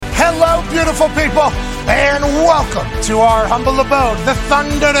Hello, beautiful people, and welcome to our humble abode, the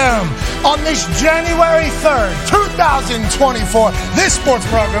ThunderDome. On this January 3rd, 2024, this sports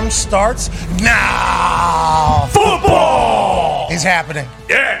program starts now. Football is happening.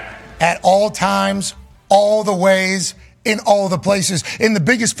 Yeah. At all times, all the ways, in all the places. And the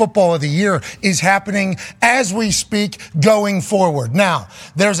biggest football of the year is happening as we speak going forward. Now,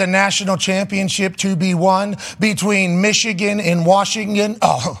 there's a national championship to be won between Michigan and Washington.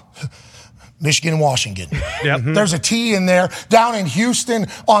 Michigan and Washington. Yep. There's a T in there down in Houston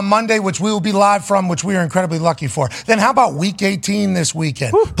on Monday, which we will be live from, which we are incredibly lucky for. Then how about Week 18 this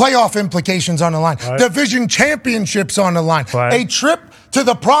weekend? Woo. Playoff implications on the line. Right. Division championships on the line. Right. A trip to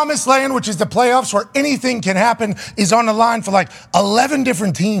the promised land, which is the playoffs, where anything can happen, is on the line for like 11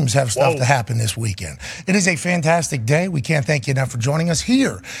 different teams have stuff to happen this weekend. It is a fantastic day. We can't thank you enough for joining us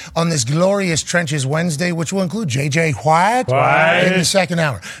here on this glorious Trenches Wednesday, which will include J.J. White in the second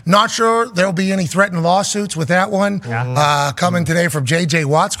hour. Not sure there'll be any threatened lawsuits with that one coming today from J.J.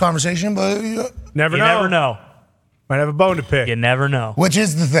 Watt's conversation, but never know. Might have a bone to pick. You never know. Which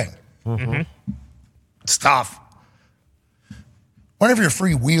is the thing. Mm-hmm. It's tough. Whenever you're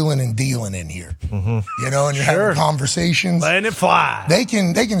freewheeling and dealing in here, and you're having conversations, letting it fly. They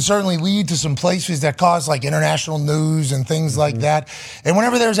can certainly lead to some places that cause like international news and things like that. And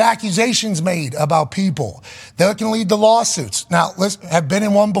whenever there's accusations made about people, that can lead to lawsuits. Now, have been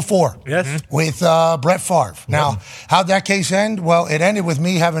in one before. Yes. With Brett Favre. Now, how'd that case end? Well, it ended with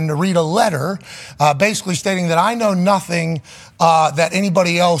me having to read a letter basically stating that I know nothing that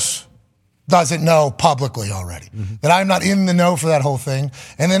anybody else doesn't know publicly already. That I'm not in the know for that whole thing.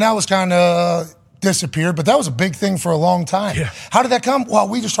 And then that was kind of disappeared, but that was a big thing for a long time. Yeah. How did that come? Well,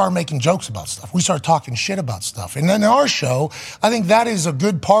 we just started making jokes about stuff. We started talking shit about stuff. And then our show, I think that is a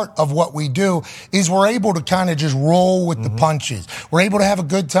good part of what we do, is we're able to kind of just roll with the punches. We're able to have a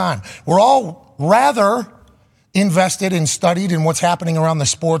good time. We're all rather invested and studied in what's happening around the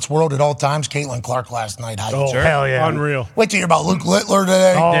sports world at all times. Caitlin Clark last night. Hell yeah. Unreal. Wait till you hear about Luke Littler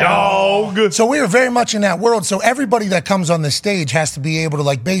today. Dog. So we are very much in that world. So everybody that comes on the stage has to be able to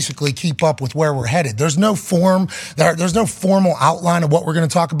like basically keep up with where we're headed. There's no there's no formal outline of what we're going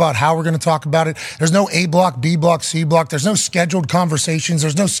to talk about, how we're going to talk about it. There's no A block, B block, C block. There's no scheduled conversations.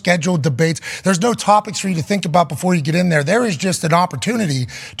 There's no scheduled debates. There's no topics for you to think about before you get in there. There is just an opportunity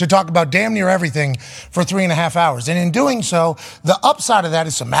to talk about damn near everything for 3.5 hours. And in doing so, the upside of that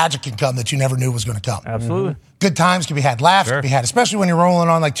is some magic can come that you never knew was going to come. Absolutely. Good times can be had, laughs can be had, especially when you're rolling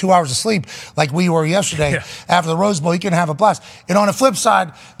on like 2 hours of sleep like we were yesterday after the Rose Bowl. You can have a blast. And on the flip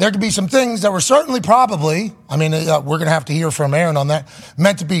side, there could be some things that were certainly probably, we're going to have to hear from Aaron on that,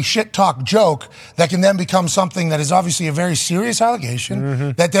 meant to be shit talk joke that can then become something that is obviously a very serious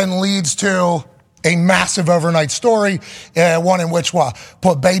allegation that then leads to a massive overnight story, one in which,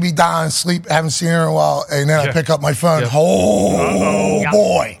 put baby down, sleep, haven't seen her in a while, and then I pick up my phone.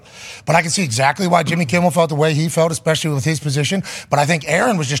 Boy. But I can see exactly why Jimmy Kimmel felt the way he felt, especially with his position. But I think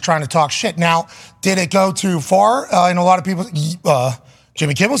Aaron was just trying to talk shit. Now, did it go too far? And a lot of people,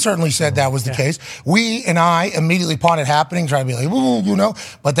 Jimmy Kimmel certainly said that was the case. We and I immediately upon it happening, trying to be like,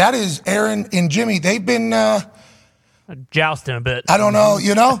 But that is Aaron and Jimmy. They've been jousting a bit. I don't know,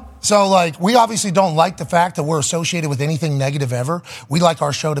 So, we obviously don't like the fact that we're associated with anything negative ever. We like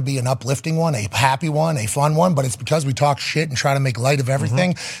our show to be an uplifting one, a happy one, a fun one, but it's because we talk shit and try to make light of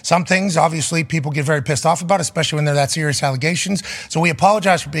everything. Some things, obviously, people get very pissed off about, especially when they're that serious allegations. So we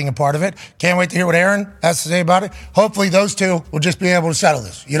apologize for being a part of it. Can't wait to hear what Aaron has to say about it. Hopefully those two will just be able to settle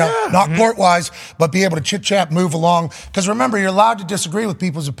this, not court-wise, but be able to chit-chat, move along. Because remember, you're allowed to disagree with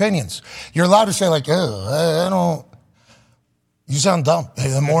people's opinions. You're allowed to say, I don't... You sound dumb.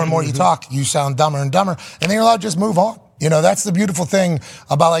 The more and more you talk, you sound dumber and dumber. And then you're allowed to just move on. That's the beautiful thing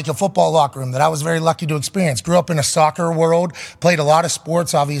about a football locker room that I was very lucky to experience. Grew up in a soccer world, played a lot of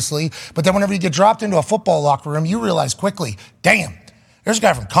sports, obviously. But then whenever you get dropped into a football locker room, you realize quickly, damn, there's a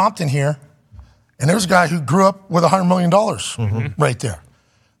guy from Compton here. And there's a guy who grew up with $100 million right there.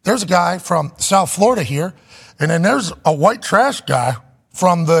 There's a guy from South Florida here. And then there's a white trash guy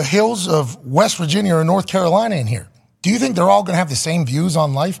from the hills of West Virginia or North Carolina in here. Do you think they're all going to have the same views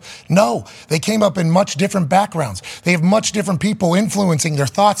on life? No. They came up in much different backgrounds. They have much different people influencing their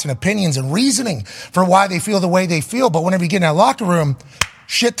thoughts and opinions and reasoning for why they feel the way they feel. But whenever you get in that locker room,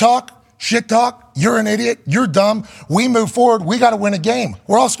 shit talk, you're an idiot, you're dumb, we move forward, we got to win a game.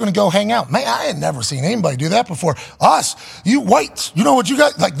 We're also going to go hang out. Man, I had never seen anybody do that before. Us, you whites, you know what you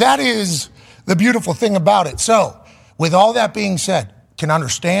got? That is the beautiful thing about it. So, with all that being said, can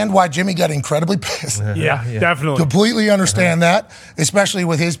understand why Jimmy got incredibly pissed. Yeah, definitely. Completely understand that, especially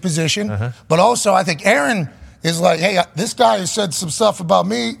with his position. But also, I think Aaron is like, hey, this guy has said some stuff about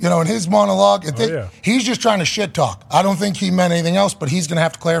me, in his monologue. He's just trying to shit talk. I don't think he meant anything else, but he's going to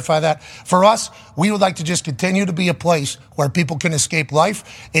have to clarify that. For us, we would like to just continue to be a place where people can escape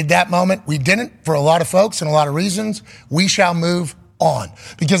life. In that moment, we didn't for a lot of folks and a lot of reasons. We shall move on,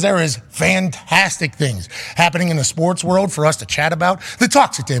 because there is fantastic things happening in the sports world for us to chat about. The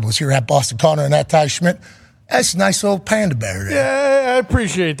Toxic Table is here at Boston Connor and at Ty Schmidt. That's a nice little panda bear there. Yeah, I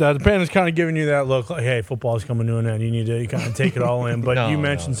appreciate that. The panda's kind of giving you that look like, hey, football's coming to an end. You need to kind of take it all in. But you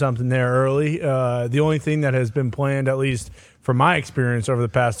mentioned something there early. The only thing that has been planned, at least from my experience over the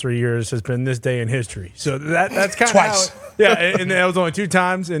past 3 years, has been this day in history. So that's kind of twice. And that was only 2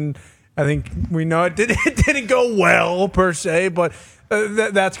 times, and I think we know it didn't go well per se, but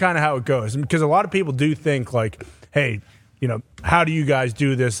that's kind of how it goes. Because a lot of people do think like, hey, how do you guys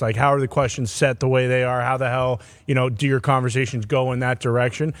do this? Like, how are the questions set the way they are? How the hell, do your conversations go in that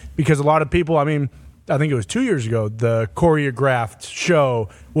direction? Because a lot of people, I think it was 2 years ago, the choreographed show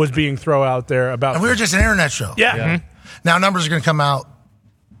was being thrown out there about. And we were just an internet show. Yeah. Mm-hmm. Now numbers are going to come out.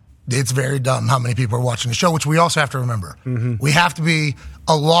 It's very dumb how many people are watching the show, which we also have to remember. Mm-hmm. We have to be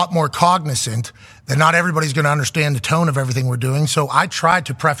a lot more cognizant that not everybody's going to understand the tone of everything we're doing. So I try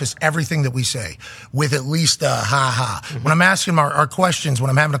to preface everything that we say with at least a ha-ha. Mm-hmm. When I'm asking our questions, when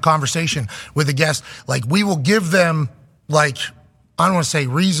I'm having a conversation with a guest, like, we will give them, like, I don't want to say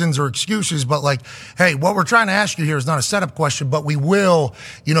reasons or excuses, but like, hey, what we're trying to ask you here is not a setup question, but we will,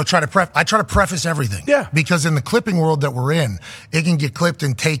 I try to preface everything. Yeah. Because in the clipping world that we're in, it can get clipped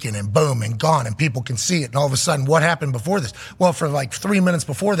and taken and boom and gone, and people can see it. And all of a sudden, what happened before this? Well, for like 3 minutes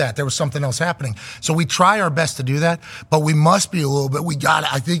before that, there was something else happening. So we try our best to do that, but we must be a little bit,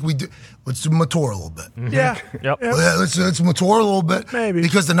 I think we do. Let's mature a little bit. Mm-hmm. Yeah. Yep. Let's mature a little bit. Maybe.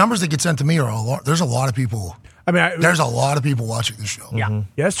 Because the numbers that get sent to me are a lot. There's a lot of people. There's a lot of people watching the show. Yeah.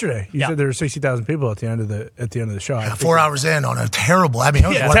 Mm-hmm. Yesterday, you said there were 60,000 people at the end of the show. Yeah, 4 hours in on a terrible. It was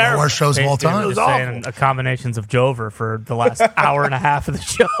one of the worst shows of all time. It was saying combinations of Jover for the last hour and a half of the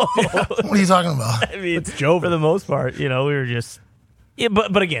show. What are you talking about? It's Jover for the most part. We were just. Yeah,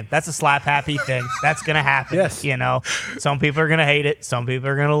 but again, that's a slap happy thing. That's gonna happen. Yes. Some people are gonna hate it. Some people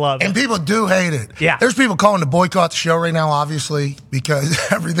are gonna love it. And people do hate it. Yeah. There's people calling to boycott the show right now, obviously, because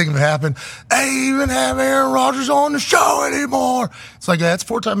everything that happened. They even have Aaron Rodgers on the show anymore. It's like, that's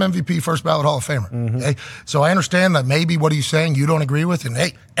 4-time MVP, first ballot Hall of Famer. Mm-hmm. Okay? So I understand that maybe what he's saying you don't agree with, and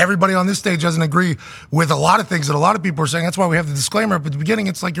hey, everybody on this stage doesn't agree with a lot of things that a lot of people are saying. That's why we have the disclaimer up at the beginning.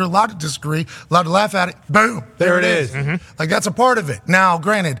 It's like, you're allowed to disagree, allowed to laugh at it. Boom. There it is. Mm-hmm. Like, that's a part of it. Now,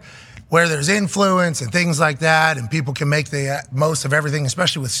 granted, where there's influence and things like that, and people can make the most of everything,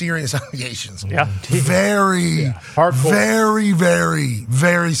 especially with serious allegations. Yeah. Very, hardcore. very, very,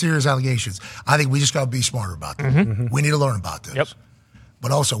 very serious allegations. I think we just got to be smarter about them. Mm-hmm. We need to learn about this. Yep.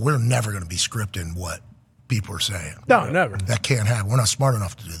 But also, we're never going to be scripting what people are saying. No, never. That can't happen. We're not smart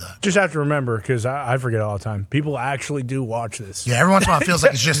enough to do that. Just have to remember, because I forget all the time, people actually do watch this. Yeah, every once in a while it feels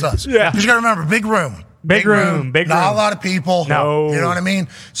like it's just us. Yeah. Because you got to remember, big room. Big room. Not a lot of people. No. You know what I mean?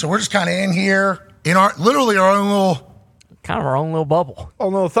 So we're just kind of in here, in our own little, kind of our own little bubble.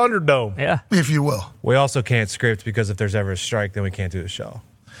 Oh, no, ThunderDome. Yeah. if you will. We also can't script, because if there's ever a strike, then we can't do the show.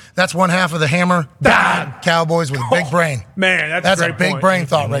 That's one half of the hammer. Cowboys with a big brain. Man, that's a a great big point. brain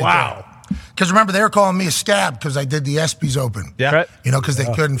thought right wow. there. Because remember, they were calling me a scab because I did the ESPYs Open. Yeah. Right. Because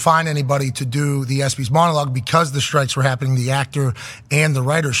they couldn't find anybody to do the ESPYs monologue because the strikes were happening, the actor and the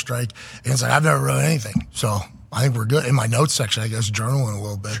writer's strike. And it's like, I've never wrote anything. So I think we're good. In my notes section, I guess, journaling a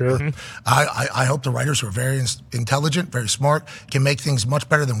little bit. Sure. I hope the writers who are very intelligent, very smart, can make things much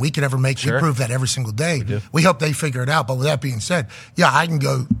better than we could ever make. Sure. We prove that every single day. We hope they figure it out. But with that being said, I can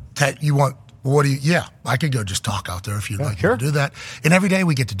go, you want, what do you, I could go just talk out there if you'd like to do that. And every day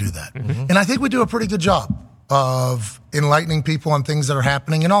we get to do that. Mm-hmm. And I think we do a pretty good job of enlightening people on things that are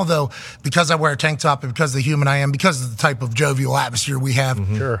happening. And although, because I wear a tank top and because of the human I am, because of the type of jovial atmosphere we have in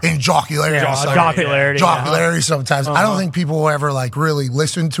jocularity, jocularity sometimes, I don't think people will ever really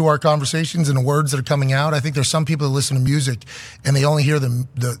listen to our conversations and the words that are coming out. I think there's some people that listen to music and they only hear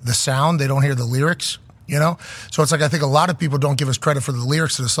the sound, they don't hear the lyrics. So it's like, I think a lot of people don't give us credit for the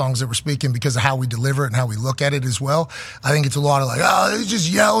lyrics of the songs that we're speaking because of how we deliver it and how we look at it as well. I think it's a lot of they just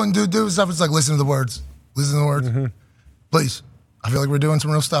yell and do stuff. It's like, listen to the words. Listen to the words. Mm-hmm. Please. I feel like we're doing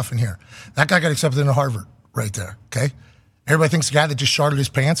some real stuff in here. That guy got accepted into Harvard right there, okay? Everybody thinks the guy that just sharted his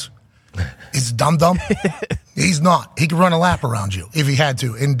pants is dumb. He's not. He could run a lap around you if he had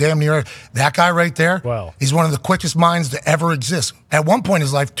to. And damn near that guy right there, he's one of the quickest minds to ever exist. At one point in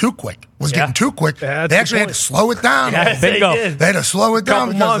his life, too quick. Was getting too quick. They actually had to slow it down. Yeah, they had to slow it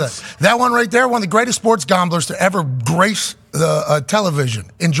down because that one right there, one of the greatest sports gamblers to ever grace the television.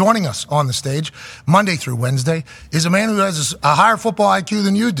 And joining us on the stage Monday through Wednesday is a man who has a higher football IQ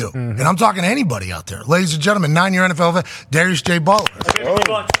than you do. Mm-hmm. And I'm talking to anybody out there. Ladies and gentlemen, 9-year NFL vet, Darius J.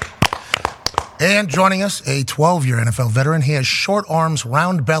 Butler. And joining us, a 12-year NFL veteran. He has short arms,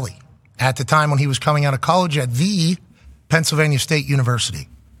 round belly at the time when he was coming out of college at the Pennsylvania State University.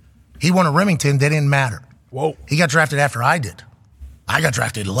 He won at Remington. They didn't matter. Whoa. He got drafted after I did. I got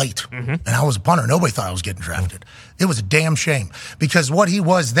drafted late, and I was a punter. Nobody thought I was getting drafted. It was a damn shame because what he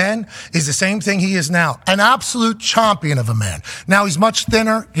was then is the same thing he is now, an absolute champion of a man. Now he's much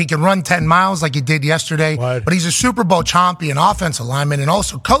thinner. He can run 10 miles like he did yesterday, but he's a Super Bowl champion, offensive lineman, and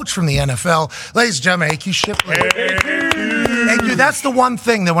also coach from the NFL. Ladies and gentlemen, AQ Shipley. Hey, dude, that's the one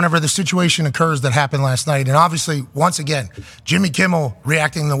thing that whenever the situation occurs that happened last night, and obviously, once again, Jimmy Kimmel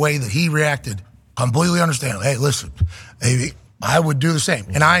reacting the way that he reacted, completely understandable. Hey, listen, maybe I would do the same.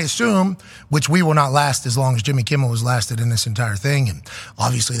 And I assume, which we will not last as long as Jimmy Kimmel has lasted in this entire thing. And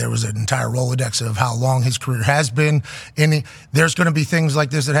obviously there was an entire Rolodex of how long his career has been. And there's going to be things like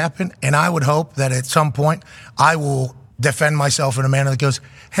this that happen. And I would hope that at some point I will defend myself in a manner that goes,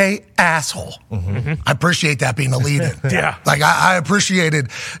 hey, asshole. Mm-hmm. I appreciate that being a lead-in. Yeah. Like, I appreciated,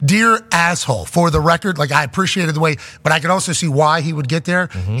 dear asshole, for the record. Like, I appreciated the way, but I could also see why he would get there.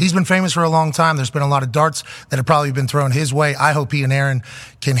 Mm-hmm. He's been famous for a long time. There's been a lot of darts that have probably been thrown his way. I hope he and Aaron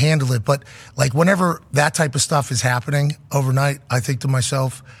can handle it. But, like, whenever that type of stuff is happening overnight, I think to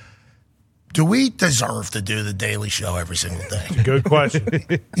myself, do we deserve to do the Daily Show every single day? Good question.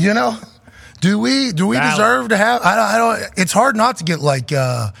 You know? Do we deserve to have? I don't. It's hard not to get like,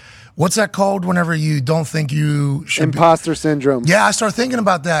 what's that called? Whenever you don't think you should. Imposter syndrome. Yeah, I start thinking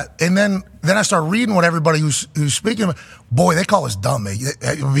about that, and then I start reading what everybody who's speaking. Boy, they call us dumb. They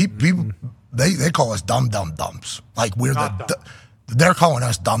call us dumps. Like we're they're calling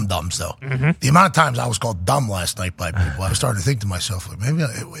us dumb-dumbs, though. Mm-hmm. The amount of times I was called dumb last night by people, I was starting to think to myself, like, maybe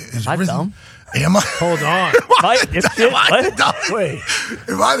is I'm dumb? Am I? Hold on. Am I the dumb? Wait.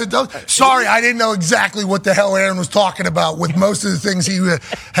 Am I the dumb? Sorry, I didn't know exactly what the hell Aaron was talking about with most of the things he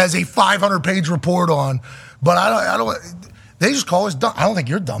has a 500-page report on. But I don't. They just call us dumb. I don't think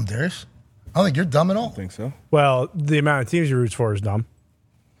you're dumb, Darius. I don't think you're dumb at all. I think so. Well, the amount of teams you root for is dumb.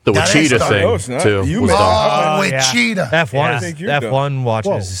 The Wichita thing, too. You was made dumb. Wichita. F1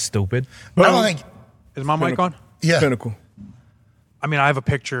 watching is stupid. I don't think. Is my mic on? Yeah. Pinnacle. I mean, I have a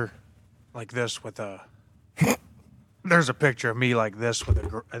picture like this with a. There's a picture of me like this with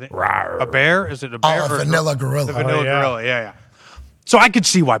a bear. Is it a bear? Oh, a vanilla gorilla. The vanilla gorilla. Yeah. So I could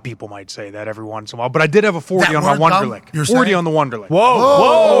see why people might say that every once in a while. But I did have a 40 on my Wonderlic. 40 on the Wonderlic.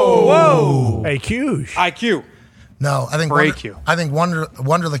 Whoa. Hey, Q. IQ. No, I think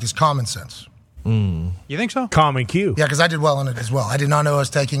Wonderlic is common sense. You think so? Common Q. Yeah, because I did well on it as well. I did not know I was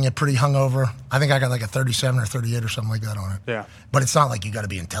taking it pretty hungover. I think I got like a 37 or 38 or something like that on it. Yeah. But it's not like you got to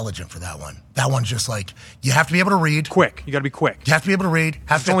be intelligent for that one. That one's just like, you have to be able to read. Quick. You got to be quick. You have to be able to read.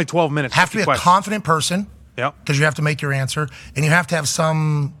 It's only 12 minutes. Have to be a confident person. Yep. Because you have to make your answer. And you have to have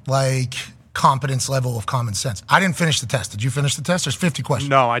some, like, competence level of common sense. I didn't finish the test. Did you finish the test? There's 50 questions.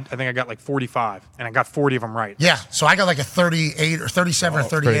 No, I think I got like 45, and I got 40 of them right. Yeah, so I got like a 38 or 37 or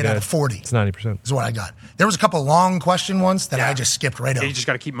 38 out of 40. It's 90%. Is what I got. There was a couple long question ones that I just skipped right over. You just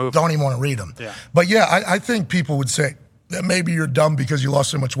got to keep moving. Don't even want to read them. Yeah. But yeah, I think people would say that maybe you're dumb because you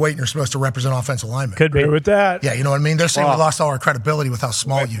lost so much weight and you're supposed to represent offensive linemen. Could be with that. Yeah, you know what I mean? They're saying we lost all our credibility with how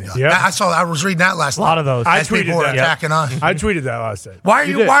small you got. Yep. I was reading that last night. A lot of those. As people were attacking us. I tweeted that last night. Why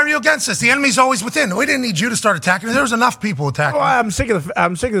are you against us? The enemy's always within. We didn't need you to start attacking. There was enough people attacking. Oh, I'm sick of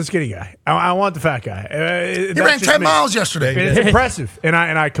the skinny guy. I want the fat guy. He ran 10 miles yesterday. It's impressive, and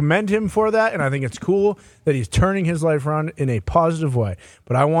I commend him for that, and I think it's cool that he's turning his life around in a positive way.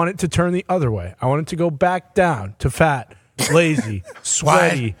 But I want it to turn the other way. I want it to go back down to fat, lazy,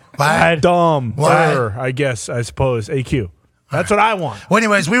 sweaty, dumb, I suppose. AQ. That's what I want. Well,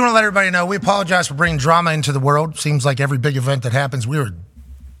 anyways, we want to let everybody know we apologize for bringing drama into the world. Seems like every big event that happens, we were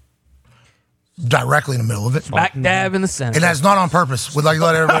directly in the middle of it. Smack dab in the center. And that's not on purpose. We'd like to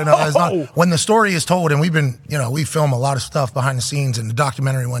let everybody know that's not. When the story is told, and we film a lot of stuff behind the scenes, and the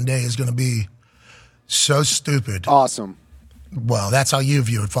documentary one day is going to be so stupid. Awesome. Well, that's how you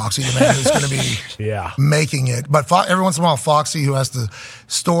view it, Foxy, the man who's going to be making it. But every once in a while, Foxy, who has to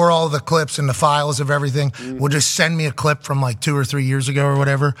store all the clips and the files of everything, will just send me a clip from like 2 or 3 years ago or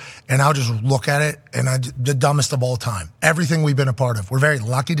whatever, and I'll just look at it, and the dumbest of all time. Everything we've been a part of. We're very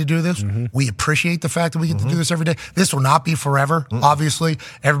lucky to do this. We appreciate the fact that we get to do this every day. This will not be forever, obviously.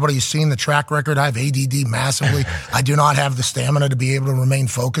 Everybody's seen the track record. I have ADD massively. I do not have the stamina to be able to remain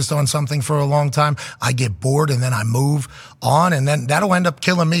focused on something for a long time. I get bored, and then I move on, and then that'll end up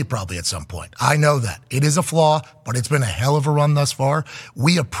killing me probably at some point. I know that. It is a flaw, but it's been a hell of a run thus far.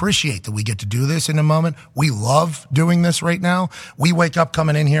 We appreciate that we get to do this in a moment. We love doing this right now. We wake up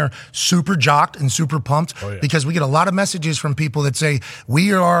coming in here super jocked and super pumped because we get a lot of messages from people that say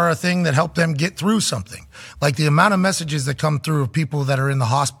we are a thing that helped them get through something. Like the amount of messages that come through of people that are in the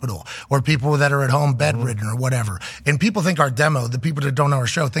hospital or people that are at home bedridden or whatever. And people think our demo, the people that don't know our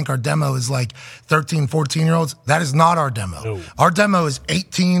show, think our demo is like 13, 14-year-olds. That is not our demo. No. Our demo is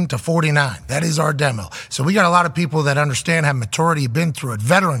 18 to 49. That is our demo. So we got a lot of people that understand, have maturity, been through it,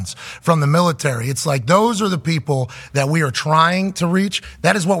 veterans from the military. It's like those are the people that we are trying to reach.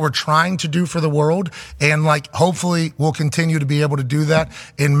 That is what we're trying to do for the world. And like hopefully we'll continue to be able to do that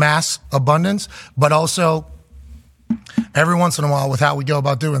in mass abundance, but also every once in a while with how we go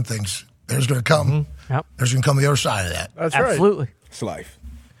about doing things, there's going to come. There's going to come the other side of that. That's Absolutely. right. It's life.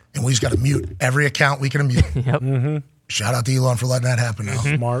 And we just got to mute every account we can mute. Shout out to Elon for letting that happen now.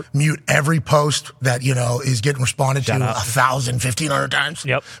 Smart. Mute every post that, is getting responded to 1,000, 1,500 times.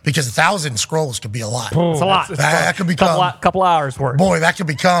 Because 1,000 scrolls could be a lot. It's a lot. That could become couple hours worth. Boy, that could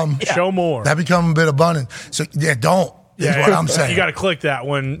become show more. That become a bit abundant. So don't. Is what I'm saying. You got to click that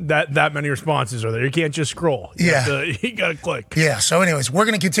when that many responses are there. You can't just scroll. You got to click. Yeah. So, anyways, we're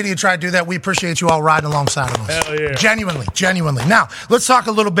going to continue to try to do that. We appreciate you all riding alongside of us. Hell yeah. Genuinely. Now, let's talk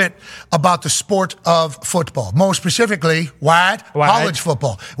a little bit about the sport of football. More specifically, college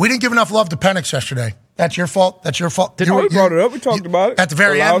football. We didn't give enough love to Penix yesterday. That's your fault. We brought it up. We talked about it. At the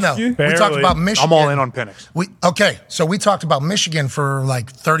very end, though. We talked about Michigan. I'm all in on Penix. So we talked about Michigan for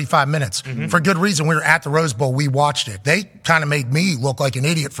like 35 minutes. For good reason. We were at the Rose Bowl. We watched it. They kind of made me look like an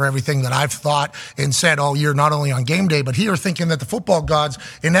idiot for everything that I've thought and said all year, not only on game day, but here thinking that the football gods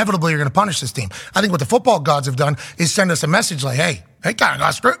inevitably are going to punish this team. I think what the football gods have done is send us a message like, hey, they kind of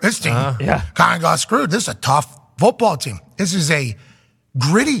got screwed. This team kind of got screwed. This is a tough football team. This is a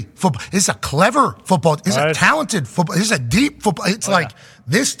gritty football. It's a clever football. It's a talented football. It's a deep football. It's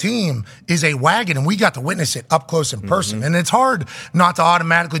this team is a wagon, and we got to witness it up close in person. And it's hard not to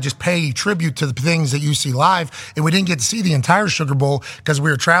automatically just pay tribute to the things that you see live. And we didn't get to see the entire Sugar Bowl because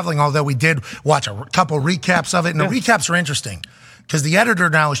we were traveling, although we did watch a couple recaps of it. And the recaps are interesting because the editor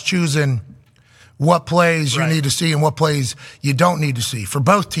now is choosing what plays you need to see and what plays you don't need to see for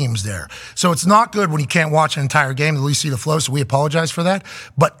both teams there. So it's not good when you can't watch an entire game, at least see the flow, so we apologize for that.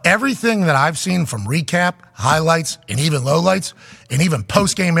 But everything that I've seen from recap, highlights, and even lowlights, and even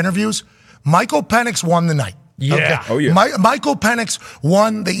post-game interviews, Michael Penix won the night. Yeah. Okay. Oh, yeah. Michael Penix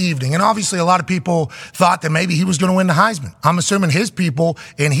won the evening. And obviously a lot of people thought that maybe he was going to win the Heisman. I'm assuming his people,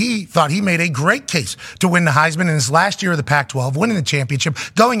 and he thought he made a great case to win the Heisman in his last year of the Pac-12, winning the championship,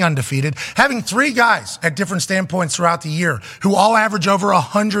 going undefeated, having 3 guys at different standpoints throughout the year who all average over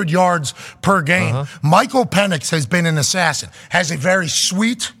 100 yards per game. Michael Penix has been an assassin, has a very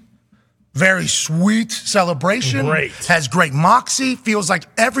sweet celebration. Has great moxie. Feels like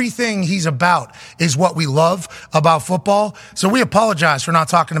everything he's about is what we love about football. So we apologize for not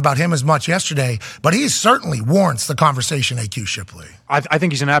talking about him as much yesterday, but he certainly warrants the conversation, AQ Shipley. I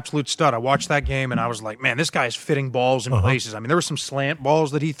think he's an absolute stud. I watched that game, and I was like, man, this guy is fitting balls in places. I mean, there were some slant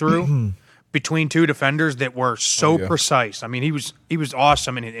balls that he threw between 2 defenders that were so precise. I mean, he was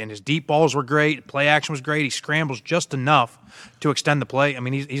awesome, and his deep balls were great. Play action was great. He scrambles just enough to extend the play. I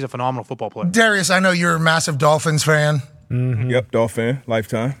mean, he's a phenomenal football player. Darius, I know you're a massive Dolphins fan. Yep, Dolphin,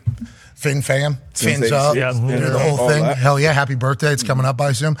 lifetime. Fin fam. Fins up. Yeah. Do the whole thing. Hell yeah, happy birthday. It's coming up, I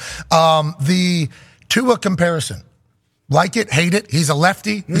assume. The Tua comparison. Like it, hate it. He's a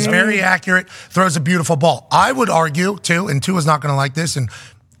lefty. He's very accurate. Throws a beautiful ball. I would argue, too, and Tua's not going to like this, and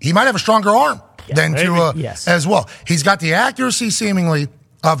he might have a stronger arm than Tua as well. He's got the accuracy, seemingly,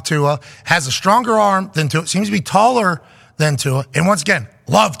 of Tua, has a stronger arm than Tua, seems to be taller than Tua, and once again,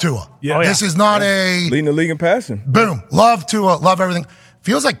 love Tua. This is not a... Leading the league in passing. Boom. Love Tua, love everything.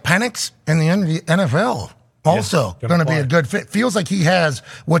 Feels like Penix in the NFL also going to be a good fit. Feels like he has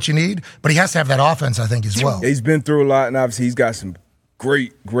what you need, but he has to have that offense, I think, as well. He's been through a lot, and obviously he's got some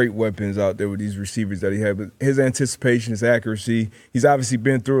great weapons out there with these receivers that he had. But his anticipation, his accuracy, he's obviously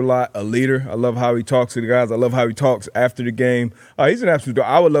been through a lot, a leader. I love how he talks to the guys. I love how he talks after the game. He's an absolute –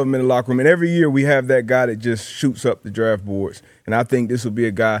 I would love him in the locker room. And every year we have that guy that just shoots up the draft boards. And I think this will be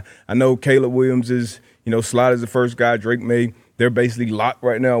a guy – I know Caleb Williams is, Slot is the first guy, Drake May. They're basically locked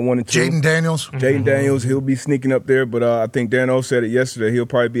right now, 1 and 2. Jaden Daniels, he'll be sneaking up there. But I think Dan O said it yesterday. He'll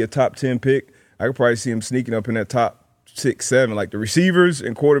probably be a top 10 pick. I could probably see him sneaking up in that top 6, 7, like the receivers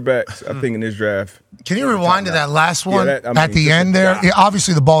and quarterbacks, I think, in this draft. Can you rewind to that last one at the end there? Yeah,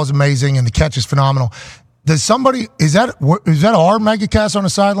 obviously, the ball is amazing and the catch is phenomenal. Is that our megacast on the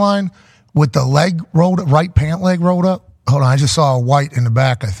sideline with the right pant leg rolled up? Hold on, I just saw a white in the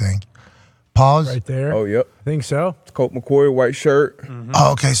back, I think. Pause. Right there. Oh, yep. I think so. It's Colt McCoy, white shirt. Mm-hmm.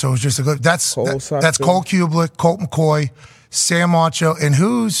 Oh, okay, so it was just a good – that's Cole Kubelik, Colt McCoy, Sam Macho, and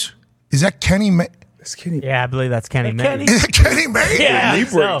is that Kenny May? That's Kenny. Yeah, I believe that's Kenny May. Is it Kenny May? Yeah, knee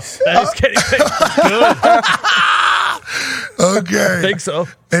brace. that is Kenny May. Okay. I think so.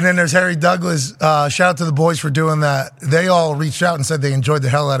 And then there's Harry Douglas. Shout out to the boys for doing that. They all reached out and said they enjoyed the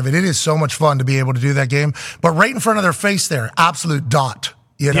hell out of it. It is so much fun to be able to do that game. But right in front of their face there, absolute dot.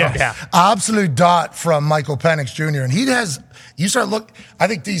 Yeah. Absolute dot from Michael Penix Jr. And I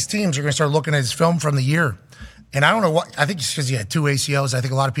think these teams are going to start looking at his film from the year. And I don't know I think it's because he had 2 ACLs. I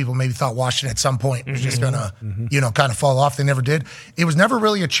think a lot of people maybe thought Washington at some point was just going to, kind of fall off. They never did. It was never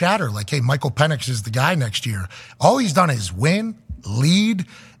really a chatter like, hey, Michael Penix is the guy next year. All he's done is win, lead,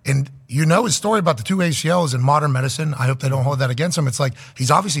 and his story about the 2 ACLs in modern medicine. I hope they don't hold that against him. It's like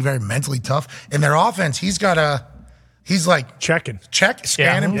he's obviously very mentally tough. In their offense, he's like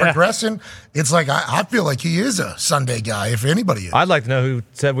scanning, progressing. It's like I feel like he is a Sunday guy, if anybody is. I'd like to know who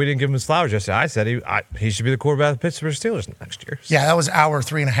said we didn't give him his flowers yesterday. I said he should be the quarterback of the Pittsburgh Steelers next year. Yeah, that was hour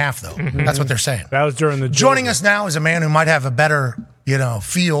 3.5 though. That's what they're saying. That was during the Joining us now is a man who might have a better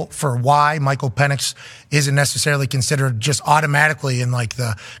feel for why Michael Penix isn't necessarily considered just automatically in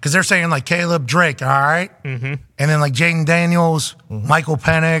because they're saying like Caleb Drake, all right? And then like Jaden Daniels, Michael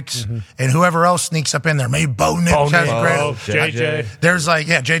Penix, and whoever else sneaks up in there. Maybe Bo Nix has a great. JJ. There's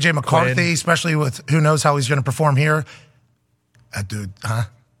JJ McCarthy, Quinn. especially with who knows how he's going to perform here. That dude, huh?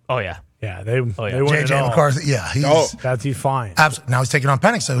 Oh, yeah. Yeah, they win it JJ all. McCarthy, yeah. He's fine. Absolutely. Now he's taking on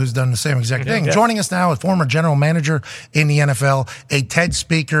Penix, though, who's done the same exact thing. Yeah. Joining us now is former general manager in the NFL, a TED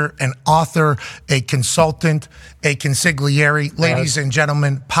speaker, an author, a consultant, a consigliere. Ladies and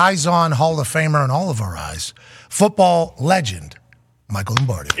gentlemen, Paisan Hall of Famer in all of our eyes, football legend, Michael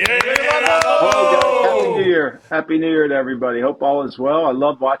Lombardi. Hello, guys. Happy New Year. Happy New Year to everybody. Hope all is well. I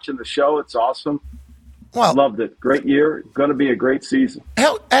love watching the show. It's awesome. Well, loved it. Great year. Going to be a great season.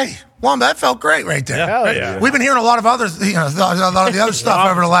 Hey, that felt great right there. Hell yeah. We've been hearing a lot of other, a lot of the other stuff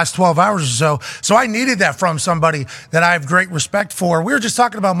over the last 12 hours or so. So I needed that from somebody that I have great respect for. We were just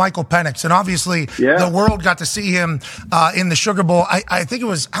talking about Michael Penix, and obviously the world got to see him in the Sugar Bowl. I think it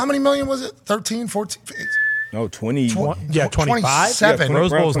was, how many million was it? 13, 14? No, 20. 25? 27.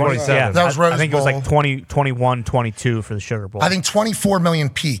 Rose Bowl was 27. Yeah, That was Rose Bowl. I think it was like 20, 21, 22 for the Sugar Bowl. I think 24 million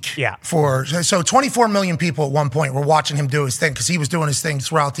peak. Yeah. So 24 million people at one point were watching him do his thing because he was doing his thing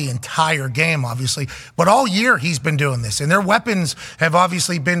throughout the entire game, obviously. But all year he's been doing this, and their weapons have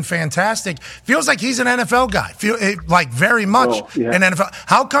obviously been fantastic. Feels like he's an NFL guy. Very much an NFL.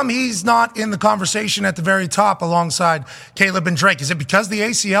 How come he's not in the conversation at the very top alongside Caleb and Drake? Is it because the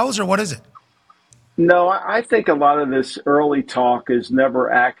ACLs, or what is it? No, I think a lot of this early talk is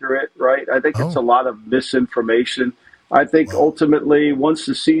never accurate, right? I think it's a lot of misinformation. I think ultimately, once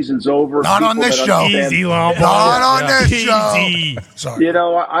the season's over, not on this show. Easy, not on this show. Sorry.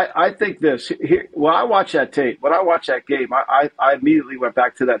 I think this. When I watch that tape, when I watch that game, I immediately went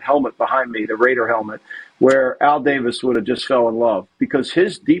back to that helmet behind me, the Raider helmet, where Al Davis would have just fell in love because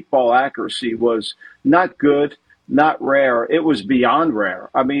his deep ball accuracy was not good. Not rare. It was beyond rare.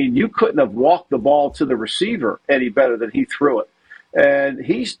 I mean, you couldn't have walked the ball to the receiver any better than he threw it. And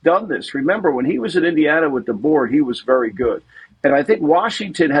he's done this. Remember, when he was in Indiana with the board, he was very good. And I think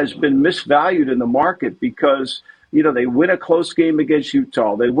Washington has been misvalued in the market because, they win a close game against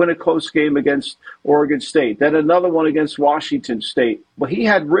Utah. They win a close game against Oregon State. Then another one against Washington State. Well, he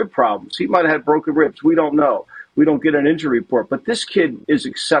had rib problems. He might have had broken ribs. We don't know. We don't get an injury report. But this kid is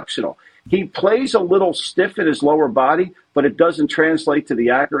exceptional. He plays a little stiff in his lower body, but it doesn't translate to the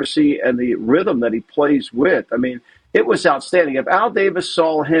accuracy and the rhythm that he plays with. I mean, it was outstanding. If Al Davis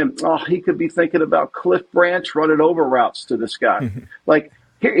saw him, he could be thinking about Cliff Branch running over routes to this guy.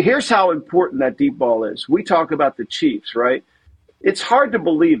 Here's how important that deep ball is. We talk about the Chiefs, right? It's hard to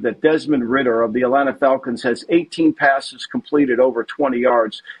believe that Desmond Ridder of the Atlanta Falcons has 18 passes completed over 20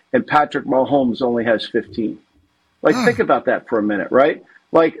 yards, and Patrick Mahomes only has 15. Like, think about that for a minute, right?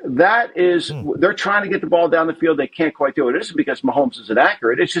 Like, that is, they're trying to get the ball down the field. They can't quite do it. It isn't because Mahomes isn't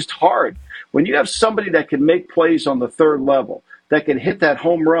accurate. It's just hard. When you have somebody that can make plays on the third level, that can hit that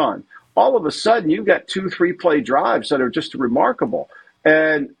home run, all of a sudden you've got 2-3 play drives that are just remarkable.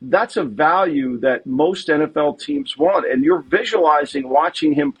 And that's a value that most NFL teams want. And you're visualizing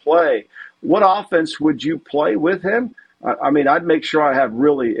watching him play. What offense would you play with him? I mean, I'd make sure I have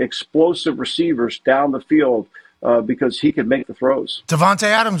really explosive receivers down the field because he can make the throws. Devontae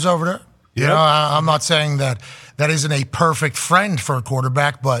Adams over there. You know, I'm not saying that isn't a perfect friend for a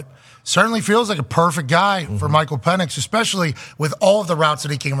quarterback, but certainly feels like a perfect guy for Michael Penix, especially with all of the routes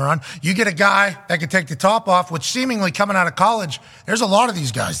that he came around. You get a guy that can take the top off, which seemingly coming out of college, there's a lot of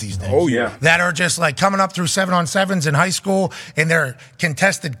these guys these days. Oh, yeah. That are just like coming up through 7-on-7s in high school, and their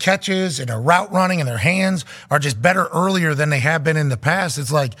contested catches and their route running and their hands are just better earlier than they have been in the past.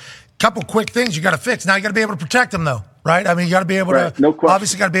 It's like a couple quick things you got to fix. Now you got to be able to protect them, though, right? I mean, you got to be able to, no question.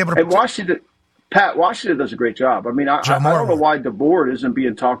 Obviously got to be able to protect. Washington does a great job. I mean, I don't know why DeBoer isn't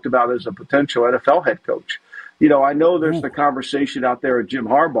being talked about as a potential NFL head coach. You know, I know there's the conversation out there at Jim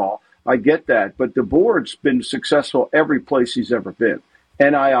Harbaugh. I get that. But DeBoer's been successful every place he's ever been.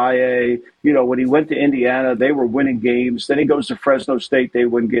 NIIA, you know, when he went to Indiana, they were winning games. Then he goes to Fresno State, they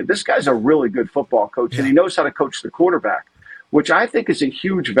win games. This guy's a really good football coach, and he knows how to coach the quarterback, which I think is a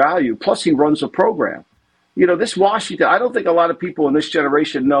huge value. Plus, he runs a program. You know, this Washington, I don't think a lot of people in this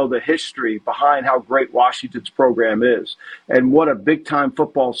generation know the history behind how great Washington's program is and what a big-time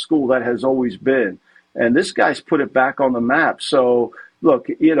football school that has always been. And this guy's put it back on the map. So, look,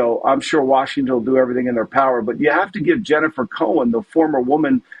 you know, I'm sure Washington will do everything in their power, but you have to give Jennifer Cohen, the former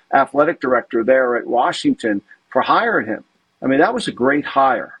woman athletic director there at Washington, for hiring him. I mean, that was a great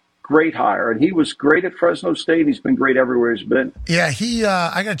hire. Great hire, and he was great at Fresno State. He's been great everywhere he's been. Yeah,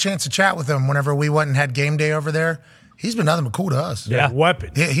 I got a chance to chat with him whenever we went and had game day over there. He's been nothing but cool to us. Yeah,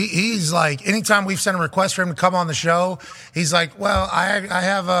 weapon. He's like, anytime we've sent a request for him to come on the show, he's like, well, I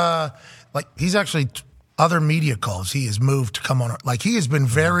have he's actually other media calls. He has moved to come on. Like, he has been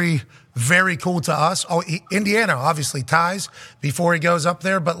very, very cool to us. Oh, Indiana obviously ties before he goes up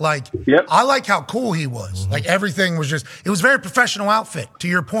there, but I like how cool he was. Like, everything was it was a very professional outfit. To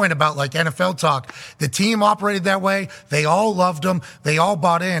your point about like NFL talk, the team operated that way. They all loved him. They all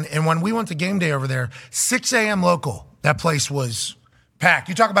bought in. And when we went to game day over there, 6 a.m. local, that place was packed.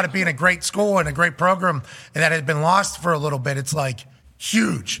 You talk about it being a great school and a great program and that had been lost for a little bit. It's like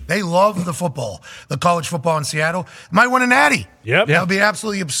huge. They love the football, the college football in Seattle. Might win a natty. Yep. That would be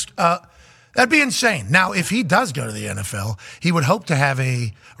absolutely that'd be insane. Now, if he does go to the NFL, he would hope to have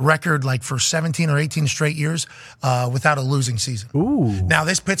a record like for 17 or 18 straight years without a losing season. Ooh. Now,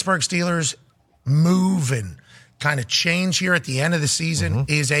 this Pittsburgh Steelers move and kind of change here at the end of the season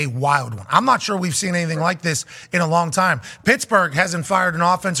is a wild one. I'm not sure we've seen anything like this in a long time. Pittsburgh hasn't fired an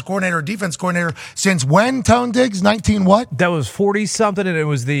offensive coordinator or defense coordinator since when, Tone Diggs? 19 what? That was 40-something, and it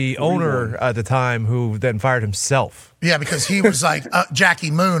was the owner at the time who then fired himself. Yeah, because he was like Jackie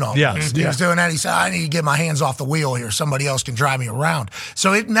Moon almost. Yes. He was doing that. He said, I need to get my hands off the wheel here. Somebody else can drive me around.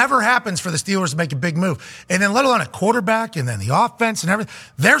 So it never happens for the Steelers to make a big move. And then let alone a quarterback and then the offense and everything.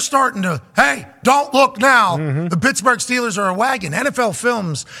 They're starting to, hey, don't look now. The Pittsburgh Steelers are a wagon. NFL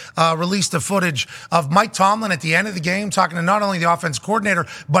Films released the footage of Mike Tomlin at the end of the game talking to not only the offense coordinator,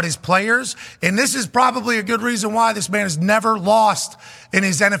 but his players. And this is probably a good reason why this man has never lost in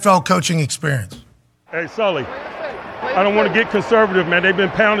his NFL coaching experience. Hey, Sully. I don't want to get conservative, man. They've been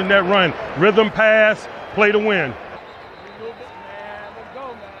pounding that run. Rhythm pass, play to win.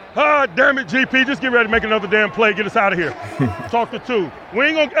 Ah, damn it, GP. Just get ready to make another damn play. Get us out of here. Talk to two. We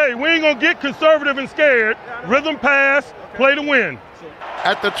ain't gonna get conservative and scared. Rhythm pass, play to win.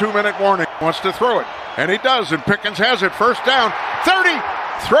 At the 2-minute warning, wants to throw it. And he does, and Pickens has it. First down, 30.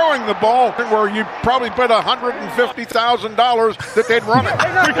 Throwing the ball where you probably bet $150,000 that they'd run it.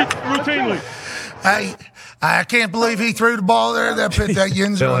 Routinely. I can't believe he threw the ball there. That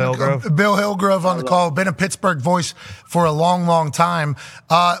Bill Hillgrove on the call. Been a Pittsburgh voice for a long, long time.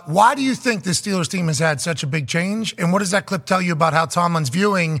 Why do you think the Steelers team has had such a big change? And what does that clip tell you about how Tomlin's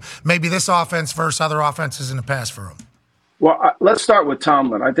viewing maybe this offense versus other offenses in the past for him? Well, let's start with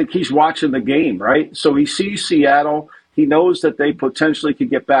Tomlin. I think he's watching the game, right? So he sees Seattle. He knows that they potentially could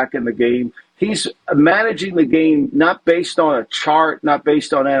get back in the game. He's managing the game not based on a chart, not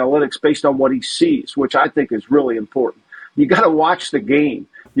based on analytics, based on what he sees, which I think is really important. You got to watch the game.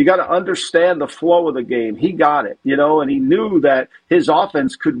 You got to understand the flow of the game. He got it, and he knew that his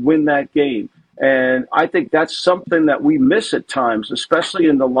offense could win that game. And I think that's something that we miss at times, especially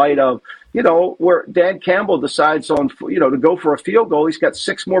in the light of, where Dan Campbell decides on, to go for a field goal. He's got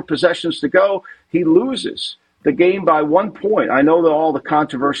 6 more possessions to go. He loses. the game by 1 point. I know that all the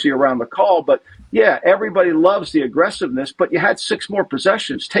controversy around the call, but yeah, everybody loves the aggressiveness, but you had 6 more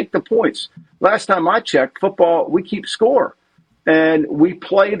possessions. Take the points. Last time I checked, football, we keep score. And we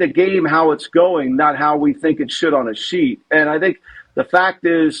play the game how it's going, not how we think it should on a sheet. And I think the fact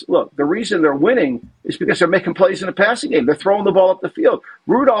is, look, the reason they're winning is because they're making plays in the passing game. They're throwing the ball up the field.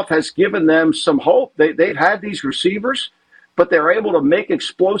 Rudolph has given them some hope. They've had these receivers, but they're able to make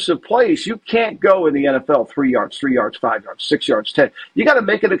explosive plays. You can't go in the NFL 3 yards, 5 yards, 6 yards, 10. You got to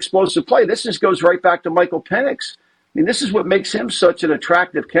make an explosive play. This just goes right back to Michael Penix. I mean, this is what makes him such an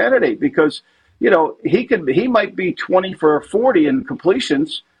attractive candidate because, he might be 20 for 40 in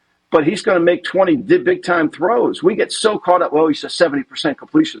completions, but he's going to make 20 big-time throws. We get so caught up, well, he's a 70%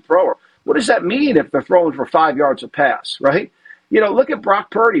 completion thrower. What does that mean if they're throwing for 5 yards a pass, right? Look at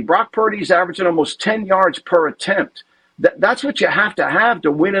Brock Purdy. Brock Purdy's averaging almost 10 yards per attempt. That's what you have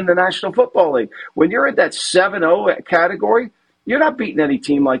to win in the National Football League. When you're at that 7-0 category, you're not beating any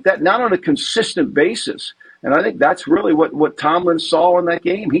team like that, not on a consistent basis. And I think that's really what Tomlin saw in that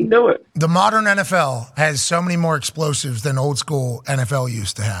game. He knew it. The modern NFL has so many more explosives than old school NFL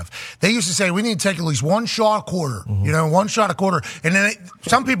used to have. They used to say, we need to take at least one shot a quarter, one shot a quarter. And then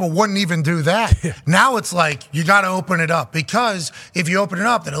some people wouldn't even do that. Now it's like, you got to open it up because if you open it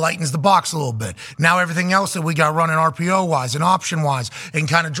up, then it lightens the box a little bit. Now everything else that we got running RPO-wise and option-wise and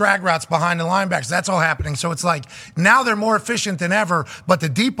kind of drag routes behind the linebackers, that's all happening. So it's like, now they're more efficient than ever, but the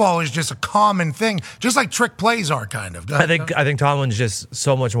deep ball is just a common thing, just like trick plays are kind of. I think Tomlin's just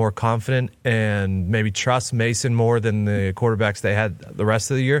so much more confident and maybe trusts Mason more than the quarterbacks they had the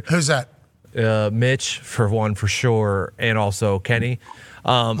rest of the year. Who's that? Mitch, for one, for sure, and also Kenny.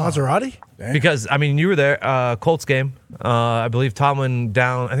 Maserati? Because, you were there, Colts game. I believe Tomlin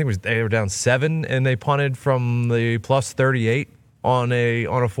down, they were down 7, and they punted from the plus 38 on a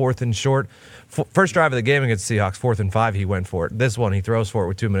 4th and short. First drive of the game against the Seahawks, 4th and 5, he went for it. This one, he throws for it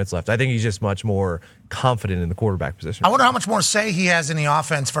with 2 minutes left. I think he's just much more confident in the quarterback position. I wonder how much more say he has in the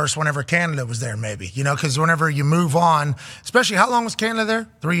offense first whenever Canada was there, maybe. Because whenever you move on, especially how long was Canada there?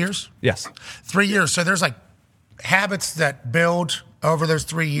 3 years? Yes. 3 years. So there's like habits that build over those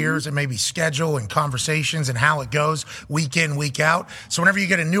 3 years and maybe schedule and conversations and how it goes week in, week out. So whenever you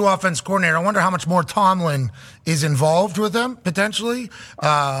get a new offense coordinator, I wonder how much more Tomlin is involved with them, potentially.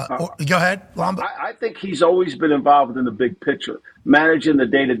 Go ahead, Lombardi. I think he's always been involved in the big picture, managing the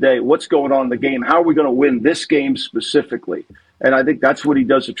day-to-day, what's going on in the game, how are we going to win this game specifically. And I think that's what he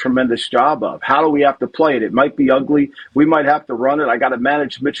does a tremendous job of. How do we have to play it? It might be ugly. We might have to run it. I got to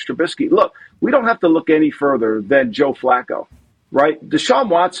manage Mitch Trubisky. Look, we don't have to look any further than Joe Flacco. Right? Deshaun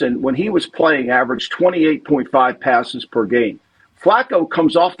Watson, when he was playing, averaged 28.5 passes per game. Flacco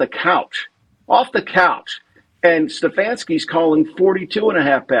comes off the couch, and Stefanski's calling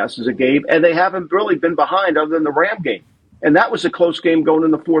 42.5 passes a game, and they haven't really been behind other than the Ram game. And that was a close game going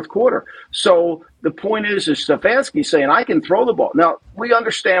in the fourth quarter. So the point is Stefanski's saying, I can throw the ball. Now, we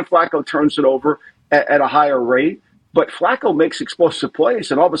understand Flacco turns it over at a higher rate, but Flacco makes explosive plays,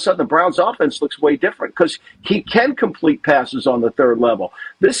 and all of a sudden the Browns' offense looks way different because he can complete passes on the third level.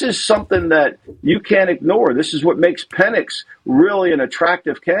 This is something that you can't ignore. This is what makes Penix really an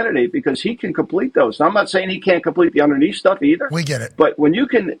attractive candidate because he can complete those. Now, I'm not saying he can't complete the underneath stuff either. We get it. But when you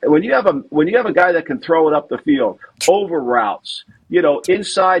have a guy that can throw it up the field, over routes,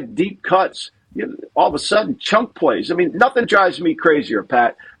 inside deep cuts, all of a sudden chunk plays. Nothing drives me crazier,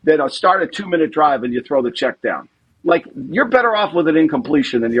 Pat, than a start a 2-minute drive and you throw the check down. Like, you're better off with an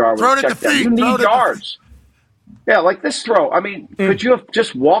incompletion than you are with a check down. You need yards. Yeah, like this throw. Could you have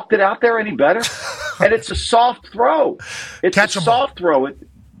just walked it out there any better? And it's a soft throw. It's a soft throw.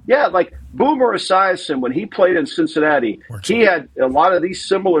 Like Boomer Esiason, when he played in Cincinnati, he had a lot of these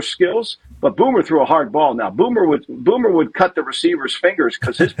similar skills, but Boomer threw a hard ball. Now, Boomer would cut the receiver's fingers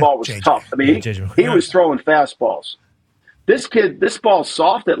because his ball was tough. He was throwing fastballs. This ball's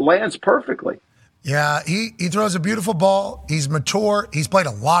soft. It lands perfectly. Yeah, he throws a beautiful ball. He's mature. He's played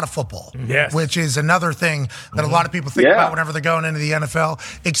a lot of football, which is another thing that a lot of people think about whenever they're going into the NFL.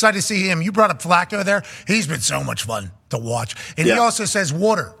 Excited to see him. You brought up Flacco there. He's been so much fun to watch. And he also says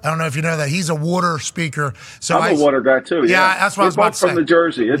water. I don't know if you know that. He's a water speaker. So I'm a water guy, too. Yeah, that's what I was about to say. From New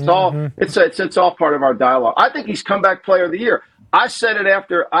Jersey. It's it's all part of our dialogue. I think he's comeback player of the year. I said it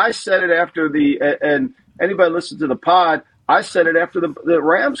after and anybody listen to the pod, I said it after the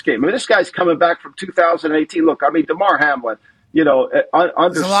Rams game. This guy's coming back from 2018. Look, Damar Hamlin,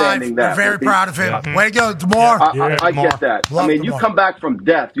 understanding that. We're very proud of him. Yeah. Way to go, Damar. I get that. Damar. You come back from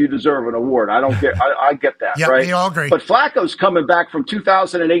death, you deserve an award. I get that, right? We all agree. But Flacco's coming back from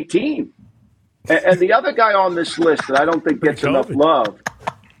 2018. And the other guy on this list that I don't think gets enough love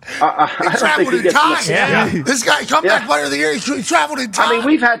I traveled in time. Yeah. This guy, comeback player of the year, he traveled in time. I mean,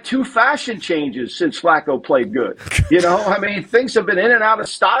 we've had 2 fashion changes since Flacco played good. I mean, things have been in and out of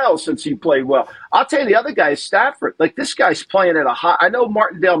style since he played well. I'll tell you, the other guy is Stafford. Like, this guy's playing at a high. I know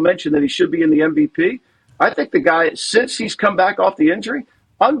Martindale mentioned that he should be in the MVP. I think the guy, since he's come back off the injury,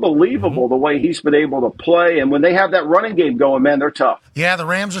 unbelievable the way he's been able to play. And when they have that running game going, man, they're tough. Yeah, the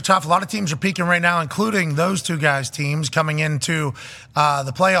Rams are tough. A lot of teams are peaking right now, including those 2 guys' teams coming into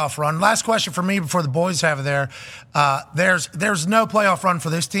the playoff run. Last question for me before the boys have it there. There's no playoff run for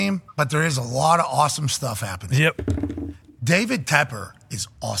this team, but there is a lot of awesome stuff happening. Yep. David Tepper is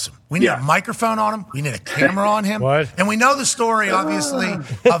awesome. We need a microphone on him. We need a camera on him. What? And we know the story, obviously,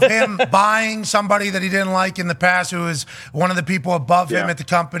 of him buying somebody that he didn't like in the past who is one of the people above him at the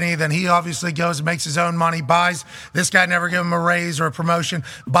company. Then he obviously goes and makes his own money, buys this guy, never give him a raise or a promotion,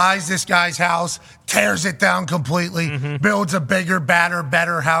 buys this guy's house, tears it down completely, builds a bigger, badder,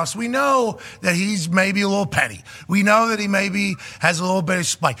 better house. We know that he's maybe a little petty. We know that he maybe has a little bit of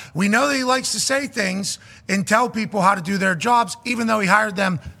spite. We know that he likes to say things and tell people how to do their jobs, even though he hired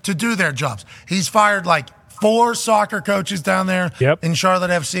them to do their jobs. He's fired like 4 soccer coaches down there in Charlotte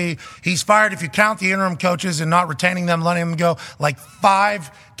FC. He's fired, if you count the interim coaches and not retaining them, letting them go, like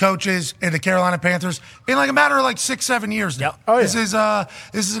 5 coaches in the Carolina Panthers in like a matter of like 6-7 years now. This is a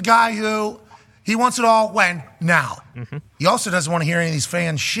guy who he wants it all when? Now. He also doesn't want to hear any of these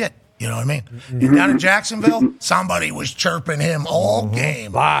fans shit. You know what I mean? And down in Jacksonville, somebody was chirping him all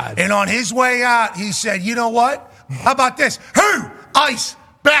game. Live. And on his way out, he said, you know what? How about this? Hey, ice,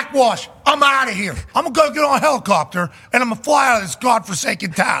 backwash, I'm out of here. I'm going to go get on a helicopter, and I'm going to fly out of this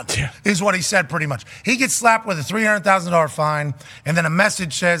godforsaken town, is what he said pretty much. He gets slapped with a $300,000 fine, and then a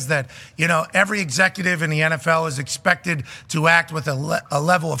message says that, every executive in the NFL is expected to act with a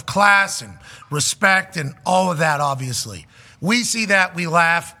level of class and respect and all of that, obviously. We see that, we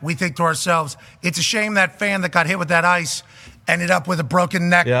laugh, we think to ourselves, it's a shame that fan that got hit with that ice ended up with a broken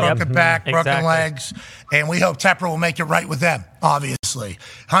neck, broken back, broken legs, and we hope Tepper will make it right with them, obviously.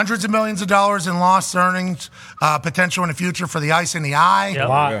 Hundreds of millions of dollars in lost earnings potential in the future for the ice in the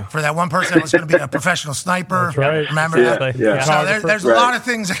eye, for that one person that was going to be a professional sniper. That's right. Remember that? Yeah. So there's a lot of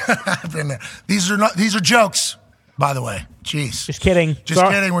things that happen there. These are jokes, by the way. Jeez. Just kidding. Just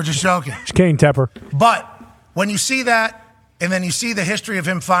kidding. We're just joking. Just kidding, Tepper. But when you see that, and then you see the history of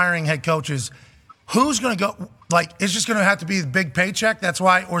him firing head coaches, who's going to go? Like, it's just going to have to be the big paycheck. That's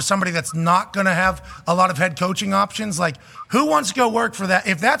why, or somebody that's not going to have a lot of head coaching options. Like, who wants to go work for that?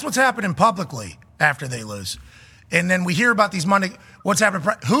 If that's what's happening publicly after they lose, and then we hear about these Monday, what's happening?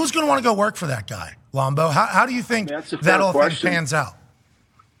 Who's going to want to go work for that guy, Lombo? How do you think that whole thing pans out?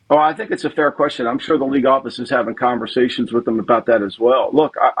 Oh, I think it's a fair question. I'm sure the league office is having conversations with them about that as well.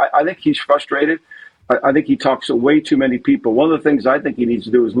 Look, I think he's frustrated. I think he talks to way too many people. One of the things I think he needs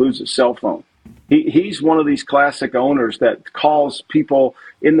to do is lose his cell phone. He's one of these classic owners that calls people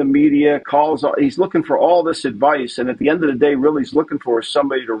in the media, he's looking for all this advice, and at the end of the day, really he's looking for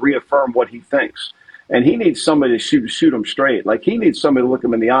somebody to reaffirm what he thinks. And he needs somebody to shoot him straight. Like, he needs somebody to look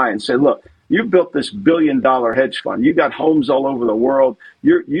him in the eye and say, look, you built this $1 billion hedge fund. You got homes all over the world.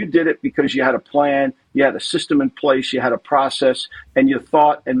 You did it because you had a plan, you had a system in place, you had a process, and you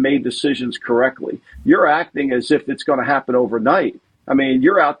thought and made decisions correctly. You're acting as if it's going to happen overnight. I mean,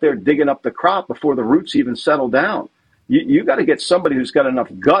 you're out there digging up the crop before the roots even settle down. You got to get somebody who's got enough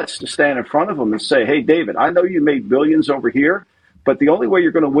guts to stand in front of them and say, hey, David, I know you made billions over here, but the only way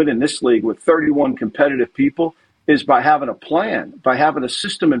you're going to win in this league with 31 competitive people is by having a plan, by having a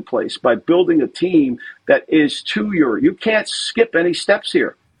system in place, by building a team that is you can't skip any steps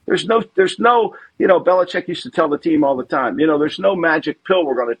here. There's no, Belichick used to tell the team all the time, there's no magic pill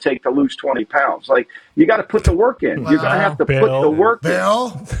we're going to take to lose 20 pounds. Like, you got to put the work in. You're going to have to put the work in.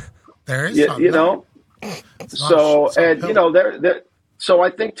 There is something. So I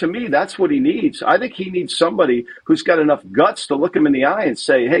think, to me, that's what he needs. I think he needs somebody who's got enough guts to look him in the eye and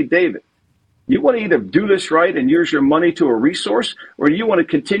say, hey, David, you want to either do this right and use your money to a resource, or you want to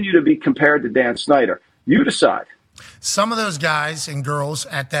continue to be compared to Dan Snyder? You decide. Some of those guys and girls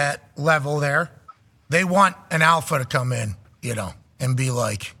at that level there, they want an alpha to come in, and be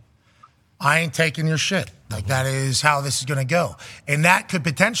like, I ain't taking your shit. Like, that is how this is going to go. And that could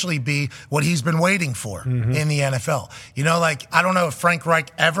potentially be what he's been waiting for in the NFL. I don't know if Frank Reich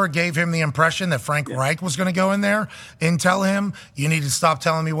ever gave him the impression that Frank Reich was going to go in there and tell him, you need to stop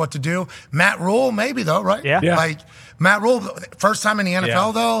telling me what to do. Matt Rule, maybe, though, right? Yeah. Like, Matt Rule, first time in the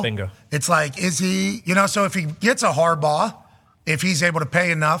NFL, though, bingo. It's like, is he, so if he gets a Harbaugh, if he's able to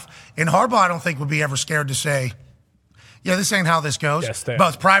pay enough, and Harbaugh I don't think would be ever scared to say, yeah, this ain't how this goes,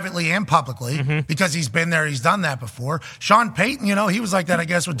 both privately and publicly, because he's been there, he's done that before. Sean Payton, he was like that, I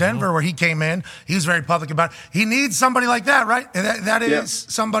guess, with Denver, where he came in. He was very public about it. He needs somebody like that, right? That is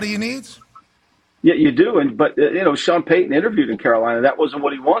somebody he needs? Yeah, you do. But Sean Payton interviewed in Carolina. That wasn't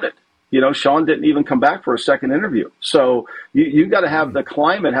what he wanted. Sean didn't even come back for a second interview. So you got to have the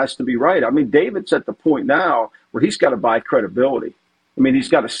climate has to be right. I mean, David's at the point now where he's got to buy credibility. I mean, he's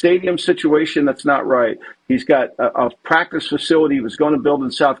got a stadium situation that's not right. He's got a practice facility he was going to build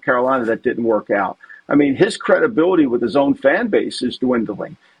in South Carolina that didn't work out. I mean, his credibility with his own fan base is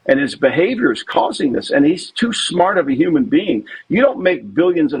dwindling, and his behavior is causing this. And he's too smart of a human being. You don't make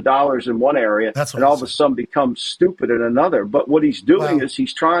billions of dollars in one area and all of a sudden become stupid in another. But what he's doing is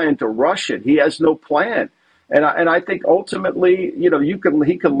he's trying to rush it. He has no plan. And I think ultimately,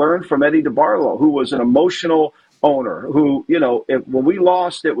 he can learn from Eddie DeBartolo, who was an emotional owner who, when we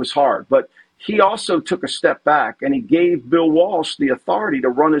lost, it was hard. But he also took a step back and he gave Bill Walsh the authority to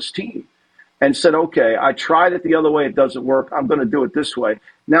run his team and said, okay, I tried it the other way. It doesn't work. I'm going to do it this way.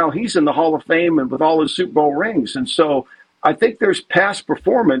 Now he's in the Hall of Fame and with all his Super Bowl rings. And so I think there's past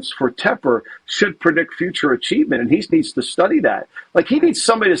performance for Tepper should predict future achievement. And he needs to study that. Like he needs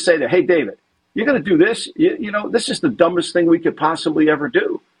somebody to say that, hey, David, you're going to do this. This is the dumbest thing we could possibly ever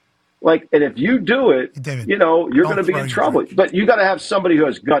do. Like, and if you do it, David, you're going to be in trouble. But you got to have somebody who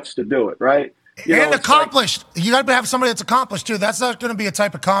has guts to do it, right? And accomplished. You got to have somebody that's accomplished, too. That's not going to be a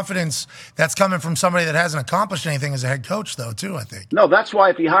type of confidence that's coming from somebody that hasn't accomplished anything as a head coach, though, too, I think. No, that's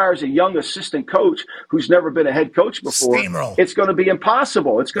why if he hires a young assistant coach who's never been a head coach before, it's going to be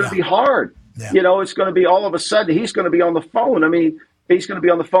impossible. It's going to be hard. Yeah. It's going to be all of a sudden he's going to be on the phone. I mean, he's going to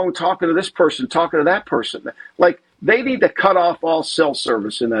be on the phone talking to this person, talking to that person. Like, they need to cut off all cell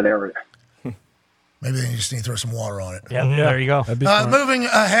service in that area. Maybe they just need to throw some water on it. Yeah, there you go. Moving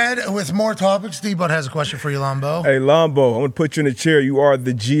ahead with more topics, D-Bud has a question for you, Lombo. Hey, Lombo, I'm going to put you in a chair. You are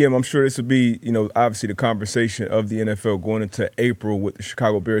the GM. I'm sure this will be, obviously the conversation of the NFL going into April with the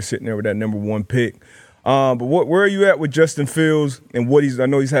Chicago Bears sitting there with that number 1 pick. But where are you at with Justin Fields and what I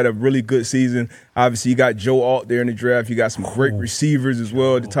know he's had a really good season. Obviously, you got Joe Alt there in the draft. You got some great receivers as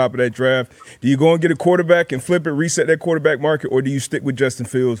well at the top of that draft. Do you go and get a quarterback and flip it, reset that quarterback market, or do you stick with Justin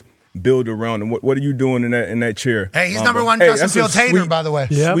Fields? Build around him. What are you doing in that chair? Hey, he's number one Justin Fields hater, by the way.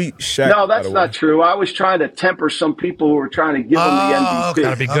 Sweet Shaq. No, that's not true. I was trying to temper some people who were trying to give him the MVP.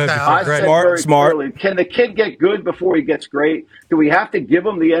 Gotta be good. I said smart. Clearly, can the kid get good before he gets great? Do we have to give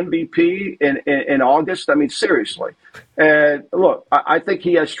him the MVP in August? I mean, seriously. And look, I think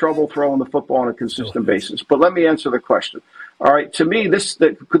he has trouble throwing the football on a consistent basis. But let me answer the question. All right, to me,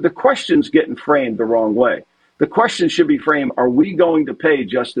 the question's getting framed the wrong way. The question should be framed, are we going to pay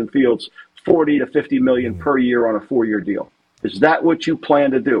Justin Fields $40 to $50 million per year on a 4-year deal? Is that what you plan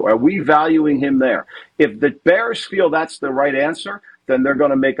to do? Are we valuing him there? If the Bears feel that's the right answer, then they're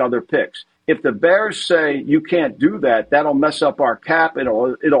going to make other picks. If the Bears say you can't do that, that'll mess up our cap.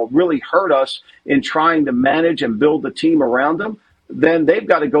 It'll really hurt us in trying to manage and build the team around him. Then they've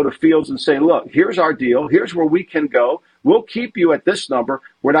got to go to Fields and say, look, here's our deal. Here's where we can go. We'll keep you at this number.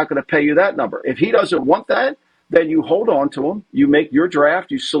 We're not going to pay you that number. If he doesn't want that, then you hold on to him, you make your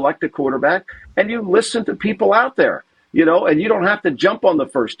draft, you select a quarterback, and you listen to people out there, and you don't have to jump on the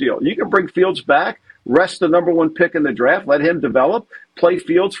first deal. You can bring Fields back, rest the number 1 pick in the draft, let him develop, play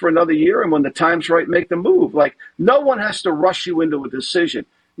Fields for another year, and when the time's right, make the move. Like, no one has to rush you into a decision.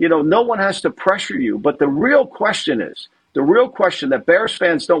 No one has to pressure you. But the real question that Bears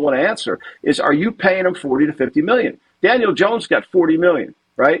fans don't want to answer is, are you paying him $40 to $50 million? Daniel Jones got $40 million,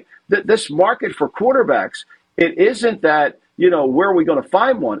 right? This market for quarterbacks, it isn't that, where are we going to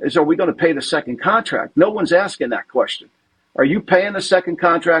find one? Are we going to pay the second contract? No one's asking that question. Are you paying the second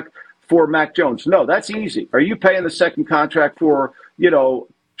contract for Mac Jones? No, that's easy. Are you paying the second contract for,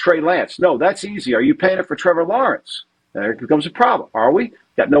 Trey Lance? No, that's easy. Are you paying it for Trevor Lawrence? There becomes a problem. Are we?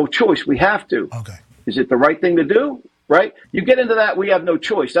 Got no choice. We have to. Okay. Is it the right thing to do? Right? You get into that, we have no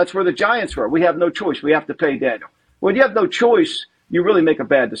choice. That's where the Giants were. We have no choice. We have to pay Daniel. When you have no choice, you really make a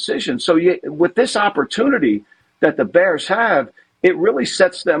bad decision. So with this opportunity that the Bears have, it really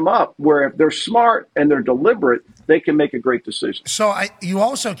sets them up where if they're smart and they're deliberate, they can make a great decision. So you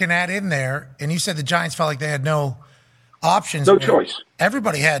also can add in there, and you said the Giants felt like they had no options. No choice.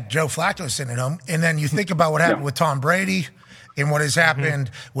 Everybody had Joe Flacco sitting at home. And then you think about what happened with Tom Brady and what has happened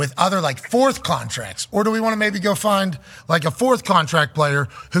with other fourth contracts. Or do we want to maybe go find a fourth contract player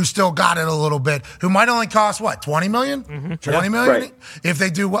who still got it a little bit, who might only cost, $20 million? $20 million? Right. If they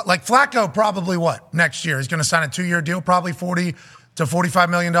do Flacco probably next year? He's going to sign a 2-year deal, probably $40 to $45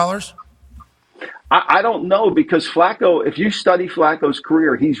 million? I don't know, because Flacco, if you study Flacco's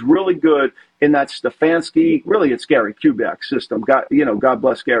career, he's really good in that Stefanski, really it's Gary Kubiak's system. God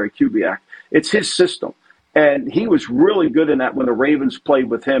bless Gary Kubiak. It's his system. And he was really good in that when the Ravens played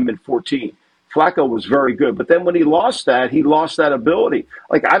with him in 14. Flacco was very good. But then when he lost that ability.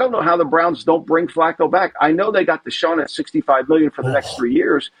 Like, I don't know how the Browns don't bring Flacco back. I know they got Deshaun at $65 million for the next 3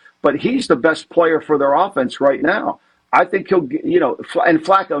 years, but he's the best player for their offense right now. I think he'll, and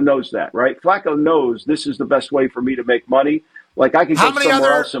Flacco knows that, right? Flacco knows this is the best way for me to make money. Like, I can go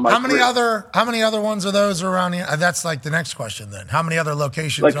somewhere else in my career. How many other ones of those are around here? That's like the next question then. How many other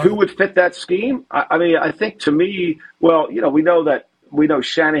locations? Like, who would fit that scheme? I mean, I think to me, well, we know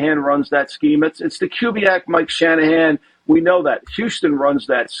Shanahan runs that scheme. It's the Kubiak, Mike Shanahan. We know that Houston runs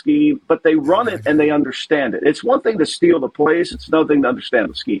that scheme, but they run it and they understand it. It's one thing to steal the plays. It's another thing to understand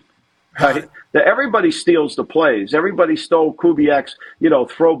the scheme. Right? That everybody steals the plays. Everybody stole Kubiak's,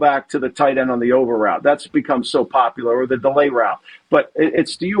 throwback to the tight end on the over route. That's become so popular, or the delay route. But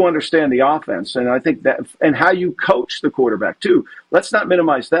it's, do you understand the offense? And I think that, and how you coach the quarterback too. Let's not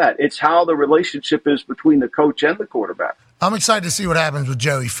minimize that. It's how the relationship is between the coach and the quarterback. I'm excited to see what happens with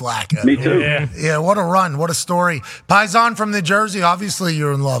Joey Flacco. Me too. Yeah, what a run. What a story. Paisan from New Jersey, obviously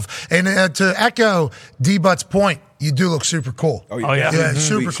you're in love. And to echo D-Butt's point, you do look super cool. Oh, yeah. Yeah,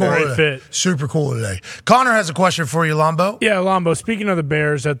 super cool. Great fit. Super cool today. Connor has a question for you, Lombo. Yeah, Lombo, speaking of the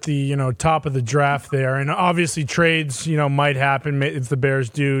Bears at the top of the draft there, and obviously trades might happen if the Bears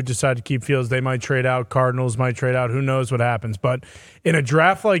do decide to keep Fields. They might trade out. Cardinals might trade out. Who knows what happens. But in a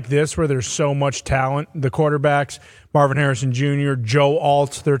draft like this where there's so much talent, the quarterbacks, Marvin Harrison Jr., Joe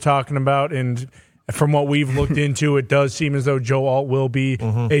Alt they're talking about, and from what we've looked into, it does seem as though Joe Alt will be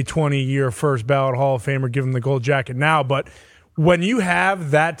a 20-year first ballot Hall of Famer, give him the gold jacket now. But when you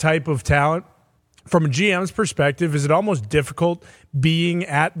have that type of talent, from a GM's perspective, is it almost difficult being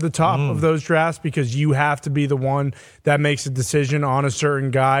at the top of those drafts because you have to be the one that makes a decision on a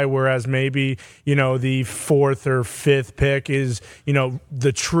certain guy, whereas maybe, the fourth or fifth pick is,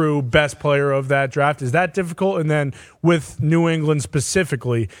 the true best player of that draft? Is that difficult? And then with New England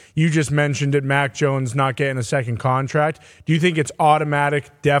specifically, you just mentioned it, Mac Jones not getting a second contract. Do you think it's automatic,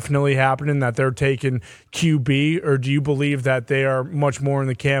 definitely happening, that they're taking QB, or do you believe that they are much more in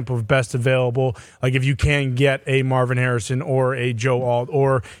the camp of best available? Like if you can get a Marvin Harrison or a Joe Alt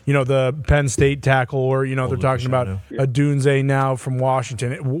or, the Penn State tackle, or, they're talking about a Dunze now from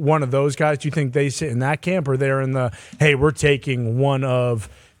Washington. One of those guys, do you think they sit in that camp, or they're in the, hey, we're taking one of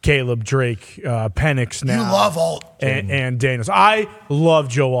Caleb, Drake, Penix now? You love Alt. And Daniels. I love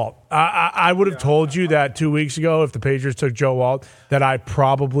Joe Alt. I would have told you that 2 weeks ago if the Patriots took Joe Alt that I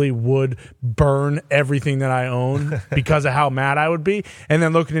probably would burn everything that I own because of how mad I would be. And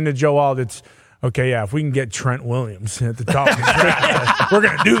then looking into Joe Alt, it's, okay, yeah, if we can get Trent Williams at the top of the draft, we're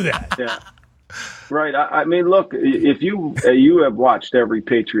going to do that. Yeah. Right. I mean, look, if you have watched every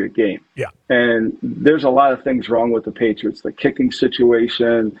Patriot game, and there's a lot of things wrong with the Patriots, the kicking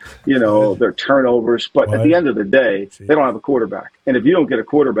situation, their turnovers. But at the end of the day, they don't have a quarterback. And if you don't get a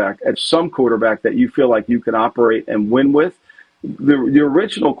quarterback, at some quarterback that you feel like you can operate and win with, the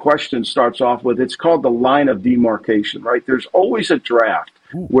original question starts off with, it's called the line of demarcation, right? There's always a draft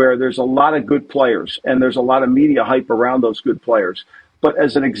where there's a lot of good players and there's a lot of media hype around those good players. But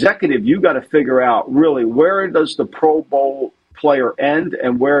as an executive, you got to figure out really where does the Pro Bowl player end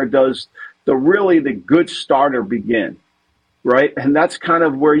and where does the good starter begin, right? And that's kind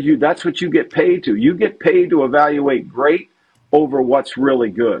of where that's what you get paid to. You get paid to evaluate great over what's really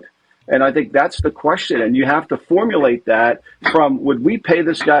good. And I think that's the question. And you have to formulate that from, would we pay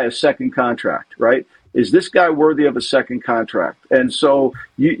this guy a second contract, right? Is this guy worthy of a second contract? And so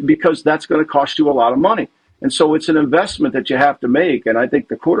because that's going to cost you a lot of money. And so it's an investment that you have to make. And I think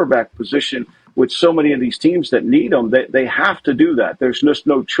the quarterback position, with so many of these teams that need them, they have to do that. There's just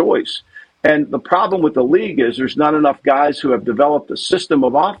no choice. And the problem with the league is there's not enough guys who have developed a system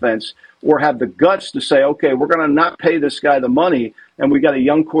of offense or have the guts to say, okay, we're going to not pay this guy the money, and we got a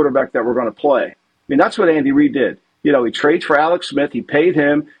young quarterback that we're going to play. I mean, that's what Andy Reid did. He trades for Alex Smith, he paid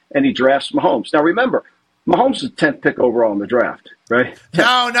him, and he drafts Mahomes. Now, remember, Mahomes is the 10th pick overall in the draft, right?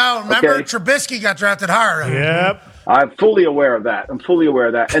 No. Remember, Trubisky got drafted higher. Yep. I'm fully aware of that.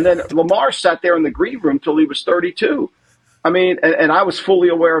 And then Lamar sat there in the green room till he was 32. I mean, and I was fully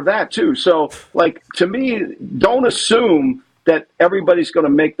aware of that too. So, to me, don't assume that everybody's going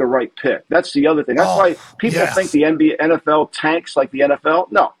to make the right pick. That's the other thing. That's why people think the NFL tanks like the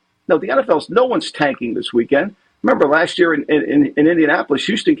NFL. No, the NFL's, no one's tanking this weekend. Remember last year in Indianapolis,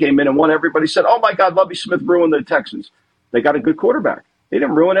 Houston came in and won. Everybody said, oh, my God, Lovie Smith ruined the Texans. They got a good quarterback. They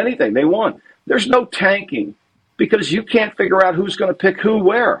didn't ruin anything. They won. There's no tanking because you can't figure out who's going to pick who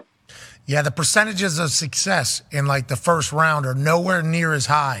where. Yeah, the percentages of success in like the first round are nowhere near as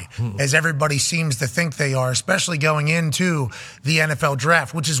high as everybody seems to think they are, especially going into the NFL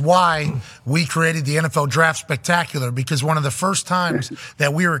draft, which is why we created the NFL Draft Spectacular, because one of the first times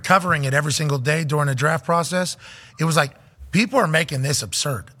that we were covering it every single day during the draft process, it was like, people are making this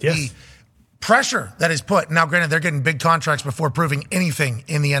absurd. Yes. The pressure that is put, now granted, they're getting big contracts before proving anything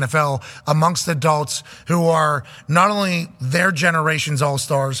in the NFL amongst adults who are not only their generation's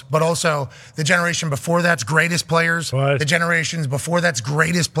all-stars, but also the generation before that's greatest players, the generations before that's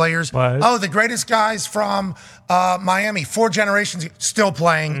greatest players. Oh, the greatest guys from Miami, 4 generations still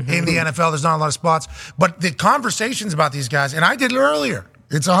playing in the NFL. There's not a lot of spots. But the conversations about these guys, and I did it earlier,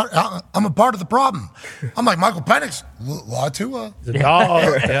 I'm a part of the problem. I'm like, Michael Penix, lot of Tua.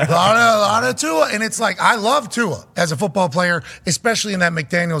 lot of Tua. And it's like, I love Tua as a football player, especially in that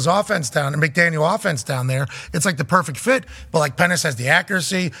McDaniel offense down there. It's like the perfect fit. But like Penix has the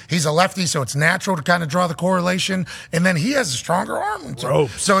accuracy. He's a lefty, so it's natural to kind of draw the correlation. And then he has a stronger arm. So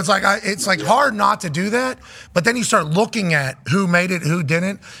it's like hard not to do that. But then you start looking at who made it, who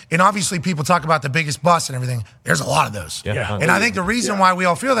didn't. And obviously people talk about the biggest bust and everything. There's a lot of those. Yeah. And I think the reason why we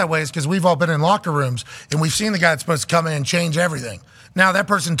all feel that way is because we've all been in locker rooms and we've seen the guy that's supposed to come in and change everything. Now, that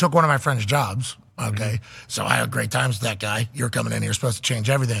person took one of my friend's jobs, okay? So I had great times with that guy. You're coming in here supposed to change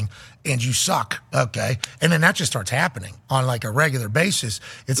everything, and you suck, okay? And then that just starts happening on like a regular basis.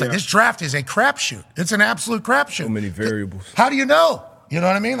 It's like this draft is a crapshoot. It's an absolute crapshoot. So many variables. How do you know? You know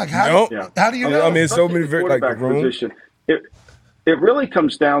what I mean? Like how do you know? I mean, so many variables. Like position. It really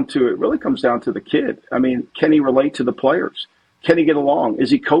comes down to the kid. I mean, can he relate to the players? Can he get along? Is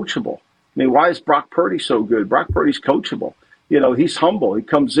he coachable? I mean, why is Brock Purdy so good? Brock Purdy's coachable. You know, he's humble. He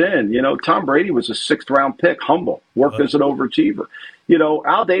comes in. You know, Tom Brady was a 6th-round pick, humble, worked as an overachiever. You know,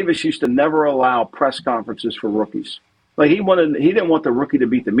 Al Davis used to never allow press conferences for rookies. Like he didn't want the rookie to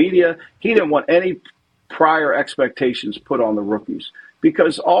beat the media. He didn't want any prior expectations put on the rookies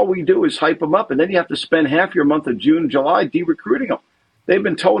because all we do is hype them up, and then you have to spend half your month of June, July de-recruiting them. They've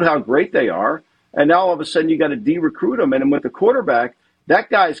been told how great they are. And now all of a sudden you got to de-recruit him. And with the quarterback, that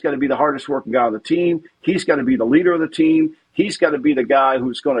guy's got to be the hardest working guy on the team. He's got to be the leader of the team. He's got to be the guy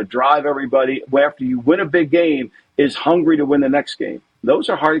who's going to drive everybody. After you win a big game, is hungry to win the next game. Those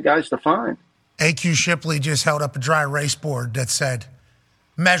are hard guys to find. AQ Shipley just held up a dry erase board that said,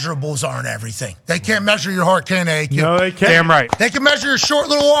 measurables aren't everything. They can't measure your heart, can they, AQ? No, they can't. Damn right. They can measure your short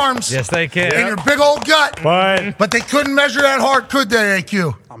little arms. Yes, they can. And your big old gut. But they couldn't measure that heart, could they,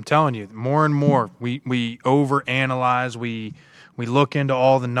 AQ? I'm telling you, more and more we overanalyze. We look into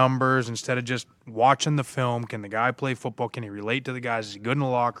all the numbers instead of just watching the film. Can the guy play football? Can he relate to the guys? Is he good in the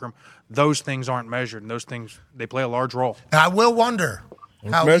locker room? Those things aren't measured, and those things, they play a large role. And I will wonder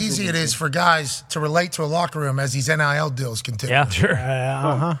how easy it is for guys to relate to a locker room as these NIL deals continue. Yeah, sure.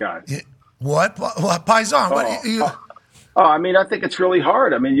 What? Paisan? I mean, I think it's really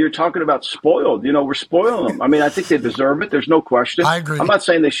hard. I mean, you're talking about spoiled. You know, we're spoiling them. I mean, I think they deserve it. There's no question. I agree. I'm not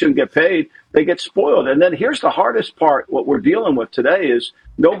saying they shouldn't get paid. They get spoiled. And then here's the hardest part. What we're dealing with today is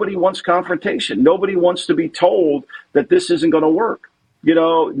nobody wants confrontation. Nobody wants to be told that this isn't going to work. You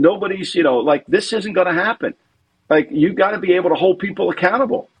know, nobody's, like this isn't going to happen. Like, you got to be able to hold people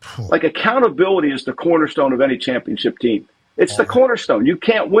accountable. Like, accountability is the cornerstone of any championship team. It's the cornerstone. You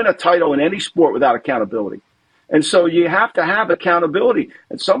can't win a title in any sport without accountability. And so you have to have accountability.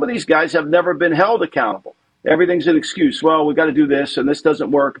 And some of these guys have never been held accountable. Everything's an excuse. Well, we got to do this and this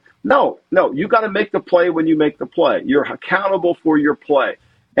doesn't work. No, you got to make the play when you make the play. You're accountable for your play.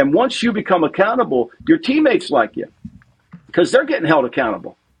 And once you become accountable, your teammates like you because they're getting held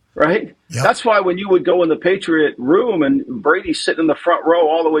accountable, right? Yep. That's why when you would go in the Patriot room and Brady's sitting in the front row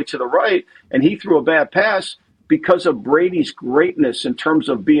all the way to the right and he threw a bad pass because of Brady's greatness in terms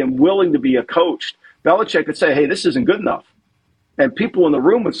of being willing to be a coach, Belichick could say, hey, this isn't good enough. And people in the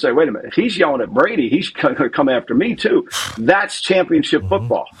room would say, wait a minute, if he's yelling at Brady, he's going to come after me too. That's championship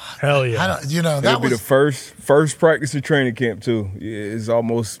football. Hell yeah. That would be the first practice of training camp too. It's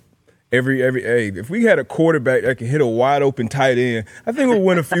almost every if we had a quarterback that could hit a wide open tight end, I think we'll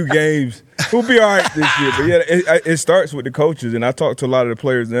win a few games. We'll be all right this year. But yeah, it starts with the coaches. And I talk to a lot of the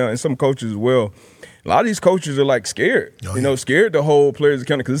players now and some coaches as well. A lot of these coaches are like scared, scared to hold players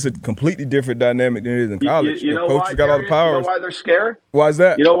accountable because it's a completely different dynamic than it is in college. You know coaches why, got all the power. You know why they're scared? Why is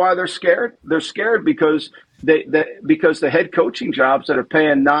that? You know why they're scared? They're scared because because the head coaching jobs that are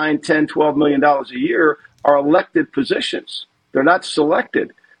paying $9, $10, $12 million a year are elected positions. They're not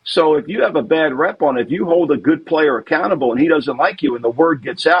selected. So if you have a bad rep on it, if you hold a good player accountable and he doesn't like you and the word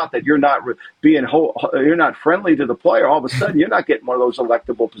gets out that you're not you're not friendly to the player, all of a sudden you're not getting one of those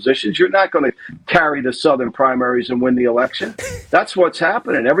electable positions. You're not going to carry the Southern primaries and win the election. That's what's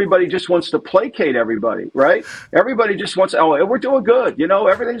happening. Everybody just wants to placate everybody, right? Everybody just wants, oh, we're doing good. You know,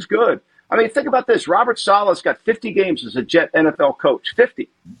 everything's good. I mean, think about this. Robert Saleh's got 50 games as a Jet NFL coach, 50.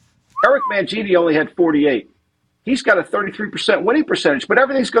 Eric Mangini only had 48. He's got a 33% winning percentage, but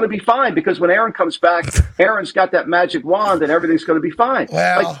everything's going to be fine because when Aaron comes back, Aaron's got that magic wand and everything's going to be fine.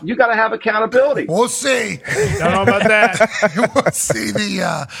 Well, like, you got to have accountability. We'll see. Don't know about that. We'll see.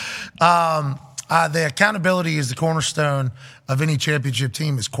 The accountability is the cornerstone of any championship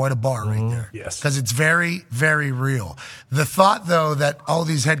team is quite a bar right there. Yes. Because it's very, very real. The thought, though, that all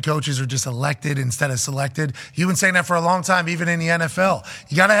these head coaches are just elected instead of selected, you've been saying that for a long time, even in the NFL.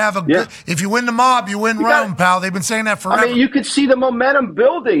 You got to have a good, if you win the mob, you win Rome, pal. They've been saying that forever. I mean, you can see the momentum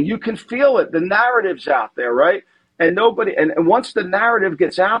building. You can feel it. The narrative's out there, right? And once the narrative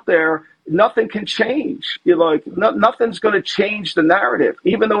gets out there, nothing can change. You're like, nothing's going to change the narrative,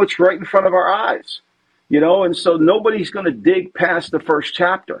 even though it's right in front of our eyes. You know, and so nobody's going to dig past the first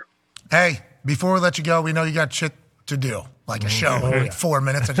chapter. Hey, before we let you go, we know you got shit to do, like a show. Like 4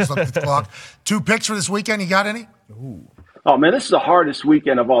 minutes. I just looked at the clock. 2 picks for this weekend. You got any? Ooh. Oh, man, this is the hardest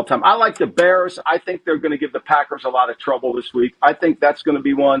weekend of all time. I like the Bears. I think they're going to give the Packers a lot of trouble this week. I think that's going to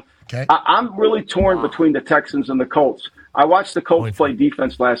be one. Okay. I'm really torn between the Texans and the Colts. I watched the Colts play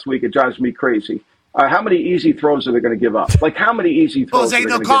defense last week. It drives me crazy. How many easy throws are they going to give up? Like, how many easy throws are they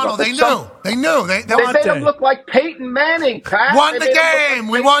going to give up? They knew. They made him look like Peyton Manning, Pat. Won the game.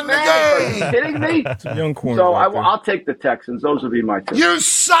 We won the game. Are you kidding me? Young corner. So I'll take the Texans. Those would be my two. You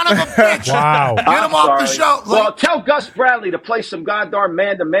son of a bitch. Wow. Get him off the show. Well, tell Gus Bradley to play some goddamn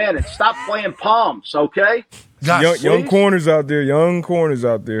man-to-man and stop playing palms, okay? Young corners out there. Young corners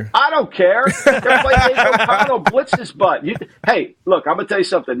out there. I don't care. They're playing Nate O'Connell, blitz his butt. Hey, look, I'm going to tell you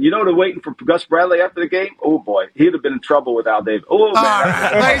something. You know they're waiting for Gus Bradley after the game? Oh, boy. He'd have been in trouble with Al Davis. Oh, man. All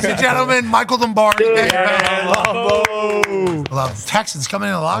right. Ladies and gentlemen, Michael Lombardi. Love Texans coming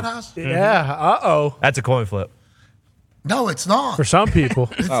in the Loud House? Yeah. Uh-oh. That's a coin flip. No, it's not. For some people.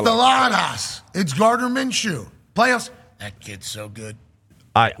 It's the Loud House. It's Gardner Minshew. Playoffs. That kid's so good.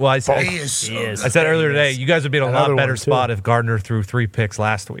 I said, he is so good. I said earlier today, you guys would be in a Another lot better one, too. spot if Gardner threw 3 picks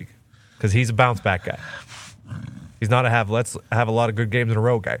last week because he's a bounce back guy. He's not let's have a lot of good games in a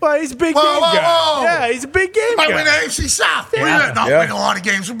row guy. Well, he's a big game guy. Yeah, he's a big game Might guy. win the AFC South. We're not winning a lot of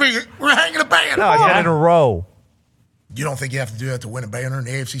games. We're hanging a banner. No, in a row. You don't think you have to do that to win a banner in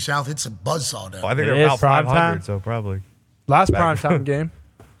the AFC South? It's a buzzsaw down. Well, I think It they're is about prime 500, time. so probably. Last primetime game.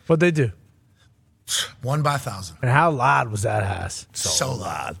 What'd they do? Won by 1,000. And how loud was that house? So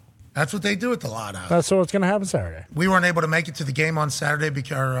loud. That's what they do at the Loud House. That's what's going to happen Saturday. We weren't able to make it to the game on Saturday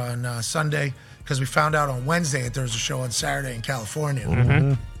or on Sunday because we found out on Wednesday that there was a show on Saturday in California.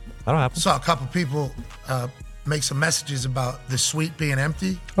 Mm-hmm. That'll happen. Saw a couple people make some messages about the suite being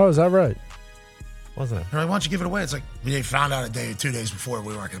empty. Oh, is that right? Wasn't it? They're like, why don't you give it away? It's like, we found out 2 days before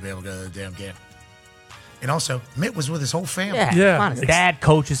we weren't going to be able to go to the damn game. And also, Mitt was with his whole family. Yeah. Come on, his dad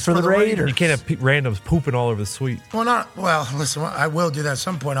coaches for the Raiders. You can't have randoms pooping all over the suite. Well, listen, I will do that at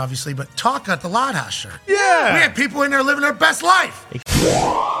some point, obviously, but talk at the Loud House shirt. Yeah. We had people in there living their best life.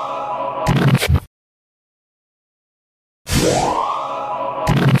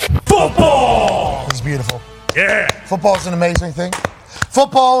 Football! It's beautiful. Yeah. Football is an amazing thing.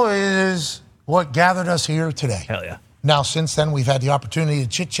 Football is what gathered us here today. Hell yeah. Now, since then, we've had the opportunity to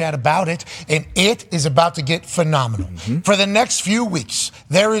chit-chat about it, and it is about to get phenomenal. For the next few weeks,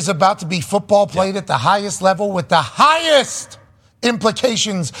 there is about to be football played at the highest level with the highest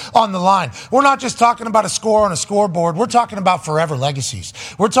implications on the line. We're not just talking about a score on a scoreboard. We're talking about forever legacies.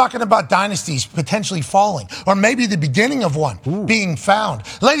 We're talking about dynasties potentially falling, or maybe the beginning of one being found.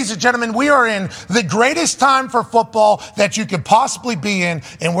 Ladies and gentlemen, we are in the greatest time for football that you could possibly be in,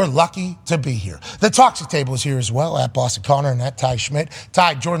 and we're lucky to be here. The Toxic Table is here as well, at Boston Connor and at Ty Schmidt.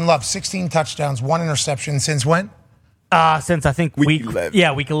 Ty, Jordan Love, 16 touchdowns, 1 interception. Since when? Since I think week 11.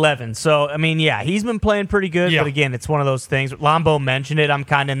 Yeah, week 11. So, I mean, yeah, he's been playing pretty good. But again, it's one of those things. Lombo mentioned it. I'm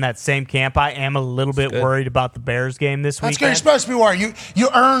kind of in that same camp. I am a little bit worried about the Bears game this week. That's good. You're supposed to be worried. You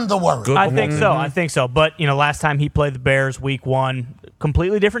earned the worry. I think so. I think so. But, last time he played the Bears week 1,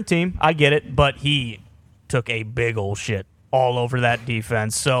 completely different team. I get it. But he took a big old shit all over that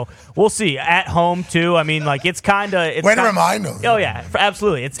defense. So we'll see. At home, too. I mean, it's kind of... Way to remind them. Oh, yeah.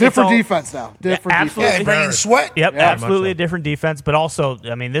 Absolutely. It's different all, defense now. Different absolutely. defense. Yeah, they bring in sweat. Yep, Yeah, absolutely a different defense. But also,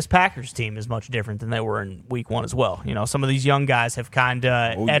 I mean, this Packers team is much different than they were in week 1 as well. Some of these young guys have kind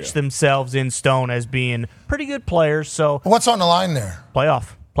of etched themselves in stone as being pretty good players. So What's on the line there?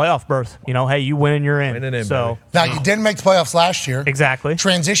 playoff. playoff berth. Hey, you win and you're in. Winning in, so Now, you didn't make the playoffs last year. Exactly.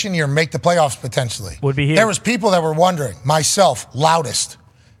 Transition year, make the playoffs potentially. Would be here. There was people that were wondering, myself, loudest.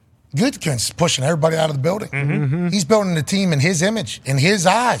 Goodkin's pushing everybody out of the building. Mm-hmm. He's building the team in his image, in his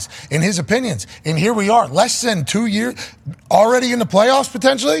eyes, in his opinions. And here we are, less than 2 years, already in the playoffs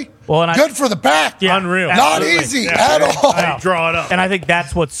potentially. Well, good for the Pack. Yeah, unreal. Not easy at all. Draw it up. And I think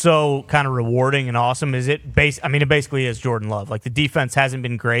that's what's so kind of rewarding and awesome is it basically is Jordan Love. Like, the defense hasn't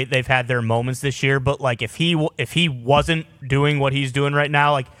been great. They've had their moments this year, but like if he wasn't doing what he's doing right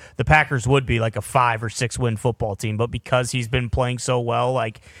now, like the Packers would be like a 5 or 6 win football team. But because he's been playing so well,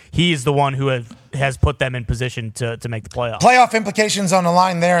 like he is the one who has put them in position to make the playoffs. Playoff implications on the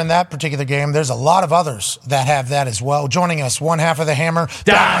line there in that particular game. There's a lot of others that have that as well. Joining us, one half of the Hammer,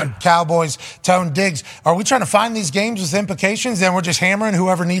 Don Cowboys, Tone Diggs. Are we trying to find these games with implications, then we're just hammering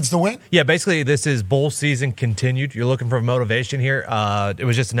whoever needs to win? Yeah, basically this is bowl season continued. You're looking for motivation here. It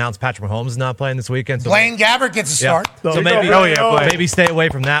was just announced Patrick Mahomes is not playing this weekend. So Blaine Gabbert gets a start. Yeah. So maybe stay away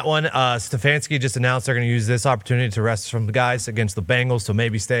from that one. Stefanski just announced they're going to use this opportunity to rest from the guys against the Bengals, so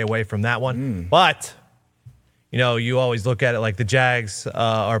maybe stay away from that one. But you always look at it like the Jags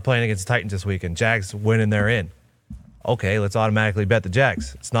are playing against the Titans this weekend. Jags win and they're in. Okay, let's automatically bet the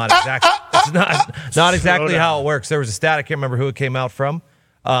Jags. It's not exactly how it works. There was a stat, I can't remember who it came out from,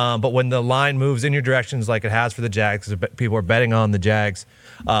 but when the line moves in your directions like it has for the Jags, because people are betting on the Jags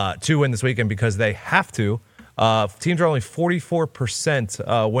to win this weekend because they have to. Teams are only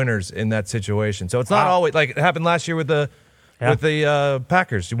 44% winners in that situation. So it's not always like it happened last year with the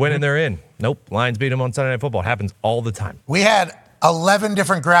Packers. You win and they're in. Nope, Lions beat them on Sunday Night Football. It happens all the time. We had 11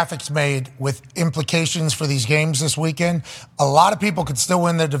 different graphics made with implications for these games this weekend. A lot of people could still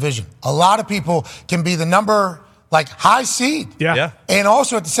win their division. A lot of people can be the number, high seed. Yeah. And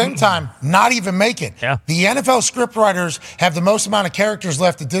also at the same time, not even make it. Yeah. The NFL scriptwriters have the most amount of characters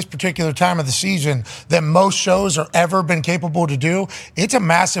left at this particular time of the season than most shows are ever been capable to do. It's a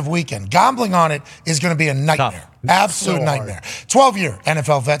massive weekend. Gambling on it is going to be a nightmare. Tough. Absolute nightmare. 12-year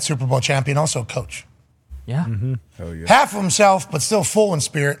NFL vet, Super Bowl champion, also coach. Yeah. Mm-hmm. Oh, yeah. Half of himself, but still full in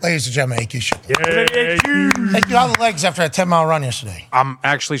spirit. Ladies and gentlemen, A.Q. Shipley. Thank you. How the legs after that 10-mile run yesterday? I'm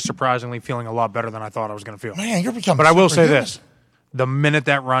actually surprisingly feeling a lot better than I thought I was going to feel. Man, you're becoming But I will say good. this. The minute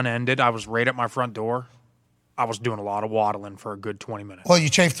that run ended, I was right at my front door. I was doing a lot of waddling for a good 20 minutes. Well, you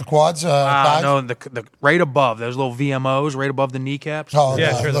chafed the quads? Thighs? No, the right above, those little VMOs right above the kneecaps. Oh,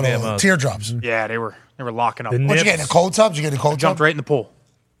 Yeah, the sure, the little VMOs. teardrops. Yeah, they were locking up. The What'd you get in a cold tub? Did you get in a cold Jumped tub? right in the pool.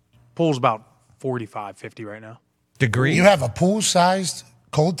 Pool's about 45, 50 right now. Degree? You have a pool-sized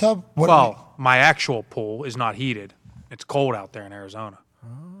cold tub? Well, my actual pool is not heated. It's cold out there in Arizona.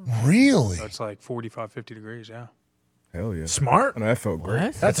 Really? So it's like 45, 50 degrees, yeah. Hell yeah. Smart. And that felt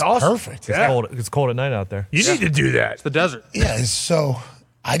great. That's awesome. Perfect. It's cold at night out there. You need to do that. It's the desert. Yeah, so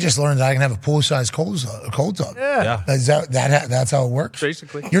I just learned that I can have a pool-sized cold tub. Yeah. Is that's how it works?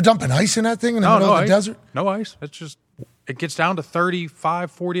 Basically. You're dumping ice in that thing in the middle of the ice. desert? No ice. It's just, it gets down to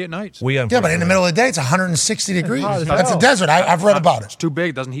 35, 40 at nights. Yeah, but in the middle of the day, it's 160 degrees. hot as That's a hell. desert. I've read about It's it. too big.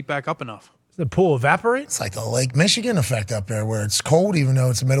 It doesn't heat back up enough. The pool evaporates? It's like the Lake Michigan effect up there where it's cold even though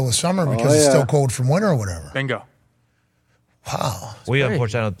it's the middle of summer because it's still cold from winter or whatever. Bingo. Wow. We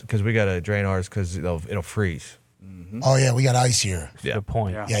unfortunately, because we got to drain ours because it'll freeze. Oh, yeah, we got ice here. Yeah. Good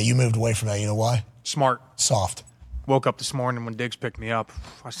point. Yeah. Yeah, you moved away from that. You know why? Smart. Soft. Woke up this morning when Diggs picked me up.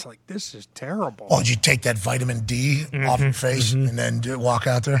 I was like, this is terrible. Oh, did you take that vitamin D off your face and then walk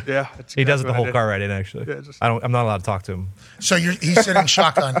out there? Yeah. He does it the whole car ride in, actually. Yeah, just- I'm not allowed to talk to him. So he's sitting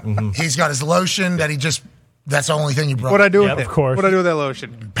shotgun. He's got his lotion that that's the only thing you brought. What'd I do Yep, with it? of course. What'd I do with that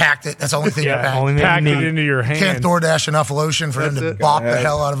lotion? Packed it. That's the only thing you packed. only thing Pack you it need. into your hand. Can't DoorDash enough lotion for him That's to it. bop the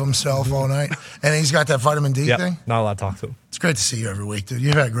hell out of himself all night. And then he's got that vitamin D Yeah, thing. not allowed to talk to him. It's great to see you every week, dude.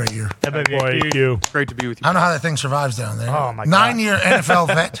 You've had a great year. Boy, you. Great to be with you. I don't know how that thing survives down there. Oh, my God. 9-year NFL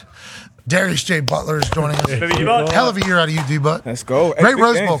vet. Darius J. Butler is joining us. Hell of a year out of you, D-Butt. Let's go. Hey, Great big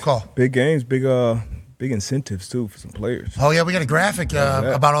Rose games. Bowl call. Big games, big incentives too for some players. Oh, yeah, we got a graphic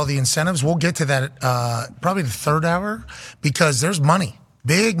about all the incentives. We'll get to that probably the third hour because there's money.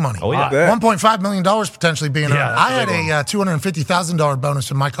 Big money. Oh, yeah. $1.5 million potentially being earned. that's I had a $250,000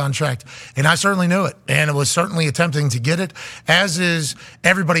 bonus in my contract, and I certainly knew it. And it was certainly attempting to get it, as is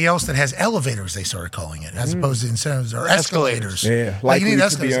everybody else that has elevators, they started calling it, as opposed to incentives or escalators. Yeah, Like, you likely need to be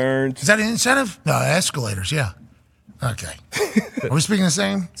escalators. earned. Is that an incentive? No, escalators, yeah. Okay. Are we speaking the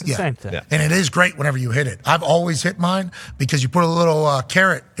same? It's the same thing. Yeah. And it is great whenever you hit it. I've always hit mine because you put a little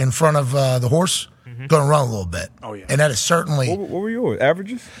carrot in front of the horse, going to run a little bit. Oh, yeah. And that is certainly What were yours?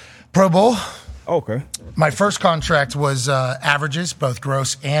 Averages? Pro Bowl. Okay. My first contract was averages, both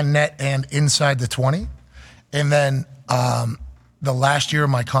gross and net and inside the 20. And then the last year of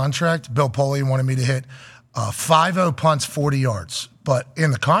my contract, Bill Polian wanted me to hit 5-0 punts, 40 yards. But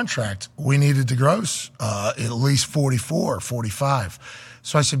in the contract, we needed to gross at least 44, 45.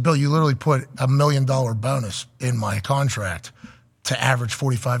 So I said, Bill, you literally put $1 million bonus in my contract to average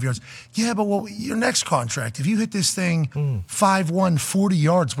 45 yards. Yeah, but your next contract, if you hit this thing 5-1, 40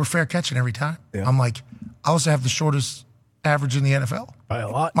 yards, we're fair catching every time. Yeah. I'm like, I also have the shortest average in the NFL. By a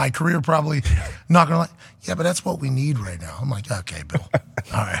lot. My career probably not going to like, yeah, but that's what we need right now. I'm like, okay, Bill.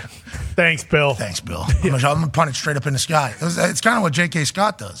 All right. Thanks, Bill. I'm going to punt it straight up in the sky. It's kind of what J.K.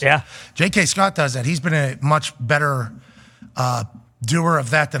 Scott does. Yeah. J.K. Scott does that. He's been a much better doer of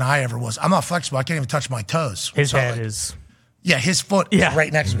that than I ever was. I'm not flexible. I can't even touch my toes. His head is... Yeah, his foot is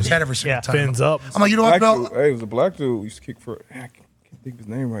right next to his head every single time. Fins up. I'm like, you know what, Bill? Hey, it was a black dude who used to kick for. I can't think of his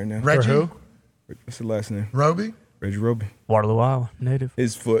name right now. Reggie? For who? What's the last name? Roby? Reggie Roby. Waterloo, Iowa, native.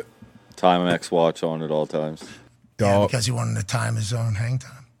 His foot. Timex watch on at all times. Yeah, because he wanted to time his own hang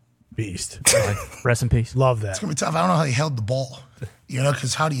time. Beast. Rest in peace. Love that. It's going to be tough. I don't know how he held the ball.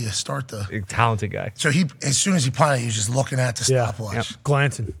 Because how do you start the... Talented guy. So he, as soon as he punted, he was just looking at the stopwatch. Yep.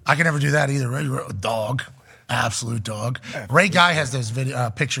 Glancing. I can never do that either. Reggie, dog. Absolute dog. Ray Guy has those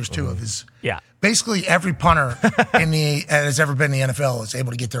pictures too of his. Yeah. Basically, every punter has ever been in the NFL is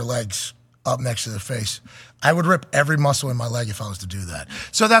able to get their legs up next to their face. I would rip every muscle in my leg if I was to do that.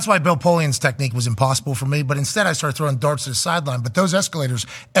 So that's why Bill Polian's technique was impossible for me. But instead, I started throwing darts to the sideline. But those escalators,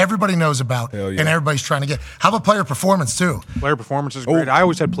 everybody knows about, and everybody's trying to get. How about player performance too? Player performance is great. I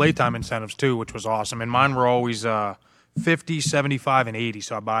always had playtime incentives too, which was awesome. And mine were always 50, 75, and 80.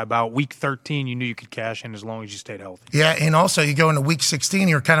 So by about week 13, you knew you could cash in as long as you stayed healthy. Yeah, and also you go into week 16,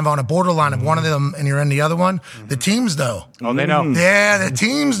 you're kind of on a borderline of one of them, and you're in the other one. Mm-hmm. The teams know. Oh, they know. Yeah, the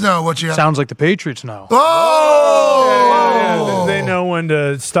teams know what you. Sounds like the Patriots know. Oh! Yeah, they know when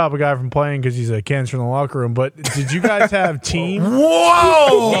to stop a guy from playing because he's a cancer in the locker room. But did you guys have team?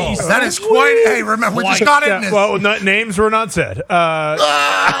 Whoa! That is quite. Hey, remember we just got in this. Well, names were not said.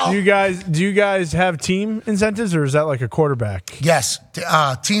 Do you guys have team incentives, or is that like a quarterback? Yes,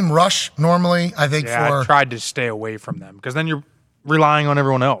 team rush normally. I think I tried to stay away from them because then you're relying on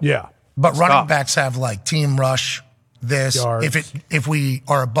everyone else. Yeah, but running backs have like team rush. This yards. If we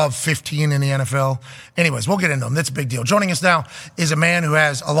are above 15 in the NFL. Anyways, we'll get into them. That's a big deal. Joining us now is a man who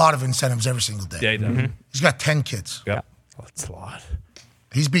has a lot of incentives every single day. Yeah, he does. Mm-hmm. He's got 10 kids. Yeah, that's a lot.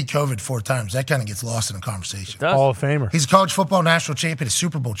 He's beat COVID 4 times. That kind of gets lost in the conversation. Hall of Famer. He's a college football national champion, a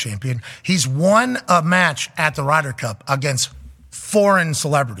Super Bowl champion. He's won a match at the Ryder Cup against foreign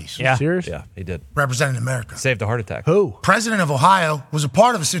celebrities. Yeah. Serious? Yeah, he did. Representing America. Saved a heart attack. Who? President of Ohio was a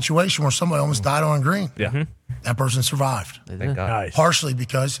part of a situation where somebody almost died on green. Yeah. Mm-hmm. That person survived. Thank God. Nice. Partially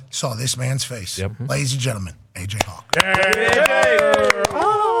because he saw this man's face. Yep. Ladies and gentlemen, AJ Hawk.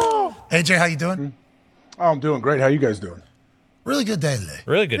 Oh. AJ, how you doing? I'm doing great. How you guys doing? Really good day today.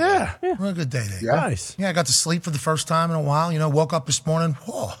 Really good. Yeah. Really good day today. Yeah. Nice. Yeah, I got to sleep for the first time in a while. Woke up this morning.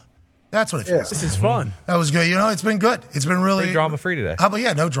 Whoa. That's what it feels. This is fun. That was good. It's been good. It's been really Pretty drama free today. How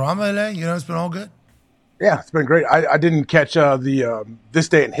about no drama today? It's been all good. Yeah, it's been great. I didn't catch the This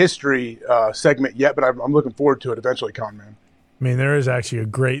Day in History segment yet, but I'm looking forward to it eventually, Con Man. I mean, there is actually a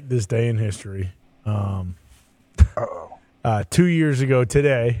great This Day in History. 2 years ago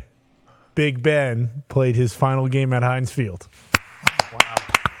today, Big Ben played his final game at Heinz Field. Wow.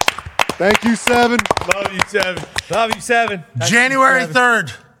 Thank you, Seven. Love you, Seven. Love you, Seven. January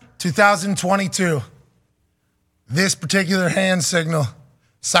 3rd, 2022. This particular hand signal,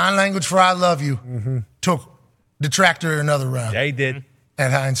 sign language for I love you, took the tractor another round. Yeah, he did.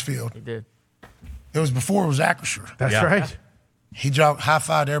 At Heinz Field. He did. It was before it was Acrisure. That's right. He dropped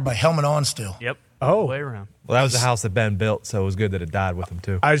high-fived everybody, helmet on still. Yep. Oh. Way around. Well, that was the house that Ben built, so it was good that it died with him,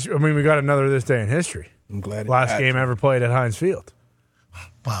 too. I mean, we got another This Day in History. I'm glad. Last game ever played at Heinz Field.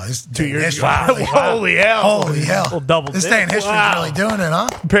 Wow, this 2 years ago. Wow. Really, holy hell. Holy hell. Little double This dip. day in history is really doing it, huh?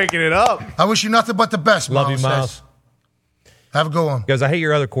 Picking it up. I wish you nothing but the best, Love Miles you, Miles. says. Have a good one. Because I hate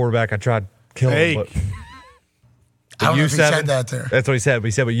your other quarterback. I tried killing him. But I don't know if he U7? said that there. That's what he said. But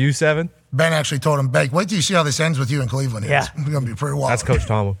he said, but U7? Ben actually told him, Bake, wait till you see how this ends with you in Cleveland. Yeah. It's going to be pretty wild. That's Coach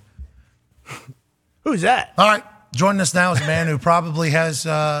Tomlin. Who's that? All right. Joining us now is a man who probably has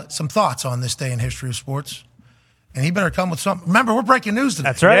some thoughts on this day in history of sports. And he better come with something. Remember, we're breaking news today.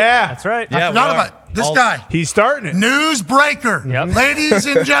 That's right. Yeah. That's right. I forgot about this guy. He's starting it. News breaker. Yep. Ladies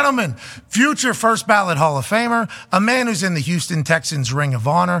and gentlemen, future first ballot Hall of Famer, a man who's in the Houston Texans Ring of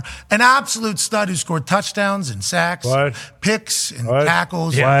Honor, an absolute stud who scored touchdowns and sacks, picks and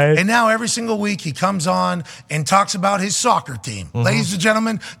tackles. And now every single week he comes on and talks about his soccer team. Ladies and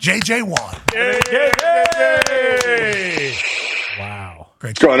gentlemen, J.J. Watt. Wow.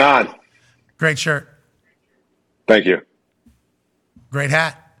 Great. What's going on? Great shirt. Thank you. Great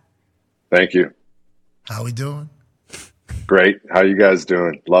hat. Thank you. How we doing? Great. How you guys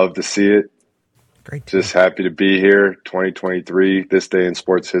doing? Love to see it. Great. Just happy to be here. 2023, this day in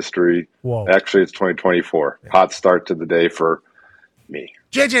sports history. Whoa. Actually, it's 2024. Hot start to the day for me.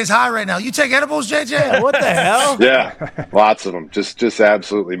 JJ's high right now. You take edibles, JJ? What the hell? Yeah, lots of them. Just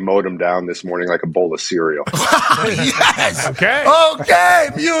absolutely mowed them down this morning like a bowl of cereal. Yes. Okay. Okay.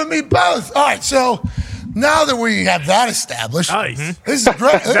 You and me both. All right. So now that we have that established, Nice. this is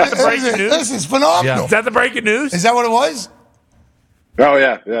great. Is that the breaking news? This is phenomenal. Yeah. Is that the breaking news? Is that what it was? Oh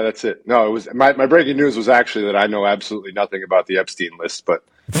yeah, that's it. No, it was my breaking news was actually that I know absolutely nothing about the Epstein list, but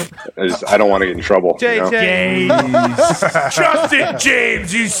I don't want to get in trouble. JJ. Justin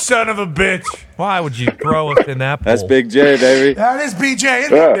James, you son of a bitch. Why would you throw us in that pool? That's Big J, baby. That is BJ.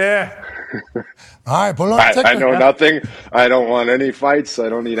 Isn't it? Yeah. All right. Put on I know nothing. I don't want any fights. I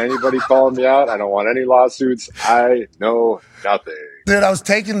don't need anybody calling me out. I don't want any lawsuits. I know nothing. Dude, I was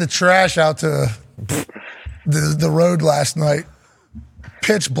taking the trash out to the road last night.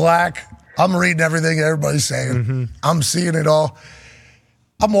 Pitch black. I'm reading everything everybody's saying. Mm-hmm. I'm seeing it all.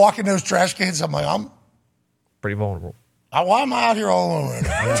 I'm walking those trash cans. I'm like, Pretty vulnerable. why am I out here all alone right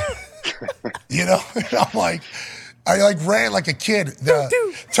now? You know? I'm like, I ran like a kid.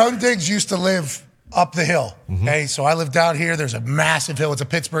 Tone Diggs used to live up the hill. Okay, so I lived out here. There's a massive hill. It's a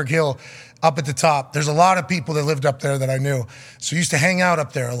Pittsburgh hill up at the top. There's a lot of people that lived up there that I knew. So I used to hang out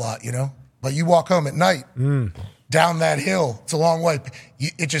up there a lot, you know? But you walk home at night. Down that hill, it's a long way.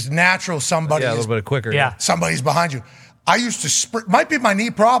 It's just natural. Somebody, Yeah, a little bit quicker. Yeah. somebody's behind you. I used to sprint. Might be my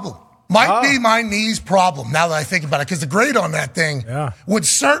knee problem. Might be my knee's problem. Now that I think about it, because the grade on that thing would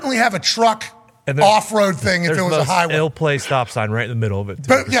certainly have a truck And there's- off-road thing if There's it was the a highway. ill placed stop sign right in the middle of it. Too.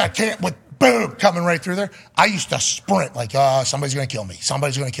 But yeah, with boom coming right through there. I used to sprint like, somebody's gonna kill me.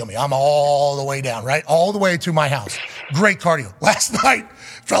 Somebody's gonna kill me. I'm all the way down, right, all the way to my house. Great cardio. Last night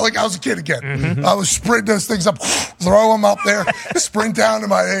felt like I was a kid again. I was sprinting those things up, throw them up there, sprint down to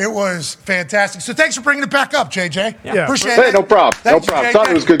my. It was fantastic. So thanks for bringing it back up, JJ. Yeah. Appreciate Hey, it. no problem. Thank you, No problem. JJ. Thought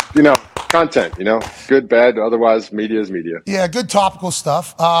it was good, content, good, bad. Otherwise, media is media. Yeah, good topical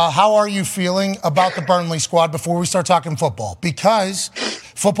stuff. How are you feeling about the Burnley squad before we start talking football? Because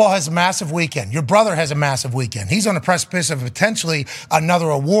football has a massive weekend. Your brother has a massive weekend. He's on the precipice of potentially another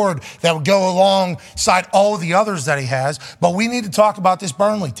award that would go alongside all of the others that he has. But we need to talk about this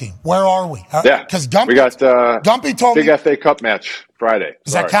Burnley team. Where are we? Yeah, because Gumpy, we got Gumpy told big me. FA Cup match Friday.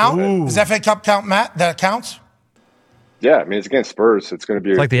 Does that count? Does FA Cup count, Matt? That counts? Yeah, I mean it's against Spurs. It's going to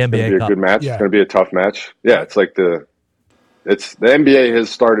be like the NBA gonna be a Cup. good match. Yeah. It's going to be a tough match. Yeah, it's like the NBA has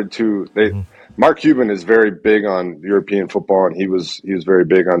started to. Mark Cuban is very big on European football, and he was very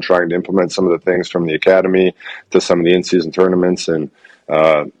big on trying to implement some of the things from the academy to some of the in-season tournaments. And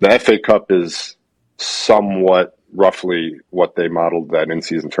the FA Cup is somewhat roughly what they modeled that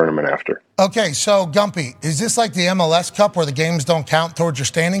in-season tournament after. Okay, so Gumpy, is this like the MLS Cup where the games don't count towards your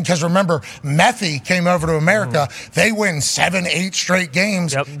standing? Because remember, Methy came over to America. They win 7-8 straight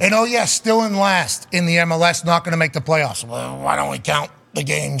games. Yep. And still in last in the MLS, not going to make the playoffs. Well, why don't we count the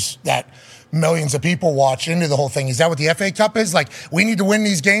games that millions of people watch into the whole thing? Is that what the FA Cup is? Like, we need to win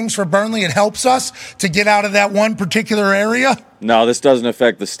these games for Burnley. It helps us to get out of that one particular area? No, this doesn't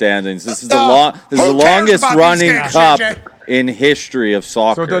affect the standings. This is the Who cares longest about running these games, cup JJ? in history of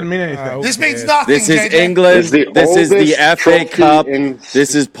soccer. So it doesn't mean anything. This means nothing, This is JJ. England. It's the This is the oldest FA trophy Cup. in-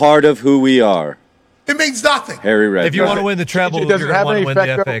 This is part of who we are. It means nothing. Harry Redknapp. If you want to win the treble, It you're doesn't going to have want to any win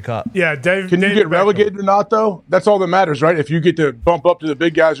the effect, FA Cup. Yeah, Dave. Can you David get Beckham. relegated or not, though? That's all that matters, right? If you get to bump up to the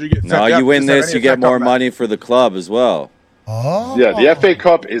big guys or you get No, you win this, you get more money for the club as well. Oh. Yeah, the FA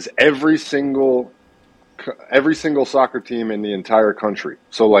Cup is every single soccer team in the entire country.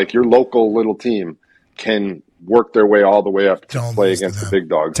 So, like, your local little team can work their way all the way up to Don't play lose to against the them. big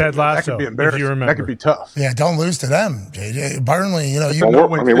dogs. Ted That Lasso, could be if embarrassing. you remember. That could be tough. Yeah, don't lose to them, JJ. Burnley, Well,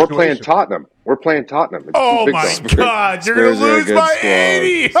 no-win we're playing situation. Tottenham. We're playing Tottenham. It's Oh, two big my dogs. God. You're going Spurs to are a lose good by squad.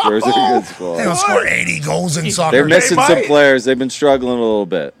 80. Spurs are a good they squad. don't score 80 goals in soccer. They're missing They some might. players. They've been struggling a little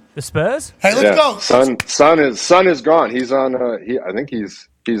bit. The Spurs? Hey, let's go. Son is gone. He's on. I think he's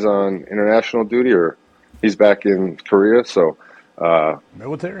on international duty, or he's back in Korea. So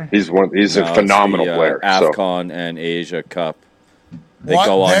Military? he's a No, phenomenal it's the, player. So. AFCON and Asia Cup. They What?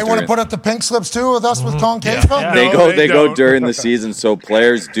 go on. They want to during- put up the pink slips too with us with concave? Yeah. They No, go. they They go don't. during the season, so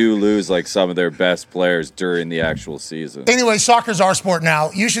players do lose like some of their best players during the actual season. Anyway, soccer's our sport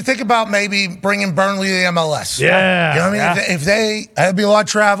now. You should think about maybe bringing Burnley to the MLS. Yeah. You know what I mean? Yeah. If that'd be a lot of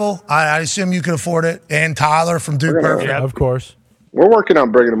travel. I assume you could afford it. And Tyler from Duke We're gonna- Perfect. Yeah, of course. We're working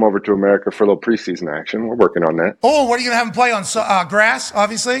on bringing him over to America for a little preseason action. We're working on that. Oh, what are you going to have him play on? Grass,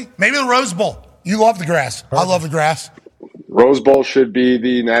 obviously? Maybe the Rose Bowl. You love the grass. I love the grass. Rose Bowl should be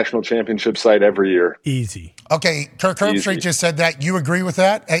the national championship site every year. Easy. Okay, Kirk Herbstreit just said that. You agree with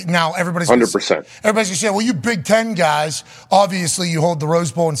that? Now, everybody's gonna 100%. Everybody's going to say, well, you Big Ten guys, obviously you hold the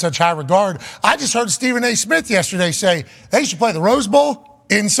Rose Bowl in such high regard. I just heard Stephen A. Smith yesterday say they should play the Rose Bowl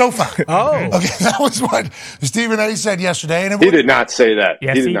in SoFi. Oh. Okay, that was what Stephen A. said yesterday. And He did not say that.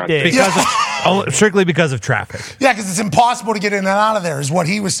 Yes, he he not did. say Because of, strictly because of traffic. Yeah, because it's impossible to get in and out of there, is what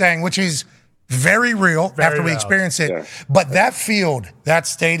he was saying, which is very real after we loud. experience it. Yeah. But that field, that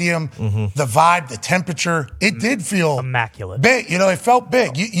stadium, the vibe, the temperature, it did feel Immaculate. big. You know, it felt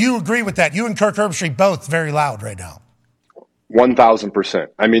big. You agree with that. You and Kirk Herbstreit both very loud right now. 1,000%.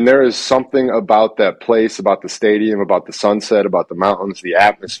 I mean, there is something about that place, about the stadium, about the sunset, about the mountains, the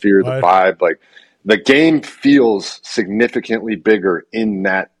atmosphere, the vibe. Like, the game feels significantly bigger in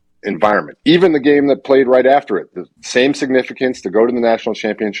that environment. Even the game that played right after it, the same significance to go to the national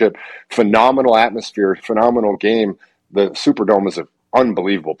championship, phenomenal atmosphere, phenomenal game. The Superdome is an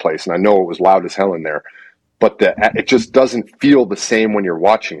unbelievable place, and I know it was loud as hell in there. But it just doesn't feel the same when you're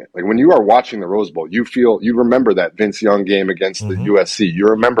watching it. Like when you are watching the Rose Bowl, you remember that Vince Young game against the USC. You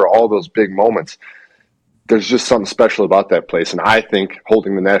remember all those big moments. There's just something special about that place. And I think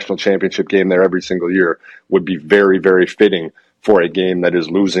holding the national championship game there every single year would be very, very fitting for a game that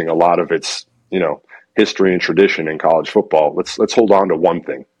is losing a lot of its, history and tradition in college football. Let's hold on to one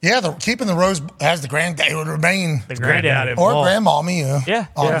thing. Yeah, keeping the Rose as the granddad would remain The granddad or grandmommy. Yeah.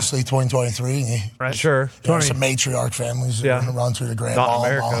 Obviously, 2023. Right. Sure. There's some matriarch families that are going to run through the grandmom. Not in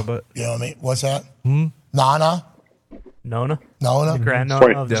America, but you know what I mean? What's that? Nana? Nona. Nona? The grand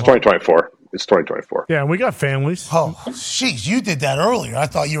Nona. It's 2024. It's 2024. Yeah, and we got families. Oh, jeez, you did that earlier. I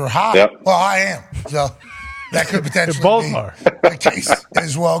thought you were high. Yep. Well, I am. So that could potentially both be are. the case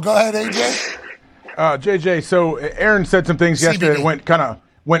as well. Go ahead, AJ. JJ, so Aaron said some things yesterday CBD. that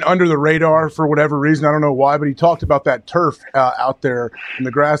went under the radar for whatever reason. I don't know why, but he talked about that turf out there in the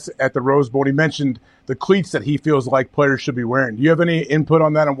grass at the Rose Bowl. He mentioned the cleats that he feels like players should be wearing. Do you have any input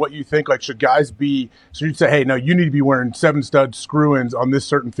on that, on what you think? Like, should guys be – so you'd say, hey, no, you need to be wearing 7-stud screw-ins on this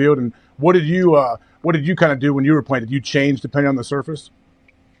certain field. And what did you kind of do when you were playing? Did you change depending on the surface?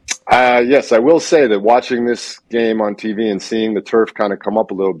 Yes, I will say that watching this game on TV and seeing the turf kind of come up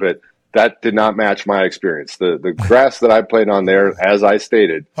a little bit, that did not match my experience. The grass that I played on there, as I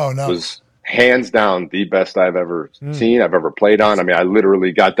stated, was hands down the best I've ever seen, I've ever played on. I mean, I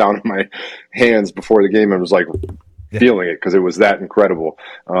literally got down on my hands before the game and was like feeling it because it was that incredible.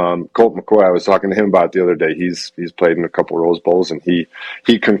 Colt McCoy, I was talking to him about it the other day. He's played in a couple Rose Bowls, and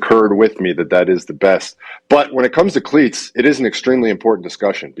he concurred with me that is the best. But when it comes to cleats, it is an extremely important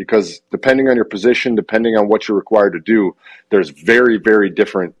discussion because depending on your position, depending on what you're required to do, there's very, very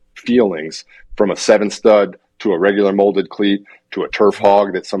different feelings from a 7-stud to a regular molded cleat to a turf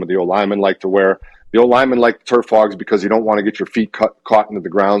hog that some of the old linemen like to wear. The old linemen like turf hogs because you don't want to get your feet caught into the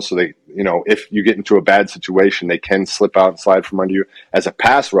ground, so they, if you get into a bad situation, they can slip out and slide from under you. As a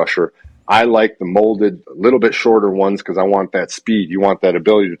pass rusher, I like the molded, a little bit shorter ones because I want that speed. You want that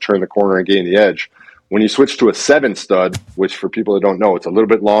ability to turn the corner and gain the edge. When you switch to a 7-stud, which for people that don't know, it's a little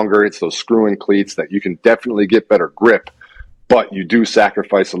bit longer. It's those screw-in cleats that you can definitely get better grip, but you do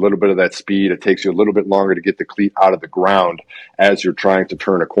sacrifice a little bit of that speed. It takes you a little bit longer to get the cleat out of the ground as you're trying to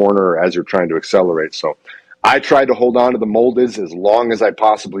turn a corner or as you're trying to accelerate. So I tried to hold on to the moldeds as long as I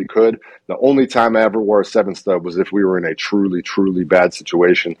possibly could. The only time I ever wore a 7-stud was if we were in a truly, truly bad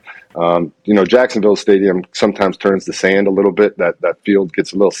situation. Jacksonville Stadium sometimes turns to sand a little bit. That field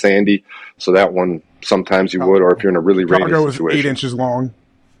gets a little sandy. So that one, sometimes you would, or if you're in a really rainy Chicago was situation. 8 inches long.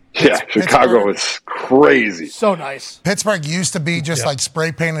 Yeah, Chicago is crazy. So nice. Pittsburgh used to be just like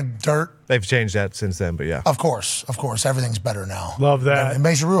spray painted dirt. They've changed that since then, but yeah. Of course. Everything's better now. Love that. And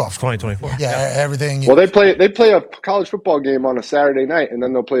Mason Rudolph. 2024. Yeah, everything. Well, they play a college football game on a Saturday night, and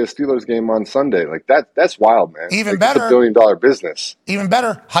then they'll play a Steelers game on Sunday. Like that's wild, man. Even like, better. It's $1 billion business. Even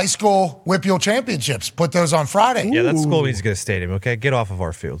better, high school WPIAL championships. Put those on Friday. Yeah, that school needs to get a stadium, okay? Get off of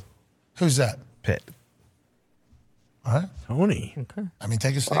our field. Who's that? Pitt. All right. Tony. Okay. I mean,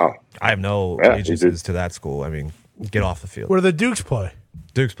 take a seat. Wow. I have no allegiances to that school. I mean, get off the field. Where do the Dukes play?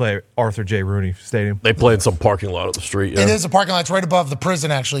 Dukes play Arthur J. Rooney Stadium. They play in some parking lot of the street. Yeah. It is a parking lot. It's right above the prison,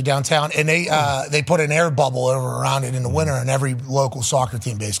 actually, downtown. And they put an air bubble over around it in the winter, and every local soccer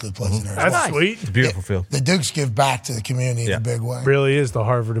team basically plays in there. That's well. sweet. It's a beautiful field. The Dukes give back to the community in a big way. Really is the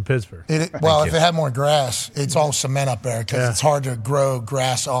Harvard of Pittsburgh. If it had more grass, it's all cement up there because it's hard to grow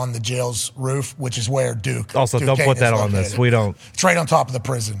grass on the jail's roof, which is where Duke. Also, Duke don't put that is on located. this. We don't. It's right on top of the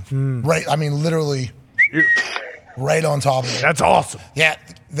prison. Right. I mean, literally right on top of it. That's awesome. Yeah.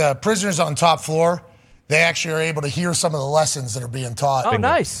 The prisoners on top floor, they actually are able to hear some of the lessons that are being taught. Oh,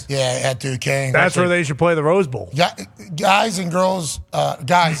 nice. Yeah, at Duquesne. That's where they should play the Rose Bowl. Guys and girls,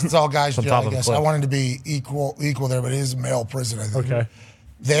 guys, it's all guys, Joe, I guess. cliff. I wanted to be equal there, but it is a male prison, I think. Okay.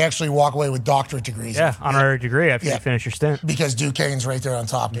 They actually walk away with doctorate degrees. Yeah, honorary degree after you finish your stint. Because Duquesne's right there on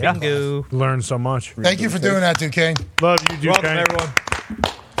top. Bingo. Learn so much. Thank you for doing that, Duquesne. Love you, Duquesne. Welcome, everyone.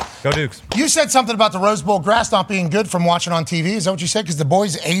 Go Dukes. You said something about the Rose Bowl grass not being good from watching on TV. Is that what you said? Because the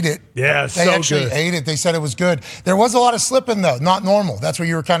boys ate it. Yeah, they actually ate it. They said it was good. There was a lot of slipping, though. Not normal. That's what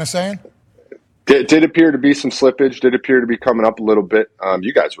you were kind of saying? Did appear to be some slippage. Did appear to be coming up a little bit.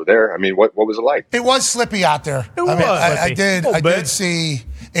 You guys were there. I mean, what was it like? It was slippy out there. I did see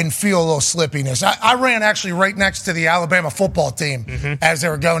and feel a little slippiness. I ran actually right next to the Alabama football team as they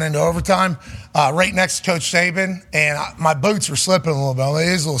were going into overtime, right next to Coach Saban, and my boots were slipping a little bit.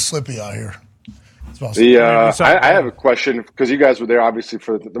 It is a little slippy out here. I have a question because you guys were there, obviously,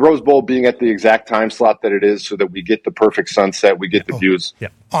 for the Rose Bowl being at the exact time slot that it is, so that we get the perfect sunset, we get the views. Yeah.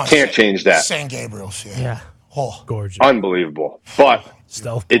 Can't change that. San Gabriel's, yeah. Oh, gorgeous, unbelievable. But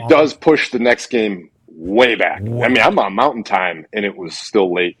it does push the next game way back. I mean, I'm on Mountain Time, and it was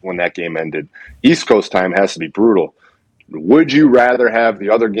still late when that game ended. East Coast time has to be brutal. Would you rather have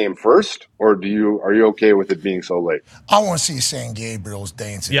the other game first, or are you okay with it being so late? I want to see San Gabriel's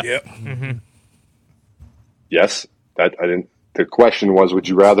dancing. Yep. Yes, that I didn't. The question was, would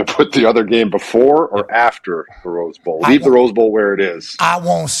you rather put the other game before or after the Rose Bowl? Leave the Rose Bowl where it is. I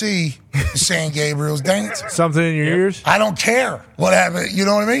won't see San Gabriel's dancing. Something in your ears? I don't care what happened. You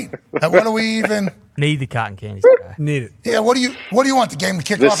know what I mean? What do we even need the cotton candy? Need it. Yeah. What do you want the game to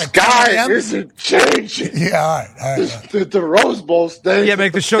kick The off at sky 10 a.m.? isn't changing. Yeah. All right. The Rose Bowl stays. Yeah,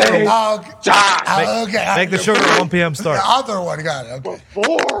 make the sugar. Okay. Make the sugar 1 p.m. start. The other one got it. Okay.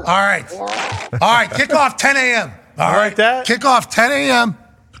 All right. Kick off 10 a.m. All right. Kick off 10 a.m.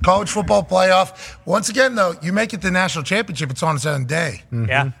 College football playoff. Once again, though, you make it the national championship. It's on its own day.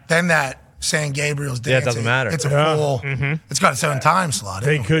 Yeah. Then that San Gabriel's day. Yeah, it doesn't matter. It's a full. It's got its own time slot.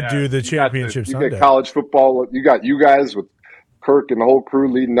 They could do the championship You Sunday. get college football. You got you guys with Kirk and the whole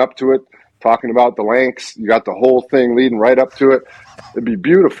crew leading up to it, talking about the Lanks. You got the whole thing leading right up to it. It'd be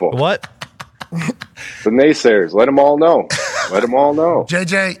beautiful. What? The naysayers, let them all know. Let them all know.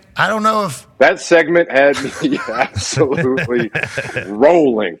 JJ, I don't know if that segment had me absolutely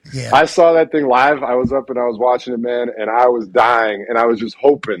rolling. Yeah. I saw that thing live. I was up and I was watching it, man, and I was dying. And I was just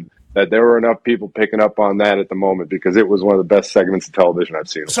hoping that there were enough people picking up on that at the moment because it was one of the best segments of television I've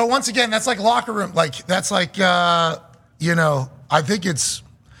seen. So once again, that's like locker room. Like that's like I think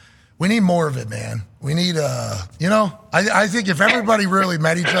we need more of it, man. We need I think if everybody really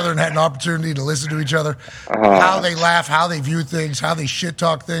met each other and had an opportunity to listen to each other, how they laugh, how they view things, how they shit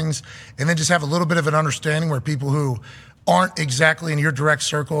talk things, and then just have a little bit of an understanding where people who aren't exactly in your direct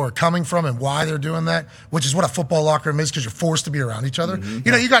circle are coming from and why they're doing that, which is what a football locker room is because you're forced to be around each other.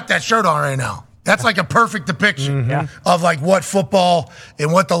 You got that shirt on right now. That's like a perfect depiction of like what football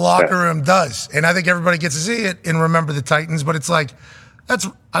and what the locker room does. And I think everybody gets to see it and remember the Titans, but it's like, I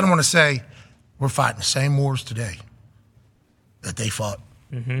don't want to say we're fighting the same wars today that they fought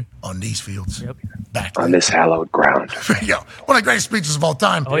on these fields back on this hallowed ground. One of the greatest speeches of all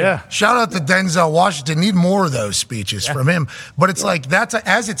time. Oh, yeah. Shout out to Denzel Washington. Need more of those speeches from him. But it's like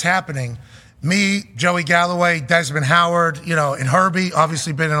as it's happening, me, Joey Galloway, Desmond Howard, and Herbie,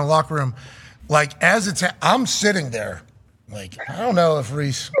 obviously been in a locker room. Like I'm sitting there, like I don't know if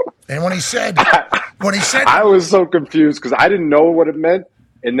Reese. And when he said, I was so confused because I didn't know what it meant.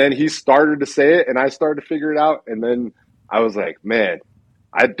 And then he started to say it, and I started to figure it out. And then I was like, man,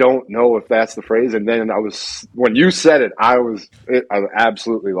 I don't know if that's the phrase. And then when you said it, I was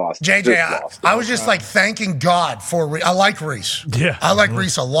absolutely lost. JJ, I was just like thanking God for Reese. I like Reese. Yeah. I like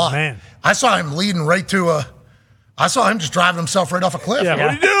Reese a lot. Man. I saw him leading right to I saw him just driving himself right off a cliff. Yeah, what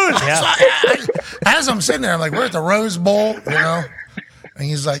are you doing? As I'm sitting there, I'm like, we're at the Rose Bowl, And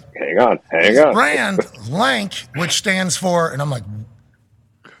he's like, hang on. Brand Lank, which stands for, and I'm like,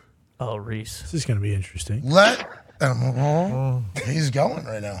 oh, Reese. This is going to be interesting. He's going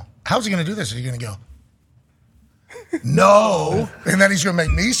right now. How's he going to do this? Is he going to go, no, and then he's going to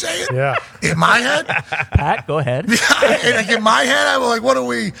make me say it? Yeah. In my head? Pat, go ahead. In my head, I was like, what are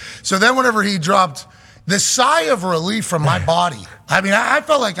we? So then whenever he dropped, the sigh of relief from my body, I mean, I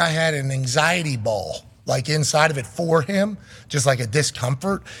felt like I had an anxiety ball, like inside of it for him, just like a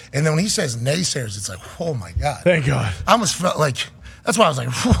discomfort. And then when he says naysayers, it's like, oh my God. Thank God. I almost felt like That's why I was like,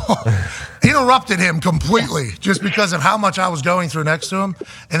 whoa. Interrupted him completely just because of how much I was going through next to him.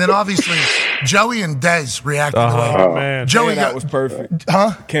 And then obviously Joey and Dez reacted the way. Oh, man. Joey that was perfect.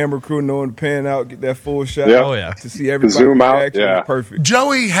 Huh? Camera crew knowing to pan out, get that full shot. Yeah. Oh, yeah. To see everybody zoom out, reaction was perfect.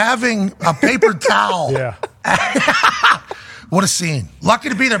 Joey having a paper towel. Yeah. What a scene. Lucky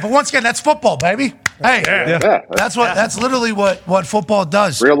to be there. But once again, that's football, baby. Hey, that's literally what football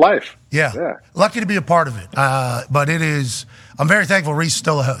does. Real life. Yeah. Lucky to be a part of it. But it is, I'm very thankful Reese is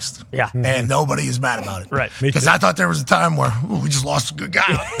still a host. Yeah. And nobody is mad about it. Right. Because I thought there was a time where we just lost a good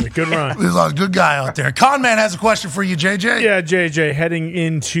guy. Good run. We lost a good guy out there. Conman has a question for you, JJ. Yeah, JJ, heading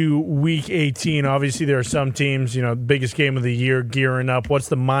into week 18, obviously there are some teams, biggest game of the year gearing up. What's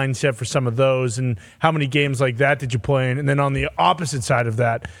the mindset for some of those, and how many games like that did you play in? And then on the opposite side of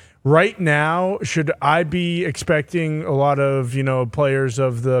that, right now, should I be expecting a lot of, players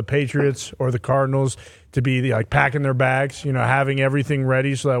of the Patriots or the Cardinals to be like packing their bags, having everything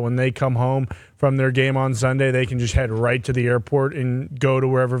ready so that when they come home from their game on Sunday, they can just head right to the airport and go to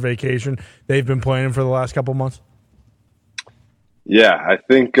wherever vacation they've been planning for the last couple months? Yeah,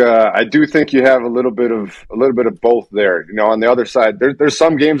 I do think you have a little bit of both there. On the other side, there's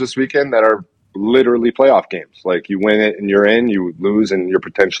some games this weekend that are literally playoff games. Like you win it and you're in, you lose and you're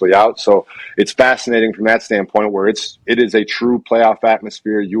potentially out. So it's fascinating from that standpoint where it is a true playoff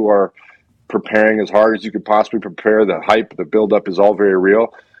atmosphere. You are preparing as hard as you could possibly prepare. The hype, the buildup is all very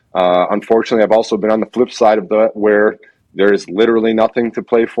real. Unfortunately, I've also been on the flip side of that where there is literally nothing to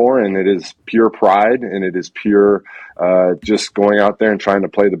play for, and it is pure pride, and it is pure just going out there and trying to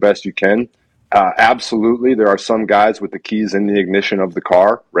play the best you can. Absolutely, there are some guys with the keys in the ignition of the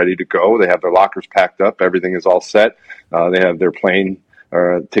car ready to go. They have their lockers packed up. Everything is all set. They have their plane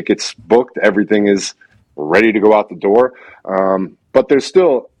tickets booked. Everything is ready to go out the door. But there's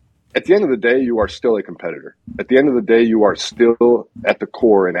still, at the end of the day, you are still a competitor. At the end of the day, you are still at the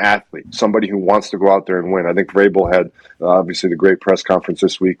core an athlete, somebody who wants to go out there and win. I think Vrabel had obviously the great press conference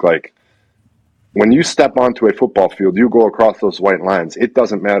this week. Like, when you step onto a football field, you go across those white lines. It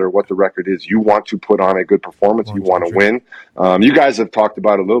doesn't matter what the record is. You want to put on a good performance. You want to win. You guys have talked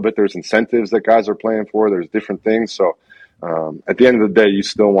about it a little bit. There's incentives that guys are playing for. There's different things. So at the end of the day, you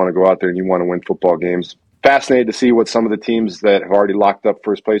still want to go out there and you want to win football games. Fascinated to see what some of the teams that have already locked up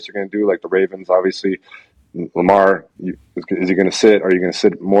first place are going to do, like the Ravens, obviously. Lamar, is he going to sit? Are you going to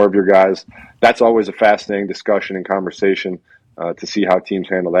sit more of your guys? That's always a fascinating discussion and conversation. To see how teams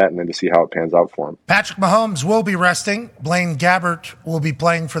handle that and then to see how it pans out for them. Patrick Mahomes will be resting. Blaine Gabbert will be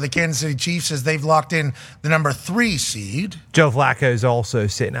playing for the Kansas City Chiefs as they've locked in the number 3 seed. Joe Flacco's also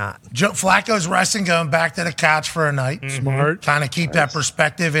sitting out. Joe Flacco's resting, going back to the couch for a night. Smart. Kind of keep that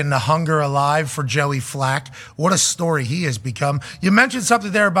perspective and the hunger alive for Joey Flack. What a story he has become. You mentioned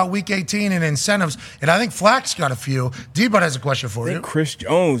something there about Week 18 and incentives, and I think Flack's got a few. D-Bud has a question for you. Chris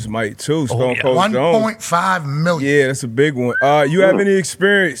Jones might too. Stone Cold Jones. $1.5 million. Yeah, that's a big one. You have any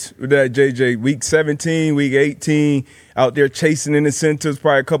experience with that, JJ? Week 17, week 18, out there chasing in incentives,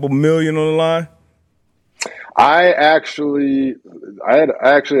 probably a couple million on the line? I actually had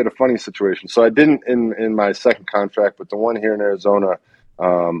a funny situation. So I didn't in my second contract, but the one here in Arizona,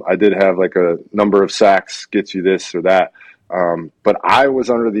 I did have like a number of sacks gets you this or that. But I was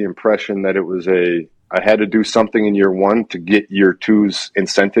under the impression that it was I had to do something in year 1 to get year 2's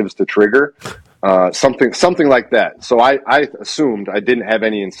incentives to trigger. Something like that. So I assumed I didn't have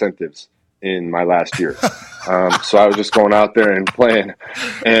any incentives in my last year. So I was just going out there and playing,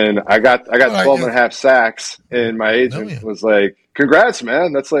 and I got 12 and a half sacks, and my agent was like, "Congrats,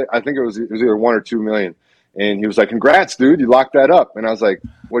 man. That's like, I think it was either 1 or 2 million." And he was like, "Congrats, dude. You locked that up." And I was like,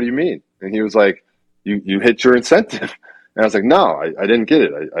 "What do you mean?" And he was like, You hit your incentive." And I was like, "No, I didn't get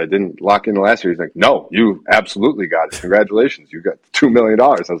it. I didn't lock in the last year." He's like, "No, you absolutely got it. Congratulations. You got $2 million. I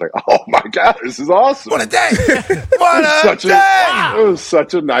was like, "Oh my God, this is awesome. What a day. What a day. It was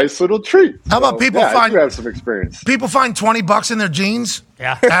such a nice little treat." How about people I do have some experience. People find $20 in their jeans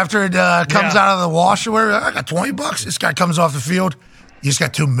after it comes out of the wash or whatever. I got $20. This guy comes off the field. You just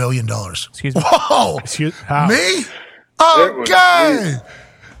got $2 million. Excuse me. Whoa. Me? Okay.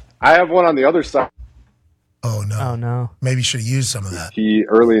 I have one on the other side. Oh, no. Oh, no. Maybe you should have used some of that. He,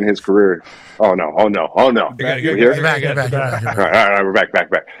 early in his career. Oh, no. You're back. All right, we're back.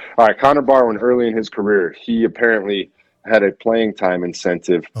 All right, Connor Barwin, early in his career, he apparently had a playing time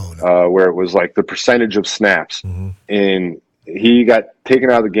incentive where it was like the percentage of snaps. Mm-hmm. And he got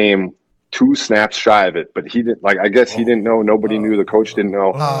taken out of the game 2 snaps shy of it, but he didn't, I guess he didn't know. Nobody knew. The coach didn't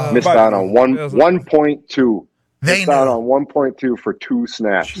know. Missed out on 1.2. They missed out on 1.2 for 2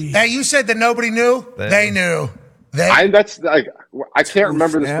 snaps. Hey, you said that nobody knew? They knew. I can't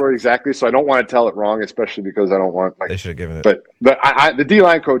remember the story exactly, so I don't want to tell it wrong, especially because I don't want. They should have given it. But the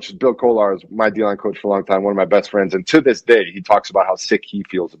D-line coach, Bill Kolar, is my D-line coach for a long time, one of my best friends, and to this day, he talks about how sick he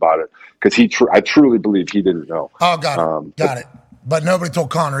feels about it because I truly believe he didn't know. Oh, got it. But nobody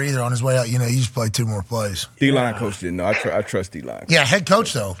told Connor either on his way out. He just played 2 more plays. D-line coach didn't know. I trust D-line. Yeah, head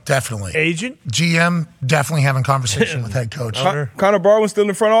coach though, definitely. Agent, GM, definitely having conversation with head coach. Connor Barwin's still in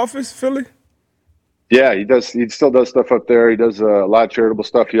the front office, Philly. Yeah, he does. He still does stuff up there. He does a lot of charitable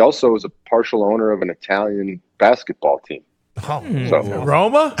stuff. He also is a partial owner of an Italian basketball team.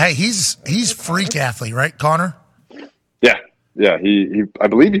 Roma? Hey, he's freak athlete, right, Connor? Yeah. He I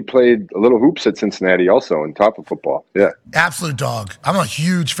believe he played a little hoops at Cincinnati also on top of football. Yeah. Absolute dog. I'm a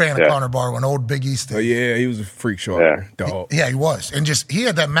huge fan of Connor Barwin, old Big East. Oh yeah, he was a freak show. Dog. He was, and he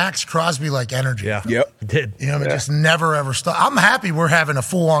had that Max Crosby like energy. Yeah. Yep. Did. It just never ever stopped. I'm happy we're having a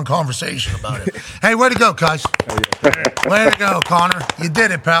full on conversation about it. Hey, way to go, guys. Way to go, Connor. You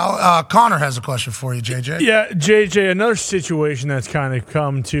did it, pal. Connor has a question for you, JJ. Yeah, JJ, another situation that's kind of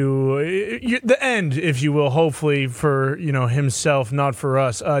come to the end, if you will, hopefully for himself, not for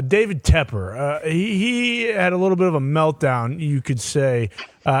us. David Tepper, he had a little bit of a meltdown, you could say,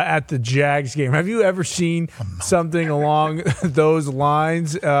 at the Jags game. Have you ever seen something along those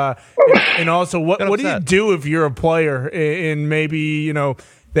lines? And also, what do you do if you're a player and maybe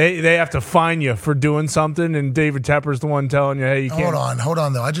they have to fine you for doing something, and David Tepper's the one telling you, hey, you can't. Hold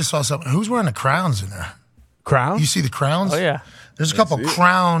on, though. I just saw something. Who's wearing the crowns in there? Crowns? You see the crowns? Oh, yeah. There's a couple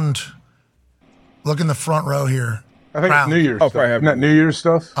crowned. Look in the front row here. I think it's New Year's stuff. Isn't that New Year's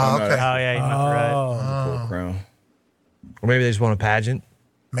stuff? Oh, okay. Oh, yeah, you might be right. Crown. Or maybe they just want a pageant.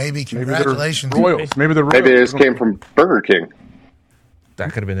 Maybe. Congratulations. Royals. Maybe the Royals. Maybe it just came from Burger King.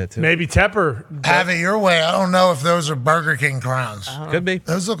 That could have been it too. Maybe Tepper. Have it your way. I don't know if those are Burger King crowns. Could be.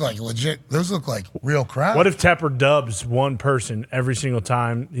 Those look like legit. Those look like real crowns. What if Tepper dubs one person every single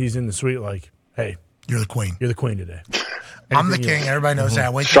time he's in the suite like, hey, you're the queen. You're the queen today. I'm the king. Everybody knows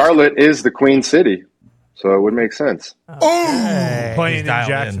that. Wait, Charlotte is the Queen City, so it would make sense. Oh, playing in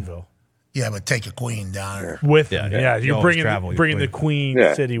Jacksonville. Yeah, but take a queen down there. With him. Yeah, you're bringing the Queen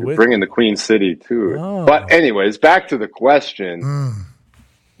City with bringing the Queen City too. Oh. But anyways, back to the question.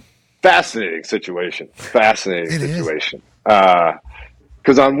 Fascinating situation.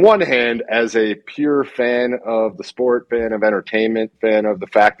 Because on one hand, as a pure fan of the sport, fan of entertainment, fan of the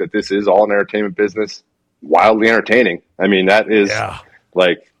fact that this is all an entertainment business, wildly entertaining. I mean, that is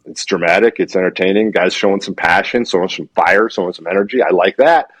it's dramatic, it's entertaining. Guys showing some passion, showing some fire, showing some energy. I like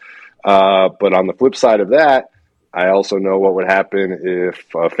that. But on the flip side of that, I also know what would happen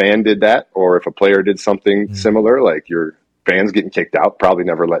if a fan did that, or if a player did something similar, like your fans getting kicked out, probably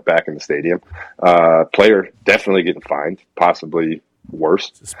never let back in the stadium. Player definitely getting fined, possibly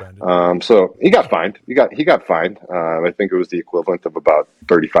worse. Suspended. So he got fined. He got fined. I think it was the equivalent of about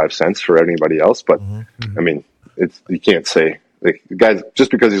 35 cents for anybody else. But I mean, you can't say like guys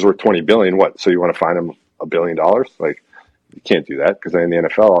just because he's worth $20 billion. What? So you want to fine him $1 billion? Like you can't do that because in the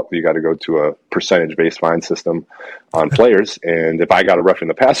NFL you got to go to a percentage-based fine system on players. And if I got a roughing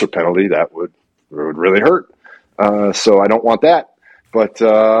the passer penalty, that would really hurt. So I don't want that, but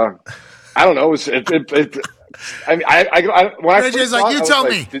I don't know. When JJ's like, you tell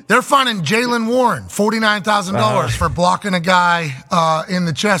me, they're finding Jalen Warren $49,000 for blocking a guy in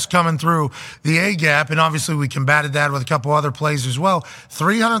the chest coming through the A gap, and obviously we combated that with a couple other plays as well.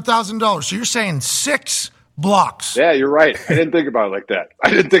 $300,000. So you're saying 6 blocks? Yeah, you're right. I didn't think about it like that.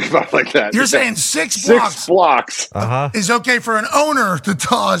 You're saying 6 blocks? 6 blocks is okay for an owner to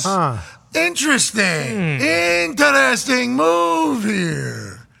toss. Interesting move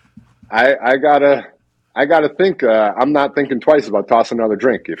here. I gotta think. I'm not thinking twice about tossing another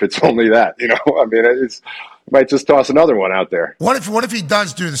drink if it's only that. I mean, might just toss another one out there. What if he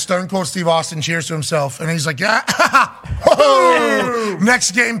does do the Stone Cold Steve Austin cheers to himself and he's like, yeah,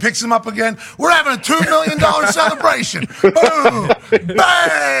 next game picks him up again. We're having a $2 million celebration. Boom,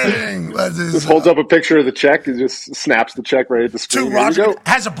 bang. Just holds up a picture of the check and just snaps the check right at the screen. Roger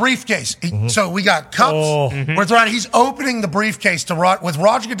has a briefcase. So we got cups. We're throwing. He's opening the briefcase with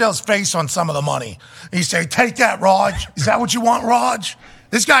Roger Goodell's face on some of the money. He say, "Take that, Raj. Is that what you want, Raj?"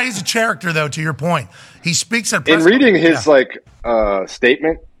 This guy is a character, though. To your point, he speaks at in reading his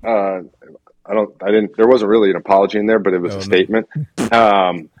statement. There wasn't really an apology in there, but it was a statement.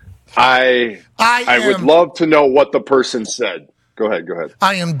 I would love to know what the person said. Go ahead.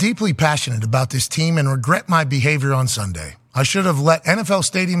 I am deeply passionate about this team and regret my behavior on Sunday. I should have let NFL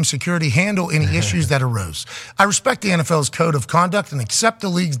stadium security handle any issues that arose. I respect the NFL's code of conduct and accept the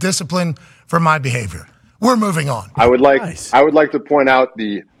league's discipline for my behavior. We're moving on. I would like to point out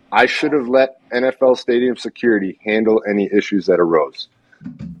the I should have let NFL stadium security handle any issues that arose.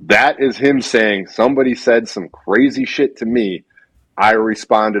 That is him saying somebody said some crazy shit to me. I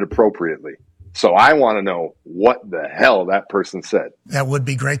responded appropriately. So I want to know what the hell that person said. That would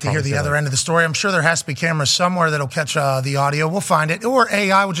be great to hear the other end of the story. I'm sure there has to be cameras somewhere that'll catch the audio. We'll find it. Or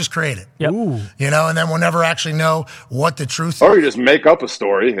AI will just create it. Yep. And then we'll never actually know what the truth is. Or you just make up a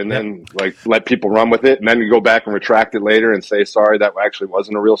story and then let people run with it. And then you go back and retract it later and say, sorry, that actually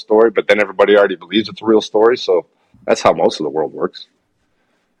wasn't a real story. But then everybody already believes it's a real story. So that's how most of the world works.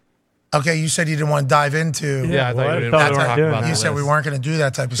 Okay, you said you didn't want to dive into. Yeah, I thought you didn't talk about that. You said we weren't going to do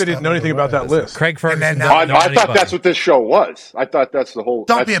that type of stuff. They didn't know anything about that list. Craig Ferguson. I thought that's what this show was. I thought that's the whole.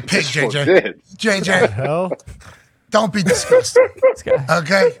 Don't be a pig, JJ. JJ. Don't be disgusting.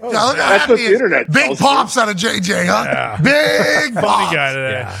 Okay? That's what the internet Big pops out of JJ, huh? Yeah. Big pops. Funny guy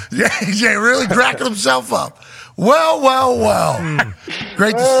today. JJ really cracking himself up. Well.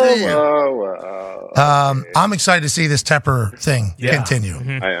 Great to see you. I'm excited to see this Tepper thing continue.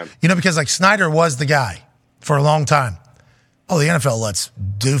 Mm-hmm. I am. Because Snyder was the guy for a long time. Oh, the NFL lets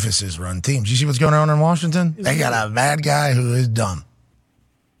doofuses run teams. You see what's going on in Washington? They got a bad guy who is dumb.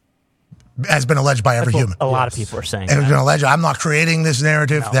 Has been alleged by every human. A lot of people are saying and it's been alleged. I'm not creating this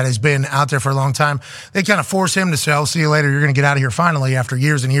narrative that has been out there for a long time. They kind of force him to say, "I'll see you later. You're going to get out of here finally," after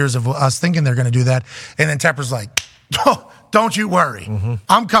years and years of us thinking they're going to do that. And then Tepper's like, "Oh, don't you worry.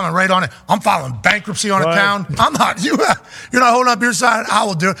 I'm coming right on it. I'm filing bankruptcy on a town. I'm not. You're not holding up your side. I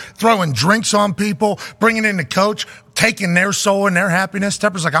will do it. Throwing drinks on people, bringing in the coach, taking their soul and their happiness."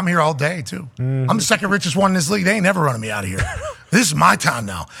 Tepper's like, "I'm here all day too. I'm the second richest one in this league. They ain't never running me out of here. This is my town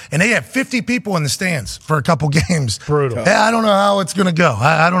now." And they have 50 people in the stands for a couple games. Brutal. Yeah, I don't know how it's going to go.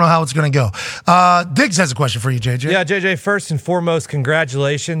 I don't know how it's going to go. Diggs has a question for you, JJ. Yeah, JJ, first and foremost,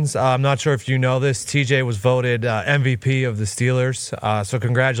 congratulations. I'm not sure if you know this. TJ was voted MVP of the Steelers. So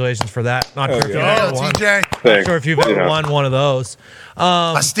congratulations for that. Not sure if you've ever won. TJ. Not sure if you've ever won one of those.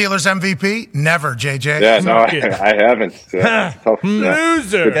 A Steelers MVP? Never, JJ. Yeah, no, I haven't.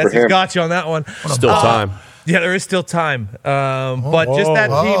 Loser. Guess he's got you on that one. Still time. Yeah, there is still time. But just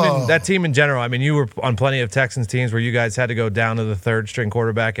that team in general. I mean, you were on plenty of Texans teams where you guys had to go down to the third string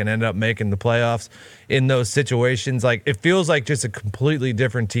quarterback and end up making the playoffs in those situations. It feels like just a completely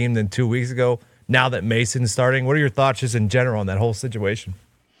different team than 2 weeks ago now that Mason's starting. What are your thoughts just in general on that whole situation?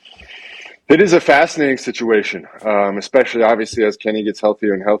 It is a fascinating situation, especially obviously as Kenny gets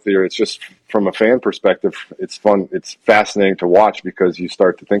healthier and healthier. It's just from a fan perspective, it's fun. It's fascinating to watch because you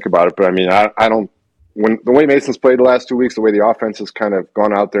start to think about it. But I mean, I don't. When the way Mason's played the last 2 weeks, the way the offense has kind of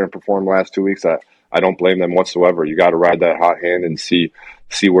gone out there and performed the last 2 weeks, I don't blame them whatsoever. You got to ride that hot hand and see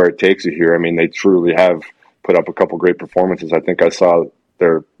where it takes you here. I mean, they truly have put up a couple great performances. I think I saw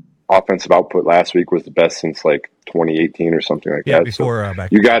their offensive output last week was the best since 2018 or something like that. Before so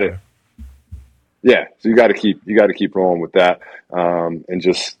you got it. Yeah, so you got to keep rolling with that, and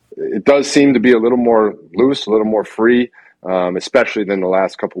just it does seem to be a little more loose, a little more free, especially than the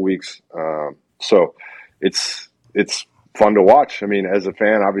last couple weeks. So it's fun to watch. I mean, as a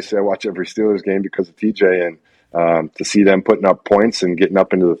fan, obviously I watch every Steelers game because of TJ, and to see them putting up points and getting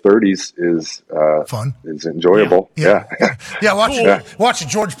up into the 30s is fun. Is enjoyable. Yeah. Watching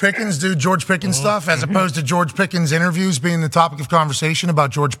George Pickens do George Pickens stuff as opposed to George Pickens interviews being the topic of conversation about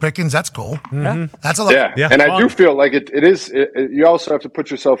George Pickens. That's cool. That's a lot. Yeah. And I do feel like it is. You also have to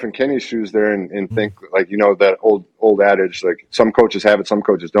put yourself in Kenny's shoes there and think that old adage, some coaches have it, some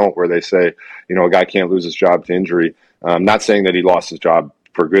coaches don't, where they say, a guy can't lose his job to injury. Not saying that he lost his job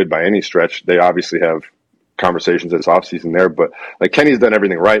for good by any stretch. They obviously have conversations this offseason there, but Kenny's done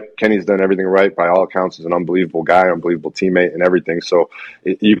everything right. Kenny's done everything right by all accounts. Is an unbelievable guy, unbelievable teammate, and everything. So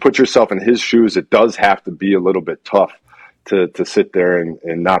you put yourself in his shoes. It does have to be a little bit tough to sit there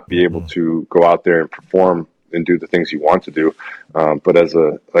and not be able to go out there and perform and do the things you want to do. But as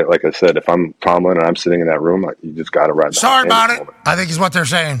like I said, if I'm Tomlin and I'm sitting in that room, you just got to ride. Sorry about it. I think is what they're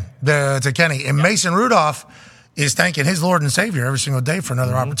saying to Kenny. And Mason Rudolph is thanking his Lord and Savior every single day for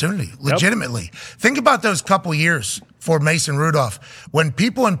another opportunity. Legitimately. Think about those couple years for Mason Rudolph when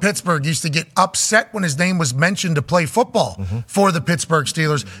people in Pittsburgh used to get upset when his name was mentioned to play football for the Pittsburgh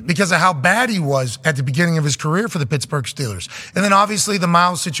Steelers because of how bad he was at the beginning of his career for the Pittsburgh Steelers. And then obviously the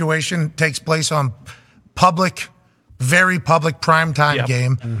Miles situation takes place on very public primetime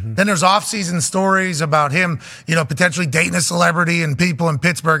game. Then there's off-season stories about him, potentially dating a celebrity and people in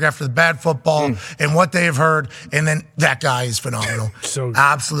Pittsburgh after the bad football and what they have heard. And then that guy is phenomenal.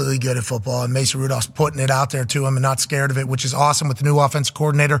 Absolutely good at football. And Mason Rudolph's putting it out there to him and not scared of it, which is awesome with the new offensive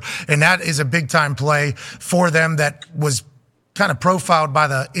coordinator. And that is a big-time play for them that was kind of profiled by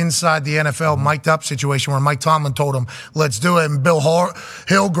the inside the NFL mic'd up situation where Mike Tomlin told him, let's do it. And Bill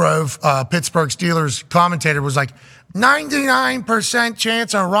Hillgrove, Pittsburgh Steelers commentator, was like, 99%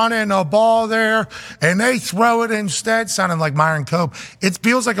 chance of running a ball there, and they throw it instead, sounding like Myron Cope. It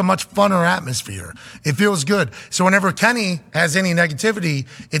feels like a much funner atmosphere. It feels good. So whenever Kenny has any negativity,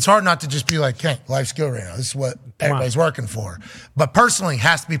 it's hard not to just be like, Kenny, life's good right now. This is what everybody's working for. But personally, it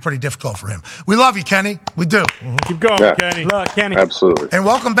has to be pretty difficult for him. We love you, Kenny. We do. Keep going, Kenny. Look, Kenny. Absolutely. And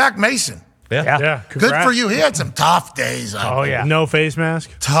welcome back, Mason. Yeah. Good for you. He had some tough days. No face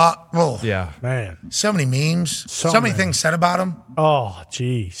mask. Tough. Oh, Yeah. Man. so many memes. So many things said about him. Oh,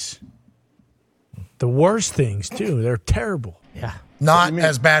 jeez. The worst things, too. They're terrible. Yeah. Not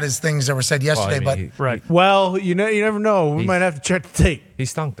as bad as things that were said yesterday, but Right. Well, you never know. We might have to check the tape. He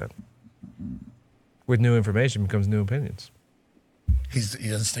stunk then. With new information becomes new opinions. he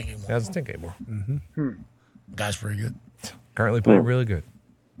doesn't stink anymore. He doesn't stink anymore. Guy's pretty good. Currently playing really good.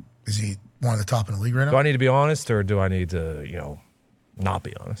 Is he one of the top in the league right now? Do I need to be honest, or do I need to, not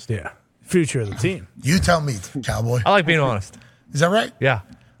be honest? Yeah. Future of the team. You tell me, cowboy. I like being honest. Is that right? Yeah.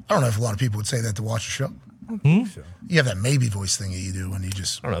 I don't know if a lot of people would say that to watch the show. You have that maybe voice thing that you do when you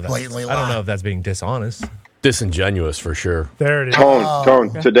just blatantly lie. I don't know if that's being dishonest. Disingenuous for sure. There it is.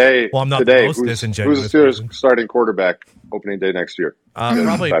 Tone. Today, Well, I'm not today, the most who's disingenuous the Steelers person. starting quarterback opening day next year?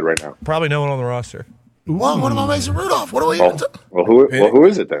 Probably Right now. Probably no one on the roster. Well, what about Mason Rudolph? What do we even do? Well, who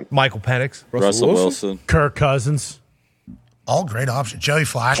is it then? Michael Penix. Russell Wilson. Kirk Cousins. All great options. Joey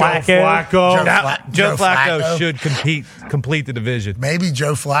Flacco. Joe Flacco should complete the division. Maybe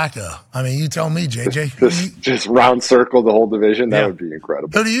Joe Flacco. I mean, you tell me, JJ. Just round circle the whole division. That would be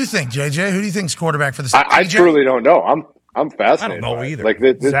incredible. Who do you think, JJ? Who do you think's quarterback for the Steelers? I truly don't know. I'm fascinated. I don't know either. Like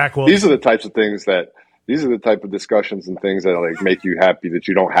Zach Wilson. these are the types of things that these are the type of discussions and things that like make you happy that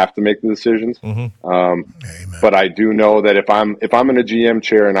you don't have to make the decisions. But I do know that if I'm in a GM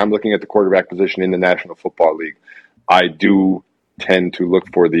chair and I'm looking at the quarterback position in the National Football League, I do tend to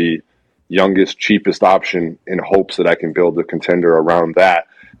look for the youngest, cheapest option in hopes that I can build a contender around that,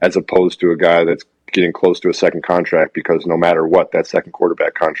 as opposed to a guy that's getting close to a second contract, because no matter what, that second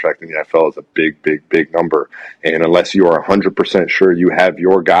quarterback contract in the NFL is a big, big, big number. And unless you are 100% sure you have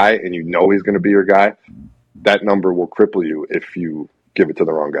your guy and you know he's going to be your guy, that number will cripple you if you give it to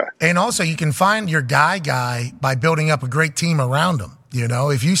the wrong guy. And also, you can find your guy by building up a great team around him. You know,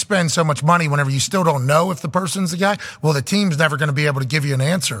 if you spend so much money whenever you still don't know if the person's the guy, well, the team's never going to be able to give you an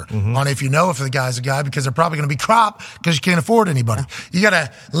answer on if you know if the guy's a guy, because they're probably going to be crop because you can't afford anybody. You got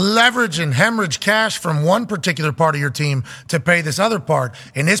to leverage and hemorrhage cash from one particular part of your team to pay this other part.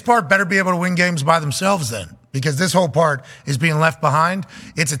 And this part better be able to win games by themselves then, because this whole part is being left behind.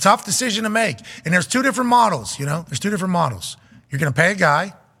 It's a tough decision to make. And there's two different models, There's two different models. You're going to pay a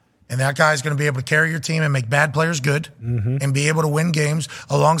guy, and that guy's going to be able to carry your team and make bad players good and be able to win games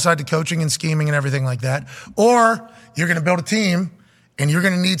alongside the coaching and scheming and everything like that. Or you're going to build a team, and you're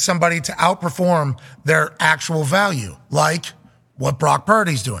going to need somebody to outperform their actual value, like what Brock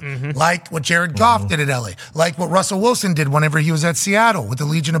Purdy's doing, like what Jared Goff did at LA, like what Russell Wilson did whenever he was at Seattle with the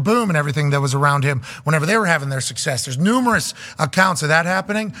Legion of Boom and everything that was around him whenever they were having their success. There's numerous accounts of that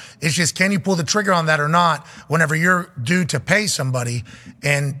happening. It's just, can you pull the trigger on that or not whenever you're due to pay somebody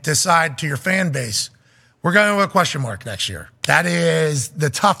and decide to your fan base, we're going to a question mark next year. That is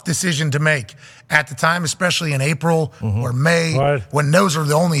the tough decision to make at the time, especially in April or May, when those are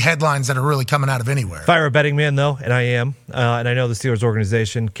the only headlines that are really coming out of anywhere. If I were a betting man, though, and I am, and I know the Steelers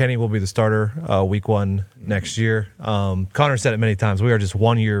organization, Kenny will be the starter week 1 next year. Connor said it many times. We are just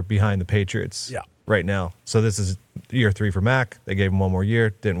 1 year behind the Patriots right now. So this is year 3 for Mac. They gave him 1 more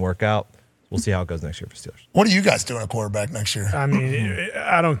year. Didn't work out. We'll see how it goes next year for Steelers. What are you guys doing at quarterback next year? I mean,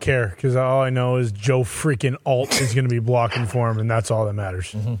 I don't care, because all I know is Joe freaking Alt is going to be blocking for him, and that's all that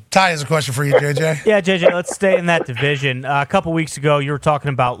matters. Ty has a question for you, JJ. Yeah, JJ, let's stay in that division. A couple weeks ago, you were talking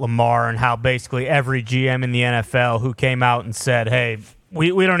about Lamar and how basically every GM in the NFL who came out and said, hey, we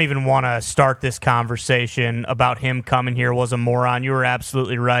don't even want to start this conversation about him coming here was a moron. You were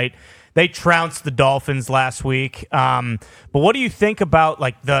absolutely right. They trounced the Dolphins last week. But what do you think about,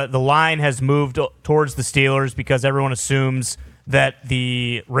 like, the line has moved towards the Steelers because everyone assumes that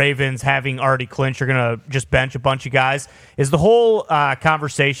the Ravens, having already clinched, are going to just bench a bunch of guys? Is the whole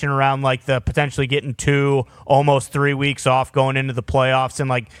conversation around, like, the potentially getting 2, almost 3 weeks off going into the playoffs and,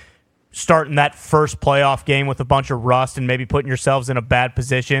 like, starting that first playoff game with a bunch of rust and maybe putting yourselves in a bad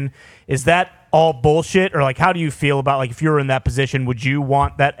position, is that all bullshit? Or, like, how do you feel about, like, if you were in that position, would you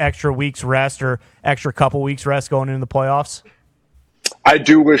want that extra week's rest or extra couple weeks rest going into the playoffs? I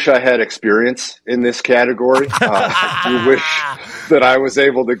do wish I had experience in this category. I do wish that I was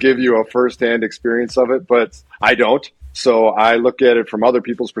able to give you a firsthand experience of it, but I don't. So I look at it from other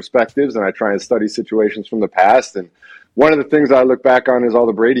people's perspectives, and I try and study situations from the past. And one of the things I look back on is all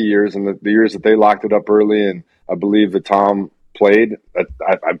the Brady years and the years that they locked it up early. And I believe that Tom played.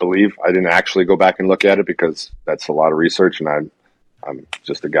 I believe. I didn't actually go back and look at it because that's a lot of research, and I'm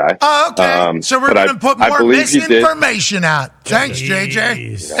just a guy. Okay, so we're going to put more misinformation out. Thanks,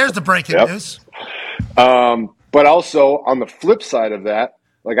 JJ. There's the breaking news. But also on the flip side of that,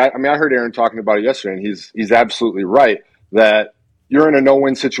 like I heard Aaron talking about it yesterday, and he's absolutely right that you're in a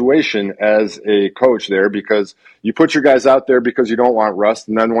no-win situation as a coach there because you put your guys out there because you don't want rust,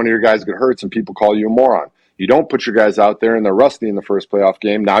 and then one of your guys get hurt and people call you a moron. You don't put your guys out there and they're rusty in the first playoff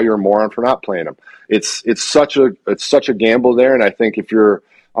game. Now you're a moron for not playing them. It's such a gamble there, and I think if you're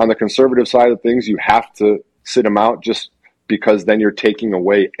on the conservative side of things, you have to sit them out just because then you're taking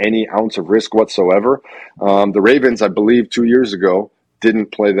away any ounce of risk whatsoever. The Ravens, I believe, 2 years ago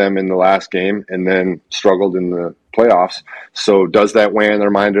didn't play them in the last game and then struggled in the playoffs. So does that weigh in their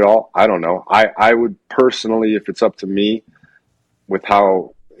mind at all? I don't know. I would personally, if it's up to me, with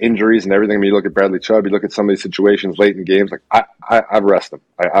how injuries and everything, I mean, you look at Bradley Chubb, you look at some of these situations late in games, like I'd rest them.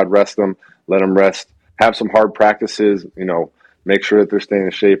 I'd rest them, let them rest, have some hard practices, make sure that they're staying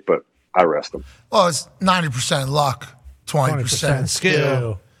in shape, but I rest them. Well, it's 90% luck, 20%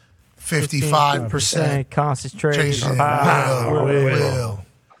 skill. 55% concentration, will.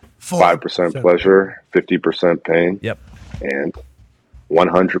 5% pleasure, 50% pain. Yep. And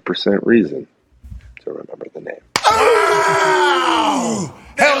 100% reason to remember the name. Oh!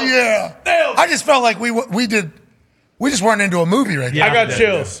 Hell yeah! I just felt like we just weren't into a movie right now. I got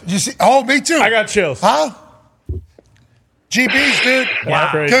chills. You see? Oh, me too. I got chills. Huh? GBs, dude.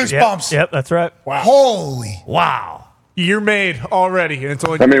 Wow. Goosebumps. Yep, that's right. Wow. Holy. Wow. You're made already, and it's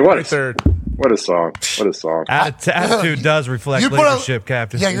only what a third. What a song. What a song. Attitude does reflect leadership,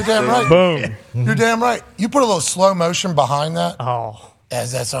 Captain. Yeah, you're damn right. Boom. You're damn right. You put a little slow motion behind that. Oh.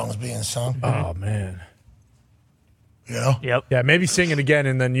 As that song was being sung. Oh, man. Yep. Yeah, maybe sing it again,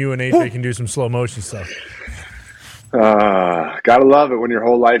 and then you and AJ can do some slow motion stuff. Gotta love it when your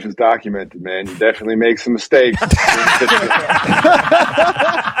whole life is documented, man. You definitely make some mistakes.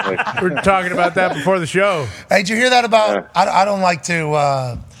 We're talking about that before the show. Hey, did you hear that about? I don't like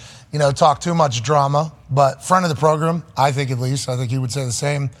to, talk too much drama, but friend of the program, I think he would say the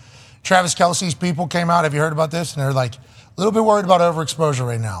same. Travis Kelce's people came out. Have you heard about this? And they're like a little bit worried about overexposure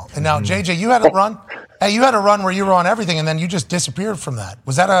right now. And now, JJ, you had a run. Hey, you had a run where you were on everything, and then you just disappeared from that.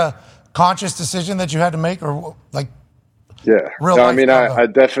 Was that a conscious decision that you had to make, or like? Yeah. No, I mean, I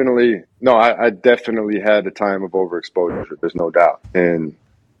definitely had a time of overexposure. There's no doubt. And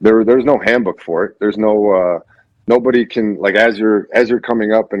there's no handbook for it. There's no, nobody can, like, as you're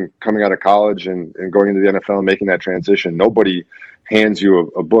coming up and coming out of college and going into the NFL and making that transition, nobody hands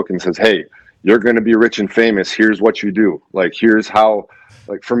you a book and says, hey, you're going to be rich and famous. Here's what you do. Like, here's how,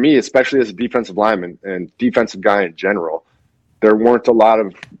 like, for me, especially as a defensive lineman and defensive guy in general, there weren't a lot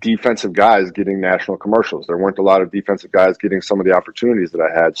of defensive guys getting national commercials. There weren't a lot of defensive guys getting some of the opportunities that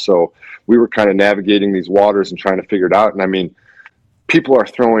I had. So we were kind of navigating these waters and trying to figure it out. And I mean, people are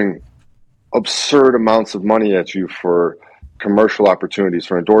throwing absurd amounts of money at you for commercial opportunities,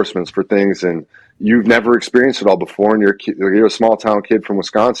 for endorsements, for things. And you've never experienced it all before. And you're a small town kid from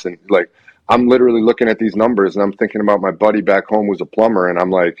Wisconsin. Like, I'm literally looking at these numbers and I'm thinking about my buddy back home who's a plumber. And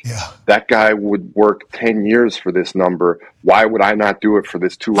I'm like, that guy would work 10 years for this number. Why would I not do it for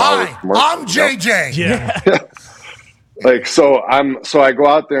this 2 hour commercial? I'm JJ. Yeah. Like, so I go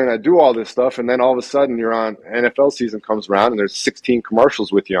out there and I do all this stuff. And then all of a sudden you're on, NFL season comes around and there's 16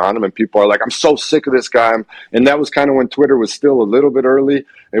 commercials with you on them. And people are like, I'm so sick of this guy. And that was kind of when Twitter was still a little bit early.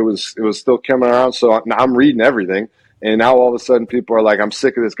 It was still coming around. So I'm reading everything. And now all of a sudden people are like, I'm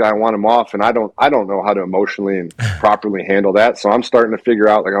sick of this guy. I want him off. And I don't know how to emotionally and properly handle that. So I'm starting to figure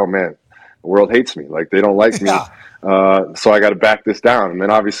out, like, oh man, the world hates me. Like, they don't like me. So I got to back this down. And then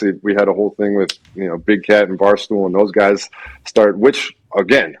obviously we had a whole thing with, Big Cat and Barstool and those guys which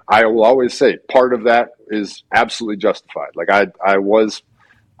again, I will always say part of that is absolutely justified. Like I was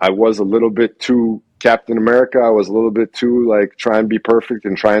a little bit too Captain America. I was a little bit too, like, try and be perfect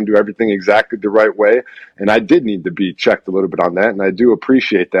and try and do everything exactly the right way. And I did need to be checked a little bit on that. And I do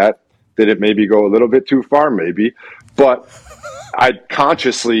appreciate that. Did it maybe go a little bit too far? Maybe. But I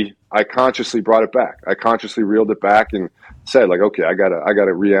consciously brought it back. I consciously reeled it back and said, like, okay, I gotta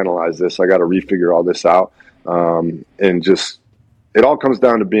reanalyze this. I gotta refigure all this out. And just, it all comes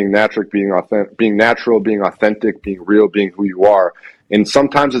down to being natural, being authentic, being real, being who you are. And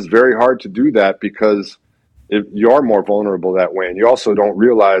sometimes it's very hard to do that because you are more vulnerable that way. And you also don't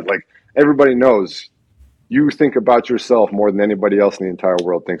realize, like, everybody knows you think about yourself more than anybody else in the entire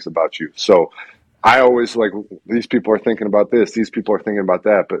world thinks about you. So I always like, these people are thinking about this, these people are thinking about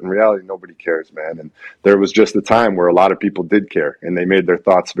that, but in reality, nobody cares, man. And there was just a time where a lot of people did care, and they made their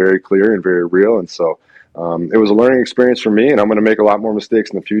thoughts very clear and very real. And so it was a learning experience for me, and I'm going to make a lot more mistakes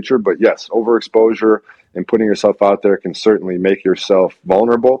in the future. But yes, overexposure and putting yourself out there can certainly make yourself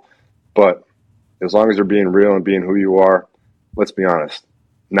vulnerable. But as long as you're being real and being who you are, let's be honest,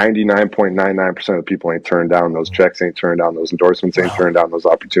 99.99% of the people ain't turned down those checks, ain't turned down those endorsements, ain't turned down those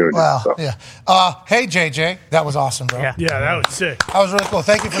opportunities. Wow, So. yeah. Hey, JJ, that was awesome, bro. Yeah, that was sick. That was really cool.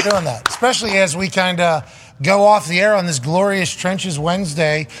 Thank you for doing that, especially as we kind of go off the air on this glorious Trenches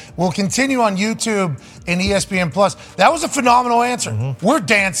Wednesday. We'll continue on YouTube and ESPN Plus. That was a phenomenal answer. We're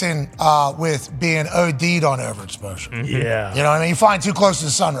dancing with being OD'd on overexposure. Yeah. You know what I mean? You flying too close to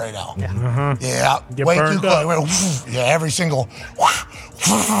the sun right now. Yeah. Get Way too burned close. Yeah, every single.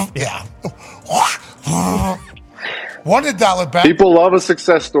 Yeah. What did that look back? People love a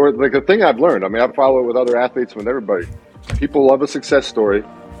success story. Like the thing I've learned, I mean, I follow it with other athletes, with everybody. People love a success story,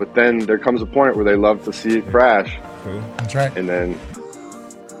 but then there comes a point where they love to see it crash. That's right. And then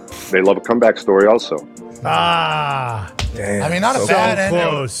they love a comeback story also. Damn, I mean, not a bad end.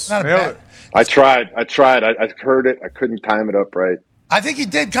 Close. Not a bad. I tried. I heard it. I couldn't time it up right. I think you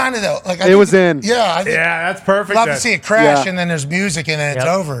did kind of though. Like It was in. Yeah, I think Yeah, that's perfect. love then. to see it crash, Yeah. and then there's music, and then it's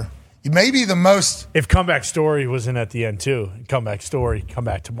over. Maybe the most. If Comeback Story was in at the end too, Comeback Story, come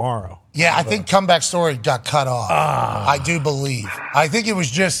back tomorrow. Yeah, I think Comeback Story got cut off. I do believe. I think it was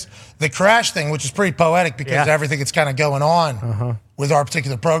just the crash thing, which is pretty poetic because everything that's kind of going on with our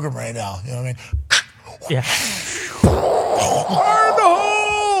particular program right now. You know what I mean? Yeah. Burn the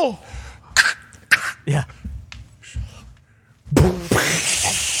hole! Yeah.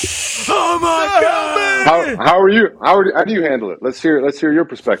 Oh my God! How are you? How do you handle it? Let's hear your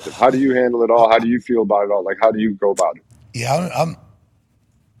perspective. How do you handle it all? How do you feel about it all? Like, how do you go about it? Yeah,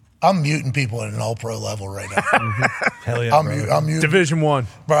 I'm muting people at an all-pro level right now. Hell yeah, I'm muting. Division I.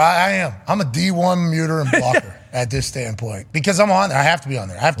 But I am. I'm a D1 muter and blocker at this standpoint because I'm on there. I have to be on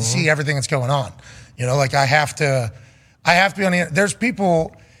there. I have to see everything that's going on. You know, like I have to be on the. There's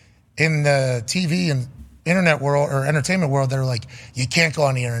people in the TV and internet world or entertainment world that are like, you can't go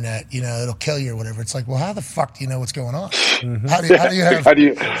on the internet. You know, it'll kill you or whatever. It's like, well, how the fuck do you know what's going on? How do you have? How do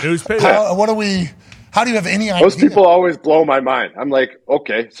you? Newspaper? How do you have any idea? Most people always blow my mind. I'm like,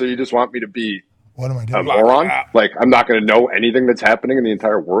 okay, so you just want me to be What am I a doing? moron? Like, I'm not going to know anything that's happening in the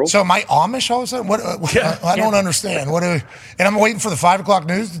entire world? So am I Amish all of a sudden? What? I don't understand. And I'm waiting for the 5 o'clock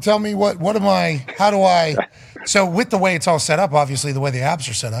news to tell me what am I? How do I? So with the way it's all set up, obviously the way the apps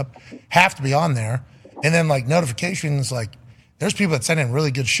are set up, have to be on there, and then like notifications, like there's people that send in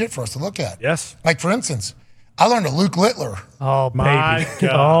really good shit for us to look at. Yes. Like for instance, I learned a Luke Littler. Oh, My baby.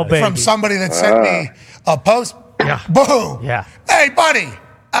 God. Oh, baby. From somebody that sent me a post. Yeah. Boom. Yeah. Hey, buddy.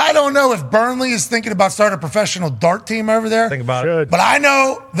 I don't know if Burnley is thinking about starting a professional dart team over there. Think about it. But I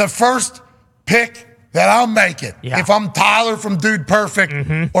know the first pick that I'll make it. Yeah. If I'm Tyler from Dude Perfect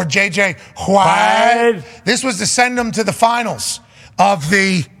or JJ White, this was to send them to the finals of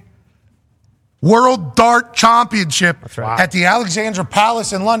the World Dart Championship at the Alexandra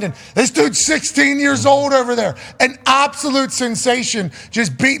Palace in London. This dude's 16 years old over there. An absolute sensation,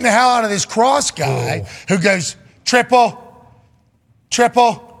 just beating the hell out of this Cross guy who goes triple.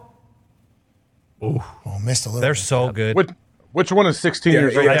 Oh, missed a little. They're bit. so good. Which one is 16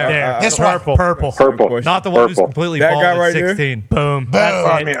 years old? Right there. This one. Purple. Not the one who's completely That bald guy at right there? 16. Boom. Boom.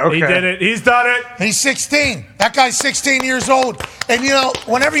 I mean, okay. He did it. He's done it. He's 16. That guy's 16 years old. And, you know,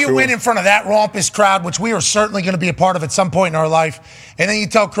 whenever you win in front of that rompous crowd, which we are certainly going to be a part of at some point in our life, and then you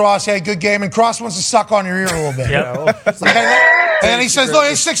tell Cross, hey, good game, and Cross wants to suck on your ear a little bit. Yep. And then he says, look,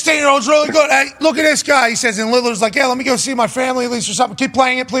 this 16-year-old's really good. Hey, look at this guy. He says, and Lillard's like, yeah, let me go see my family at least or something. Keep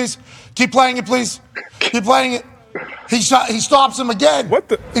playing it, please. Keep playing it, please. Keep playing it. He stops him again. What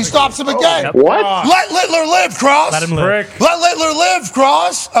the? He stops him again. Yep. What? Let Littler live, Cross. Let him live. Let Littler live,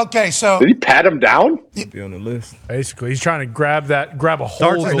 Cross. Okay, so. Did he pat him down? Be on the list. Basically, he's trying to grab a hold.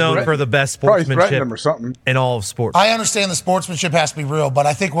 Darts is of known it. for the best Probably threatened sportsmanship him or something. in all of sports. I understand the sportsmanship has to be real, but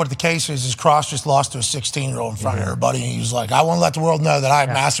I think what the case is Cross just lost to a 16-year-old in front of everybody, and he was like, I want to let the world know that I have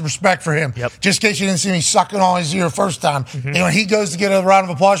massive respect for him. Yep. Just in case you didn't see me sucking on his ear first time. And when he goes to get a round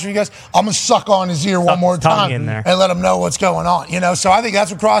of applause from you guys, I'm going to suck on his ear one more his tongue time in there. and let him know what's going on. You know, so I think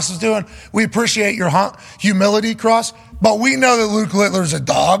that's what Cross is doing. We appreciate your humility, Cross, but we know that Luke Littler's a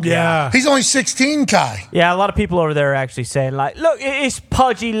dog. Yeah. He's only 16, Kai. Yeah, a lot of people over there are actually saying, like, look at this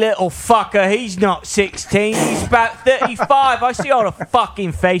pudgy little fucker. He's not 16. He's about 35. I see all the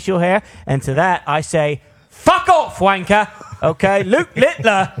fucking facial hair. And to that, I say, fuck off, wanker. Okay? Luke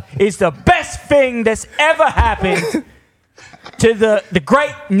Littler is the best thing that's ever happened to the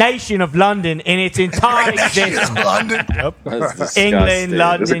great nation of London in its entire existence. London. England,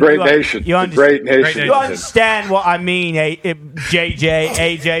 London. It's a great nation. You It's a great nation. You understand what I mean, JJ,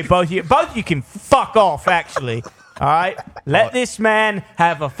 AJ, both of you can fuck off, actually. All right? Let this man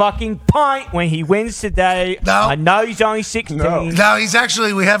have a fucking pint when he wins today. No. I know he's only 16. No, he's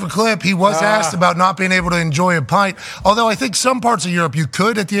actually, we have a clip. He was asked about not being able to enjoy a pint. Although I think some parts of Europe you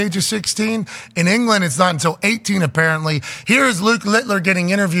could at the age of 16. In England, it's not until 18, apparently. Here is Luke Littler getting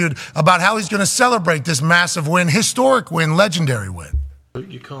interviewed about how he's going to celebrate this massive win, historic win, legendary win.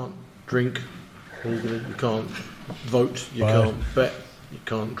 You can't drink legally, you can't vote, you can't bet, you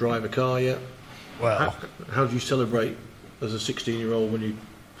can't drive a car yet. Wow. How do you celebrate as a 16-year-old when you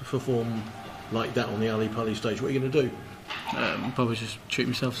perform like that on the Ali Pali stage? What are you going to do? Probably just treat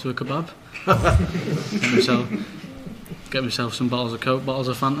myself to a kebab. get myself some bottles of Coke, bottles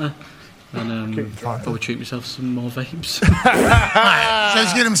of Fanta, and probably treat myself to some more vapes. So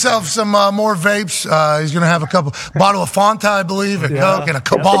he's getting himself some more vapes. He's going to have a bottle of Fanta, I believe, a Coke, and a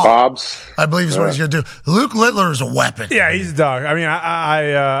kebabs. I believe is what he's going to do. Luke Littler is a weapon. Yeah, he's a dog. I mean,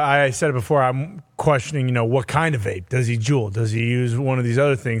 I said it before. I'm questioning, what kind of vape. Does he Juul? Does he use one of these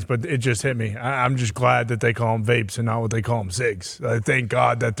other things? But it just hit me. I'm just glad that they call them vapes and not what they call them cigs. Thank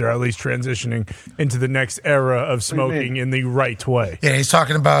God that they're at least transitioning into the next era of smoking in the right way. Yeah, he's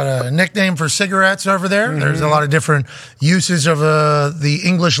talking about a nickname for cigarettes over there. Mm-hmm. There's a lot of different uses of the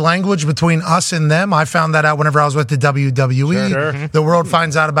English language between us and them. I found that out whenever I was with the WWE. Sure. The world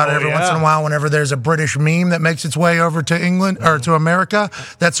finds out about it every once in a while whenever there's a British meme that makes its way over to England or to America.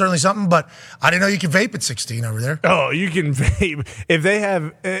 That's certainly something, but I didn't know you could vape at 16 over there. Oh, you can vape.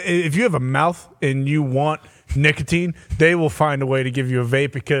 If you have a mouth and you want nicotine, they will find a way to give you a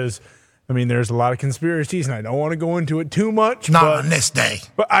vape because, there's a lot of conspiracies, and I don't want to go into it too much. Not on this day.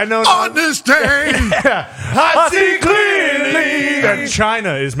 But I know. On this day. I see clearly that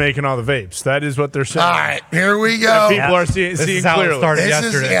China is making all the vapes. That is what they're saying. All right, here we go. That people are seeing This is clearly. how it started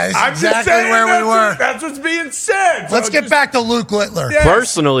yesterday. This is exactly where we were. That's what's being said. Let's get back to Luke Littler. Yes.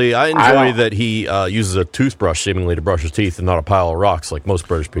 Personally, I enjoy that he uses a toothbrush seemingly to brush his teeth and not a pile of rocks like most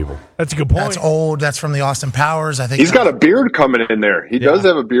British people. That's a good point. That's old. That's from the Austin Powers. I think he's got a beard coming in there. He does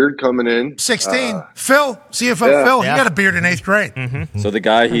have a beard coming in. 16. Phil, CFO Phil, he got a beard in 8th grade. Mm-hmm. So the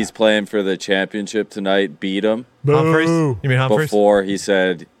guy he's playing for the championship tonight beat him. Humphreys? You mean Humphreys? Before he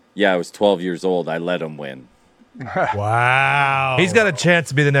said, I was 12 years old. I let him win. Wow. He's got a chance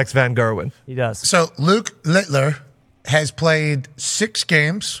to be the next Van Gerwen. He does. So Luke Littler has played 6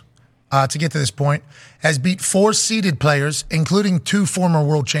 games to get to this point, has beat 4 seeded players, including 2 former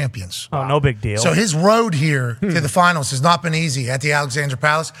world champions. Oh, no big deal. So his road here to the finals has not been easy at the Alexandra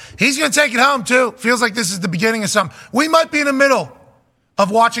Palace. He's going to take it home, too. Feels like this is the beginning of something. We might be in the middle of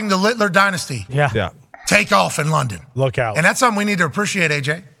watching the Littler dynasty take off in London. Look out. And that's something we need to appreciate,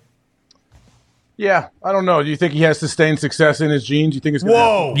 AJ. Yeah, I don't know. Do you think he has sustained success in his genes? Do you think it's going to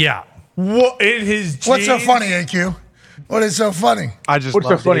happen? Yeah. What in his genes? What's so funny, AQ? What is so funny? I just What's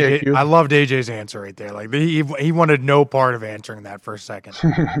so loved funny, AJ. AQ? I loved AJ's answer right there. Like he wanted no part of answering that for a second.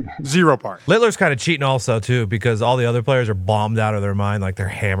 0 part. Littler's kind of cheating also, too, because all the other players are bombed out of their mind, like they're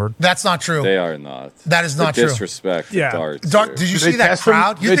hammered. That's not true. They are not. That is not true. Disrespect Yeah. darts. Did you see that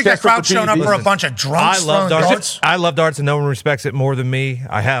crowd? You think that crowd showing up for a bunch of drunks throwing darts? I love darts, and no one respects it more than me.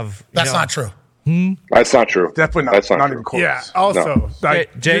 I have. That's not true. That's not true. Definitely not. That's not even true. close. Yeah. Also,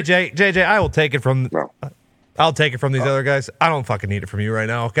 JJ, I will take it from. No. I'll take it from these other guys. I don't fucking need it from you right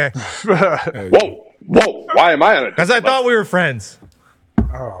now, okay? Whoa. Why am I on it? Because I thought we were friends.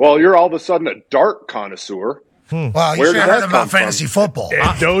 Well, you're all of a sudden a dart connoisseur. Well, you should have heard about fantasy football.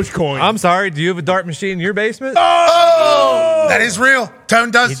 Dogecoin. I'm sorry. Do you have a dart machine in your basement? Oh! That is real. Tone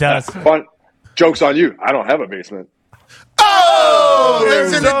does. He does. Fun. Joke's on you. I don't have a basement. Oh!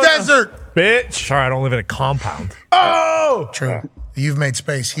 Lives in the desert. Bitch. Sorry, I don't live in a compound. Oh! True. You've made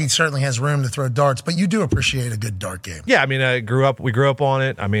space. He certainly has room to throw darts, but you do appreciate a good dart game. Yeah, we grew up on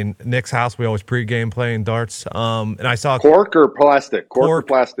it. Nick's house, we always pregame playing darts. And I saw cork or plastic? Cork or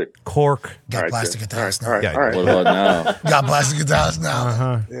plastic? Cork. Got plastic at the house now. All right. What about now? Got plastic at the house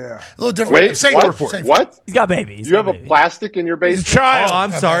now. Yeah. A little different. Wait, Same what? Same What? He's got babies. You have a plastic in your basement? Oh,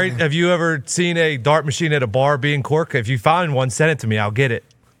 I'm sorry. Have you ever seen a dart machine at a bar being cork? If you find one, send it to me. I'll get it.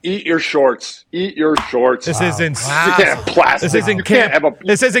 Eat your shorts. Eat your shorts. This isn't. You can't have plastic. This isn't You camp. can't have a.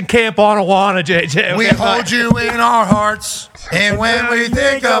 This isn't Camp Onawana, JJ. We hold you in our hearts, and when we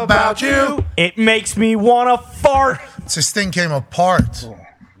think about you, it makes me want to fart. This thing came apart.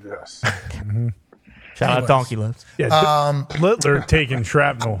 Yes. Shout out Donkey Lips. Yeah, Littler taking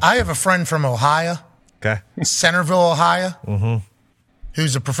shrapnel. I have a friend from Ohio, Okay. Centerville, Ohio,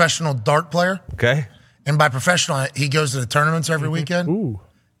 who's a professional dart player. Okay. And by professional, he goes to the tournaments every weekend. Ooh.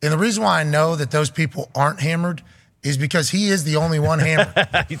 And the reason why I know that those people aren't hammered is because he is the only one hammered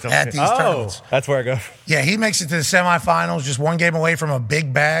at these tournaments. That's where I go. Yeah, he makes it to the semifinals, just one game away from a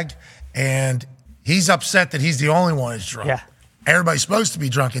big bag, and he's upset that he's the only one that's drunk. Yeah. Everybody's supposed to be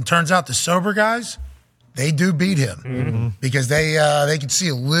drunk. It turns out the sober guys, they do beat him because they can see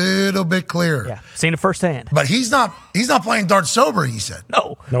a little bit clearer. Yeah, seen it firsthand. But he's not playing darts sober, he said.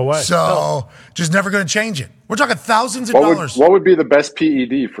 No way. So just never going to change it. We're talking thousands of dollars. What would be the best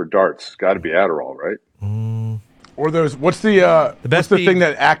PED for darts? Got to be Adderall, right? Or those, what's the thing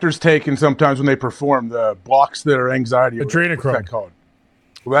that actors take and sometimes when they perform, the blocks their anxiety? Adrenochrome. What's that called?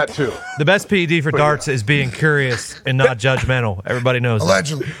 Well, that too. The best PED for darts is being curious and not judgmental. Everybody knows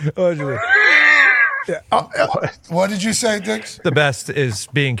Allegedly. Yeah. What did you say, Dix? The best is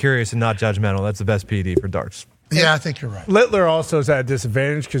being curious and not judgmental. That's the best PED for darts. Yeah, I think you're right. Littler also is at a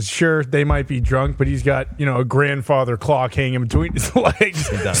disadvantage because, sure, they might be drunk, but he's got, a grandfather clock hanging between his legs.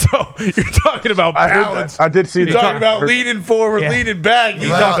 So you're talking about balance. I did see You're talking about leaning forward, leaning back. You're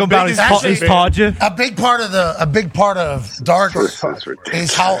talking about his podja. A big part of darts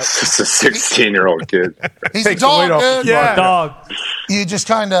is how It's a 16-year-old kid. he's a dog, dude. Yeah. Dog. You just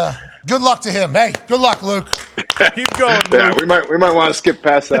kind of good luck to him. Hey, good luck, Luke. Keep going, Yeah, Luke. we might want to skip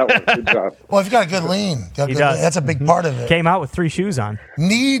past that one. Good job. Well, if you got a good lean, He does. that's a big part of it. Came out with 3 shoes on.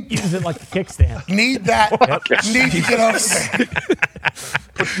 Use it like a kickstand. Need that. Need to get over there.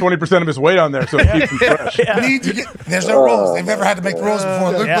 Put 20% of his weight on there so it keeps him fresh. Need to get. There's no rules. They've never had to make rules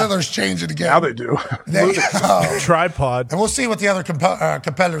before. Luke Littler's changed it again. Now they do. There you go. Tripod. And we'll see what the other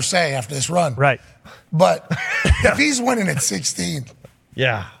competitors say after this run. Right. But if he's winning at 16,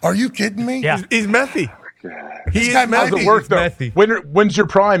 Yeah. are you kidding me? Yeah. He's methy. He's got How does it work though? When's your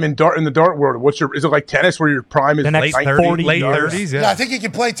prime in the dart world? Is it like tennis where your prime is The next late 40 late years? 30s? Yeah, I think he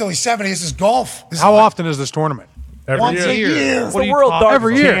can play till he's 70. This is golf. How often is this tournament? Once a year. It's the World Darts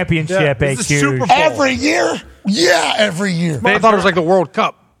Every year. Championship, This is AQ. Super Bowl. Every year? Yeah, every year. I thought it was like the World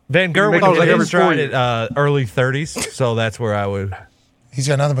Cup. Van Gerwen was like every was tried 40. at early 30s, so that's where I would. He's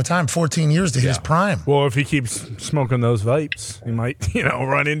got nothing but time. 14 years to his prime. Well, if he keeps smoking those vapes, he might,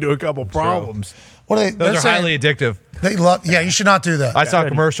 run into a couple problems. What are they? Those are highly addictive. They love. Yeah, you should not do that. I saw a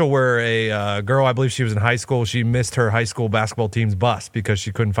commercial where a girl, I believe she was in high school, she missed her high school basketball team's bus because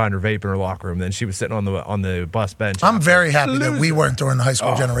she couldn't find her vape in her locker room. Then she was sitting on the bus bench. I'm very happy that we weren't during the high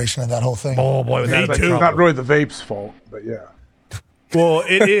school generation of that whole thing. Oh boy, was that It's not really the vape's fault, but yeah. Well,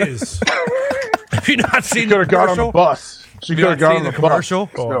 it is. Have you not seen She the could have got on the commercial? bus. She Have could you have not got seen on the the commercial?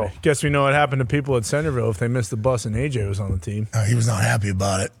 bus. No. Guess we know what happened to people at Centerville if they missed the bus and AJ was on the team. He was not happy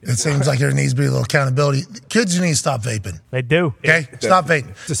about it. It seems like there needs to be a little accountability. Kids, you need to stop vaping. They do. Okay? Stop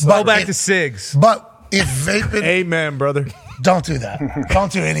vaping. Just Go back to SIGs. But if vaping, Amen, brother. don't do that.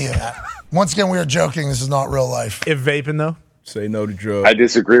 Don't do any of that. Once again, we are joking. This is not real life. If vaping, though? Say no to drugs. I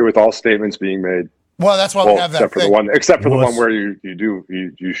disagree with all statements being made. Well, that's why we have that except for thing. the one where you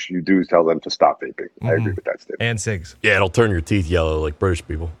do tell them to stop vaping. I agree with that statement. And SIGs. Yeah, it'll turn your teeth yellow like British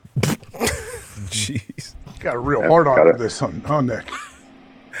people. Jeez. Got a real hard on for this, Nick.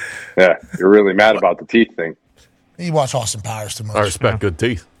 Yeah, you're really mad about the teeth thing. You watch Austin Powers too much. I respect good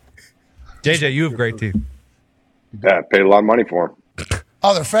teeth. JJ, you have great teeth. Yeah, I paid a lot of money for them.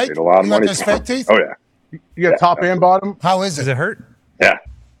 Oh, they're fake? Paid a lot of You got money those for fake them. teeth? Oh yeah. You got top and bottom? How is Does it? it hurt? Yeah.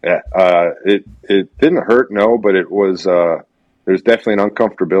 It didn't hurt, no, but it was. There's definitely an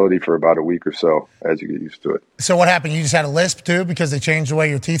uncomfortability for about a week or so as you get used to it. So what happened? You just had a lisp too because they changed the way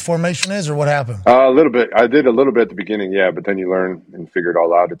your teeth formation is, or what happened? A little bit. I did a little bit at the beginning, yeah, but then you learn and figure it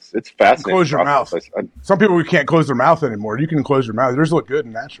all out. It's fascinating. Close your process. mouth. Some people who can't close their mouth anymore. You can close your mouth. Yours look good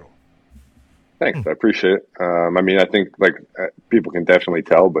and natural. Thanks, I appreciate it. I think people can definitely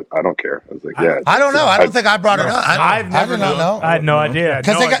tell, but I don't care. I was like, yeah. I don't know. I don't think I brought it up. I never did not know. I had no idea.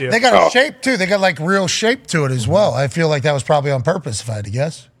 Because they got a shape too. They got like real shape to it as well. I feel like that was probably on purpose, if I had to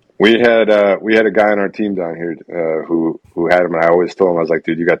guess. We had a guy on our team down here who had him, and I always told him, I was like,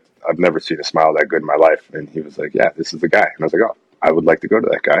 dude, I've never seen a smile that good in my life. And he was like, yeah, this is the guy. And I was like, oh, I would like to go to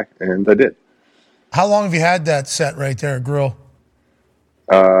that guy, and I did. How long have you had that set right there, grill?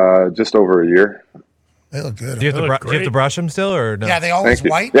 Just over a year. They look good. Do you have to brush them still, or no? Yeah, they always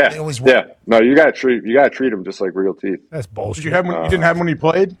white. Yeah, They always white. yeah. No, you gotta treat them just like real teeth. That's bullshit. Did you have one? You didn't have one when you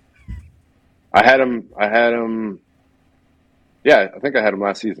played? I had him. Yeah, I think I had him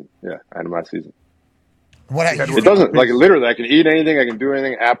last season. Yeah, I had him last season. It doesn't literally. I can eat anything. I can do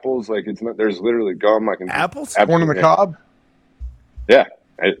anything. Apples, there's literally gum. I can apples. Corn on the cob. Yeah,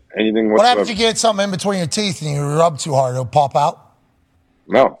 anything. What whatsoever. happens if you get something in between your teeth and you rub too hard? It'll pop out.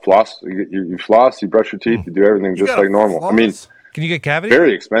 No, floss. You floss. You brush your teeth. You do everything just like normal. Floss? I mean, Can you get cavity?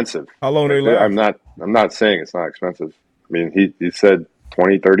 Very expensive. How long they last? I'm not saying it's not expensive. I mean, he said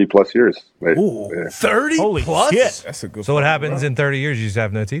 20, 30 plus years. Ooh, 30 Holy plus? shit. That's a good. So what happens in 30 years? You just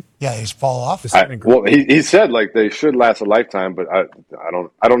have no teeth? Yeah, they just fall off. Well, he said like they should last a lifetime, but I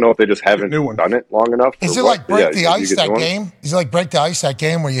don't know if they just haven't done it long enough. Is or it what. like break But the yeah, you ice get that new ones. game? Is it like break the ice that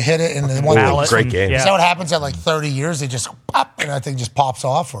game where you hit it and then one Mallet. Great game. Is Yeah. that what happens at like 30 years? They just pop and that thing just pops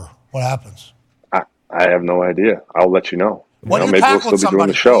off, or what happens? I have no idea. I'll let you know. When you maybe we'll tackle still be doing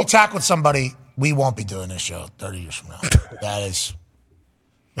somebody, the show. when you tackle somebody, we won't be doing this show 30 years from now. That is.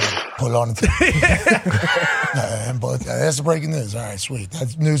 Put on that's the breaking news. All right, sweet.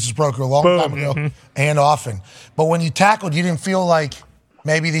 That news was broken a long time ago and often. But when you tackled, you didn't feel like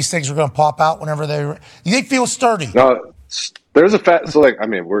maybe these things were going to pop out whenever you didn't feel sturdy. No, there's a fact. So like, I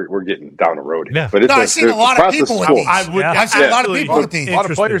mean, we're getting down the road here. Yeah. But it's I've seen a lot of people with these. I've seen a lot of people with these. A lot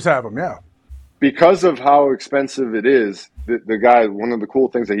of players have them, yeah. Because of how expensive it is, the guy, one of the cool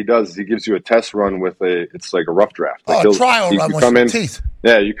things that he does is he gives you a test run with it's like a rough draft. Like a trial run with some teeth.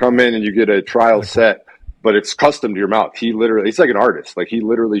 Yeah, you come in and you get a trial set, but it's custom to your mouth. He's like an artist. Like he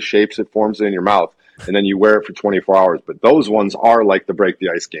literally shapes it, forms it in your mouth, and then you wear it for 24 hours. But those ones are like the break the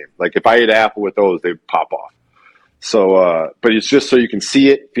ice game. Like if I ate an apple with those, they pop off. So, but it's just so you can see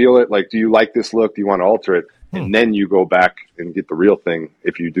it, feel it. Like, do you like this look? Do you want to alter it? And then you go back and get the real thing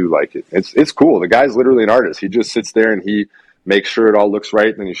if you do like it. It's cool. The guy's literally an artist. He just sits there and he makes sure it all looks right.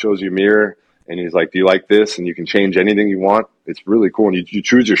 And then he shows you a mirror and he's like, do you like this? And you can change anything you want. It's really cool. And you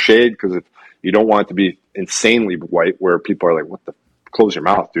choose your shade because if you don't want it to be insanely white where people are like, what the, close your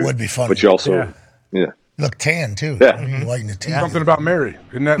mouth, dude. Would be funny. But you also, You look tan too. Yeah. You lighten the teeth. Something about Mary.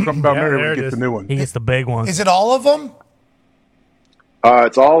 Isn't that something about Mary when there you it get is. the new one? He gets the big one. Is it all of them?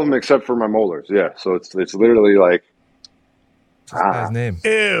 it's all of them except for my molars. Yeah. So it's literally like, What's the guy's name?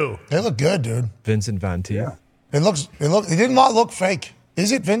 Ew. They look good, dude. Vincent Van Teeth. Yeah. It did not look fake.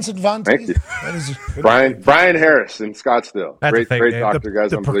 Is it Vincent Von Thank you. That is Brian Harris in Scottsdale. That's a fake great name. doctor,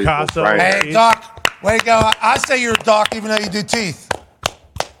 guys. the Unbelievable. Picasso. Brian Hey, Harris. Doc, way to go. I say you're a doc even though you do teeth.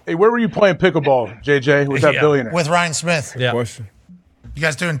 Hey, where were you playing pickleball, JJ, with that billionaire? With Ryan Smith. Yeah. Question. You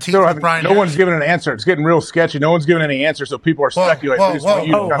guys doing teeth Still with haven't- Brian no Harris? one's giving an answer. It's getting real sketchy. No one's giving any answer, so people are speculating. whoa, They just want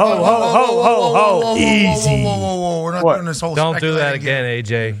you to whoa, kind of- Easy. Whoa. We're not What? doing this whole Don't do that speculating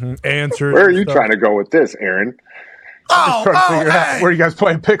again, AJ. Answer. Where are you trying to go with this, Aaron? Just trying to figure hey. out where you guys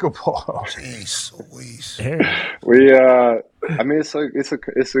playing pickleball. Jeez Louise. We, I mean, it's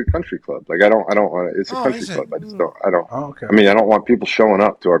a country club. Like I don't want to. It's a country is it? club. I just don't. I don't. Oh, okay. I mean, I don't want people showing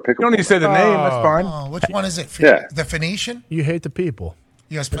up to our pickleball. You don't need to say the name. That's fine. Oh, which one is it? Yeah. The Phoenician? You hate the people.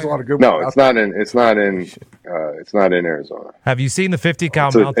 You guys There's play a lot of good No, ones it's out not in. It's not in Arizona. Have you seen the 50 cal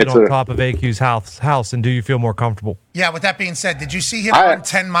It's a- mounted it's on a- top of AQ's house, and do you feel more comfortable? Yeah, with that being said, did you see him I- run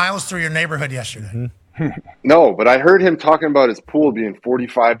 10 miles through your neighborhood yesterday? No, but I heard him talking about his pool being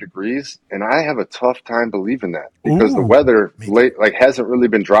 45 degrees, and I have a tough time believing that because the weather hasn't really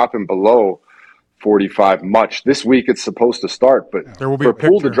been dropping below 45 much. This week it's supposed to start, but There will be for a a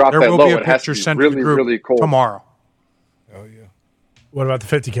pool to picture. drop There that will low, be a it has picture to be sent to the really, group really cold. tomorrow. What about the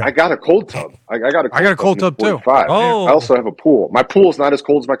 50 cal? I got a cold tub. I got a cold tub too. 45. Oh. I also have a pool. My pool's not as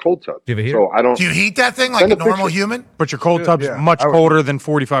cold as my cold tub. Give it here. So I don't. Do you heat that thing like Send a a normal picture. human? But your cold tub's Yeah, much I would- colder than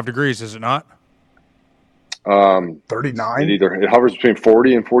 45 degrees, is it not? 39. It hovers between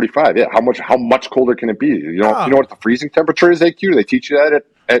 40 and 45. Yeah. How much colder can it be? You know what the freezing temperature is, AQ? Do they teach you that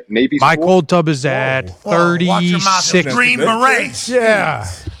at Navy My school? cold tub is at Whoa, watch your mouth. 36. Green berets. Yeah.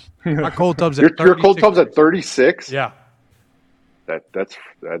 My cold tub's at Your 36. cold tub's at 36? Yeah.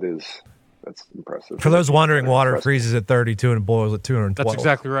 That's impressive. For those wondering, That's water impressive. freezes at 32 and boils at 212. That's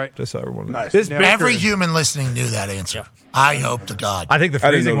exactly right. Just so everyone knows. This Every human listening knew that answer. I hope to God. I think the I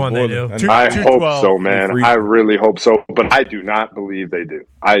didn't freezing know one the they boiler. do. I hope 212. so, man. I really hope so, but I do not believe they do.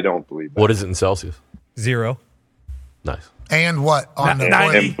 I don't believe that. What is it in Celsius? 0. Nice. And what? On the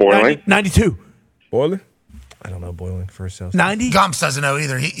And boiling? 92. Boiling? I don't know boiling for Celsius. 90? Gumps doesn't know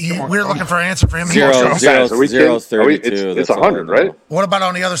either. We're looking for an answer for him. He Zero, won't show us. Guys, are we zero's kidding? Are we- 32. It's That's all I 100, know. right? What about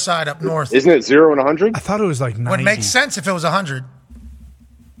on the other side up north? Isn't it 0 and 100? I thought it was like 90. Would make sense if it was 100.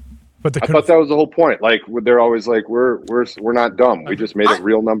 But the I thought that was the whole point. Like they're always like, we're not dumb. We just made a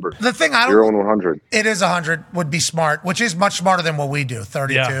real number. The thing I 0 don't, and 100. it is 100 would be smart, which is much smarter than what we do.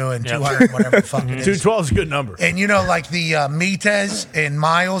 32 Yeah. and Yep. 200, whatever the fuck it is. 212 is a good number. And you know, like the meters and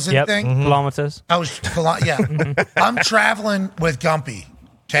miles and Yep. thing. Kilometers. I was, yeah. I'm traveling with Gumpy.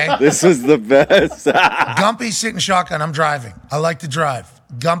 Okay. This is the best. Gumpy's sitting shotgun. I'm driving. I like to drive.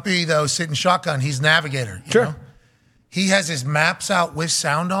 Gumpy, though, sitting shotgun. He's navigator. You know? He has his maps out with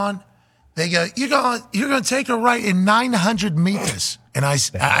sound on. They go, you're going to take a right in 900 meters. And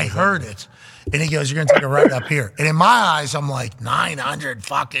I heard it. And he goes, you're going to take it right up here. And in my eyes, I'm like, 900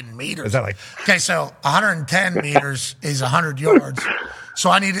 fucking meters. Is that like? Okay, so 110 meters is 100 yards. So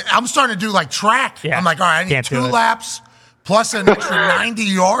I'm starting to do like track. Yeah. I'm like, all right, I need 2 laps plus an extra 90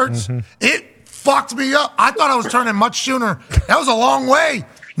 yards. It fucked me up. I thought I was turning much sooner. That was a long way.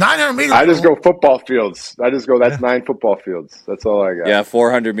 900 meters. I just go football fields. That's 9 football fields. That's all I got. Yeah,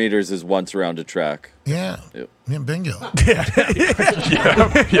 400 meters is once around a track. Yeah. Yep. Yeah, bingo.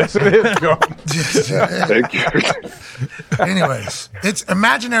 Yes, it is. Thank you. Anyways, it's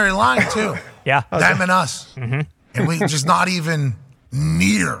imaginary line too. Yeah. Them and us. And we just not even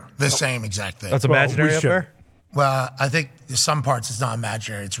near the same exact thing. That's imaginary up there? Well, I think some parts it's not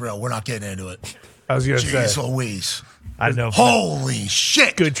imaginary. It's real. We're not getting into it. I was going to Jeez say. Louise. I don't know. Holy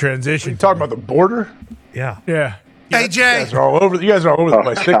shit. Good transition. You talking about the border? Yeah. Yeah. AJ. You guys are all over the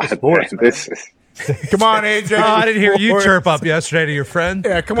place. Stick to sports. Come on, AJ. Oh, I didn't hear you chirp up yesterday to your friend.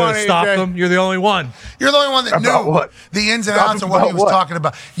 Yeah, come on, Could've stopped AJ. them. You're the only one. You're the only one that About knew what? the ins and Stop outs of him what he about was what? talking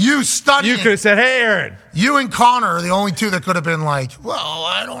about. You studied. You could have said, "Hey, Aaron." You and Connor are the only two that could have been like, well,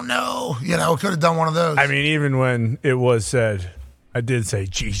 I don't know. Could have done one of those. I mean, even when it was said, I did say,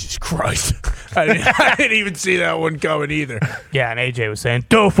 Jesus Christ. I didn't even see that one coming either. Yeah, and AJ was saying,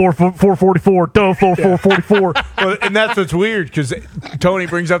 "Doe 444, Doe 444." Well, and that's what's weird because Tony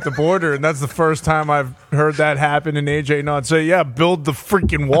brings up the border, and that's the first time I've heard that happen. And AJ not say, "Yeah, build the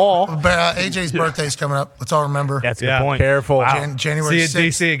freaking wall." But AJ's birthday's coming up. Let's all remember. That's a good point. Careful. Wow. January See you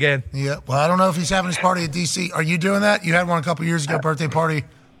 6th. in DC again. Yeah. Well, I don't know if he's having his party at DC. Are you doing that? You had one a couple years ago, birthday party.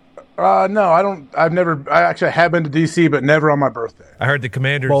 No, I don't. I actually have been to DC, but never on my birthday. I heard the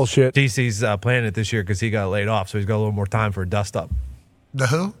Commanders. Bullshit. DC's planning it this year because he got laid off, so he's got a little more time for a dust up. The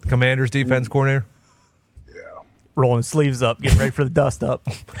who? Commanders defense coordinator. Rolling sleeves up, getting ready for the dust up.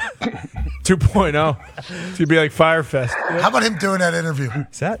 2.0. It's going to be like Firefest. How about him doing that interview?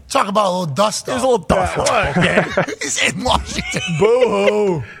 Is that? Talk about a little dust up. There's a little dust up. Okay. He's in Washington.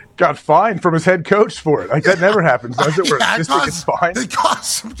 Boo-hoo. Got fined from his head coach for it. Like that never happens, does it? Where Yeah, this thing gets fined. it caused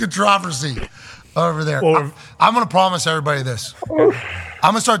some controversy over there. I'm going to promise everybody this. I'm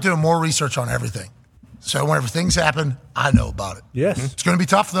going to start doing more research on everything. So whenever things happen, I know about it. Yes. It's going to be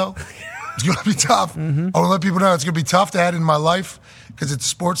tough, though. It's going to be tough. I want to let people know it's going to be tough to add in my life because it's a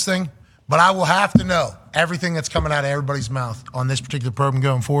sports thing. But I will have to know everything that's coming out of everybody's mouth on this particular program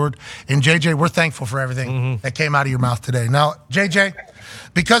going forward. And, JJ, we're thankful for everything that came out of your mouth today. Now, JJ,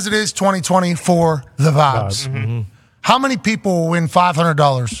 because it is 2020 for the vibes, how many people will win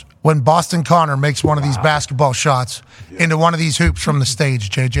 $500 when Boston Connor makes one of these basketball shots into one of these hoops from the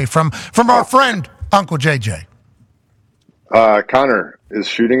stage, JJ, from our friend, Uncle JJ? Connor is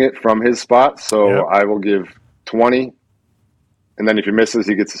shooting it from his spot, so I will give 20. And then if he misses,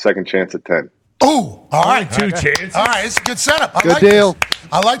 he gets a second chance at 10. Oh, all right. Two chances. All right, it's a good setup. I Good like deal. This.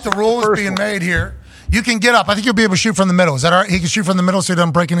 I like the rules being made here. You can get up. I think you'll be able to shoot from the middle. Is that all right? He can shoot from the middle so he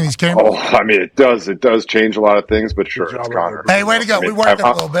doesn't break into these cameras? Oh, I mean, it does change a lot of things, but sure, it's Connor. Hey, way to go. We worked it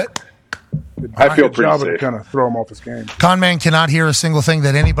a little bit. I feel Good job pretty of safe. kind of throw him off his game. Conman cannot hear a single thing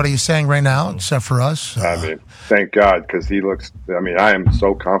that anybody is saying right now except for us. I mean, thank God, because he looks. I mean, I am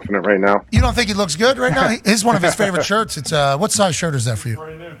so confident right now. You don't think he looks good right now? It's one of his favorite shirts. It's what size shirt is that for you?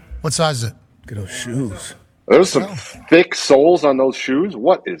 What size is it? Look at those shoes. There's some thick soles on those shoes.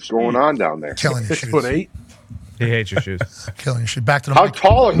 What is going on down there? Killing your shoes. 6'8". He hates your shoes. Killing your shoes. Back to the How mic.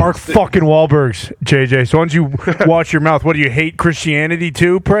 tall are Mark you? fucking Wahlberg's, JJ. So why don't you watch your mouth? What do you hate Christianity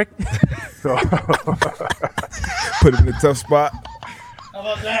too, prick? Put him in a tough spot.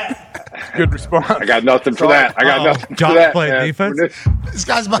 Good response. I got nothing for that. I got nothing for John that. playing man. defense? This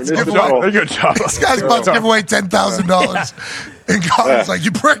guy's about to give Municipal. away. Good job. This guy's about to give away $10,000. And Connor's like,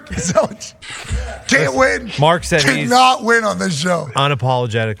 you prick. So can't win. Mark said he's Cannot win on this show.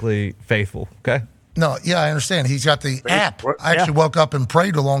 unapologetically faithful. Okay. No, yeah, I understand. He's got the app. What? I actually woke up and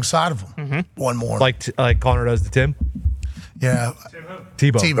prayed alongside of him one morning. Like Connor does to Tim. Yeah.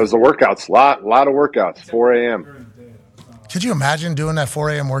 Tebow. Those are the workouts. Lot of workouts. 4 a.m. Could you imagine doing that 4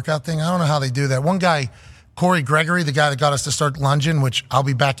 a.m. workout thing? I don't know how they do that. One guy, Corey Gregory, the guy that got us to start lunging, which I'll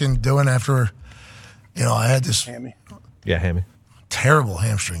be back in doing after, I had this Yeah, Hammy. terrible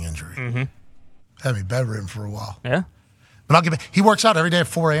hamstring injury. Had me bedridden for a while. Yeah. But I'll give it. He works out every day at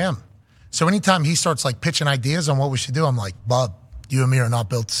 4 a.m. So anytime he starts like pitching ideas on what we should do, I'm like, Bub, you and me are not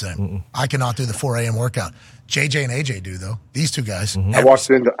built the same. I cannot do the 4 a.m. workout. JJ and AJ do though. These two guys. I walked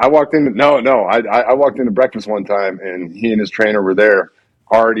into I walked into breakfast one time and he and his trainer were there,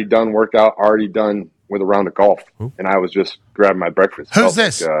 already done workout, already done with a round of golf. And I was just grabbing my breakfast. Who's Felt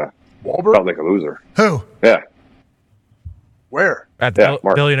this? Wahlberg? Felt like a loser. Who? Yeah. Where? At the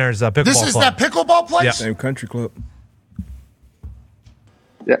Mark. Billionaires Pickleball This is Club. that pickleball place? Yeah. Same country club.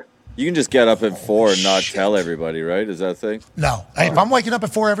 Yeah. You can just get up at 4 and not tell everybody, right? Is that a thing? No. Hey, if I'm waking up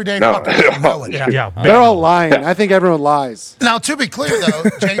at 4 every day, No. fuck it, I know it. They're all lying. I think everyone lies. Now, to be clear, though,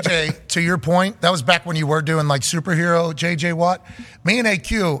 JJ, to your point, that was back when you were doing like superhero JJ Watt. Me and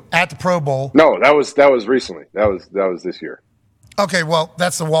AQ at the Pro Bowl. No, that was recently. That was this year. Okay, well,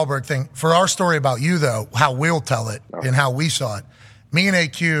 that's the Wahlberg thing. For our story about you, though, how we'll tell it and how we saw it, me and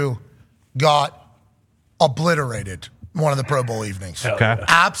AQ got obliterated one of the Pro Bowl evenings. Okay.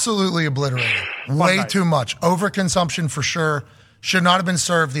 Absolutely obliterated. Way too much. Overconsumption for sure. Should not have been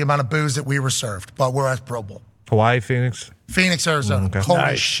served the amount of booze that we were served, but we're at Pro Bowl. Hawaii, Phoenix? Phoenix, Arizona. Okay. Holy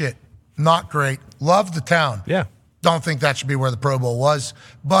Nice. shit. Not great. Love the town. Yeah. Don't think that should be where the Pro Bowl was.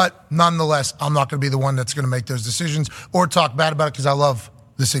 But nonetheless, I'm not going to be the one that's going to make those decisions or talk bad about it because I love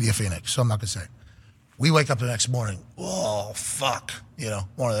the city of Phoenix. So I'm not going to say it. We wake up the next morning. Oh, fuck.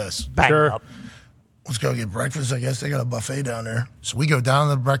 One of those. Sure. Up. Let's go get breakfast. I guess they got a buffet down there. So we go down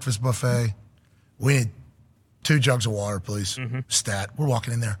to the breakfast buffet. We need 2 jugs of water, please. Stat. We're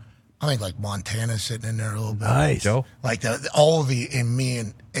walking in there. I think like Montana's sitting in there a little bit. Nice. Joe? Like and me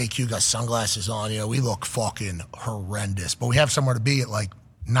and AQ got sunglasses on. We look fucking horrendous. But we have somewhere to be at like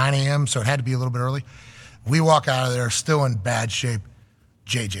 9 a.m., so it had to be a little bit early. We walk out of there still in bad shape.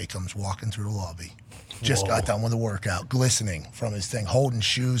 JJ comes walking through the lobby. Just got done with a workout, glistening from his thing, holding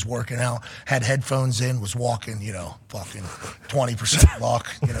shoes, working out, had headphones in, was walking, fucking 20% luck,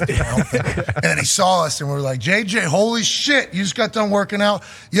 and then he saw us and we were like, JJ, holy shit, you just got done working out?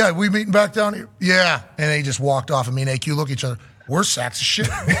 Yeah, we meeting back down here? Yeah. And then he just walked off and me and AQ look at each other. We're sacks of shit.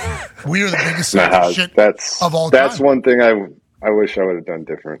 We are the biggest sacks of shit of all time. That's one thing I wish I would have done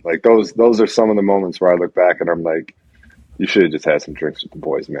different. Like those are some of the moments where I look back and I'm like, you should have just had some drinks with the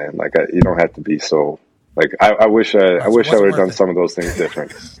boys, man. Like you don't have to be so. Like I wish I would have done some of those things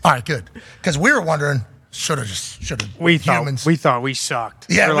different. All right, good. Because we were wondering, should have. We thought we sucked.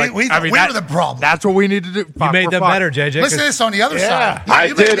 Yeah, We're like, we were the problem. That's what we need to do. You made them better, JJ. Listen to this on the other side. I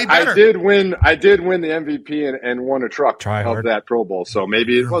did win the MVP and won a truck of that Pro Bowl. So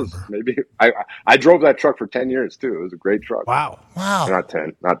maybe it was. Maybe I drove that truck for 10 years too. It was a great truck. Wow. Not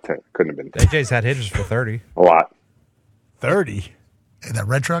 10. Couldn't have been 10. JJ's had hitters for 30. A lot. 30. That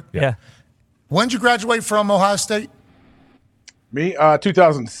red truck? Yeah. When did you graduate from Ohio State? Me,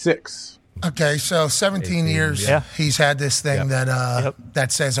 2006. Okay, so 17 years he's had this thing that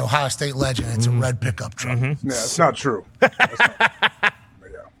says Ohio State legend. It's a red pickup truck. Yeah, it's not true. That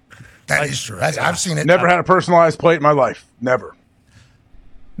is true. I've seen it. Never had a personalized plate in my life. Never.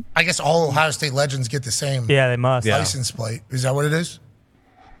 I guess all Ohio State legends get the same they must. license plate. Is that what it is?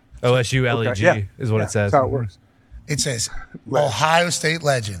 OSU LEG is what it says. That's how it works. It says Ohio State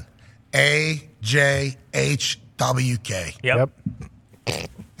legend. AJHWK. Yep.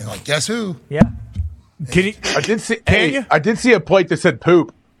 And like, guess who? Yeah. Can you? I did see a plate that said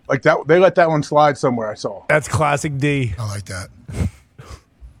poop. Like that, they let that one slide somewhere. I saw. That's classic D. I like that.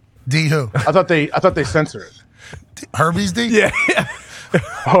 D who? I thought they censor it. Herbie's D? Yeah.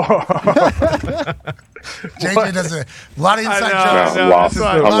 JJ does a lot of inside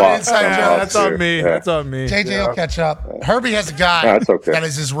jokes. That's on me. That's on me. JJ will catch up. Herbie has a guy that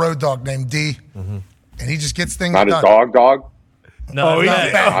is his road dog named D, and he just gets things done. Not his dog? No,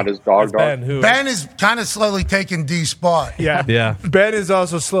 not his dog. Ben is kind of slowly taking D's spot. Yeah. Ben is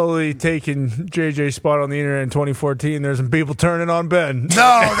also slowly taking JJ's spot on the internet in 2014. There's some people turning on Ben.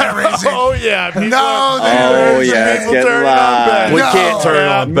 No, there isn't. Oh, yeah. No, there isn't. It's getting live. We can't turn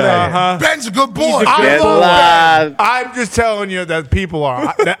on Ben. Ben's a good boy. I'm just telling you that people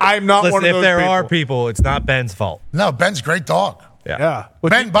are. I'm not one of those people. If there are people, it's not Ben's fault. No, Ben's a great dog. Yeah.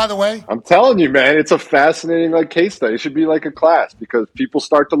 Ben, by the way, I'm telling you, man, it's a fascinating case study. It should be like a class because people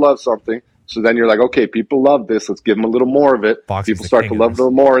start to love something. So then you're like, okay, people love this. Let's give them a little more of it. People start to love it a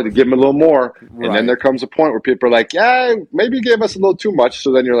little more. They give them a little more. Right. And then there comes a point where people are like, yeah, maybe you gave us a little too much.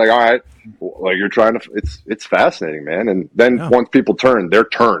 So then you're like, all right, well, you're trying to, it's fascinating, man. And then once people turn, they're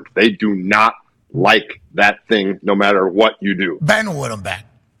turned. They do not like that thing no matter what you do. Ben will win them back.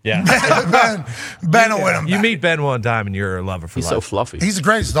 Yeah. Ben will win him back. You meet Ben one time and you're a lover for life. He's so fluffy. He's the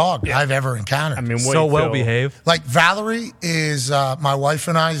greatest dog I've ever encountered. I mean, so well behaved. Like Valerie is my wife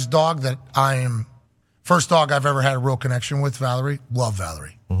and I's dog that first dog I've ever had a real connection with. Valerie. Love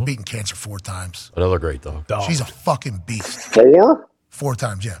Valerie. Beaten cancer 4 times. Another great dog. She's a fucking beast. 4? 4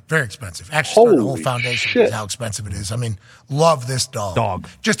 times, yeah. Very expensive. Actually, started the whole foundation because how expensive it is. I mean, love this dog.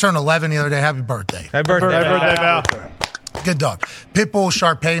 Just turned 11 the other day. Happy birthday. Happy birthday, Val. Good dog. Pitbull,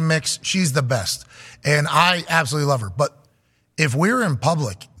 Shar-Pei mix. She's the best. And I absolutely love her. But if we're in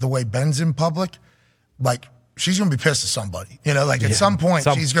public the way Ben's in public, like, she's going to be pissed at somebody. At some point,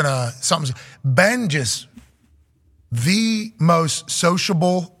 she's going to, Ben just the most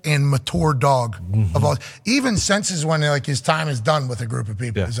sociable and mature dog of all. Even senses when like his time is done with a group of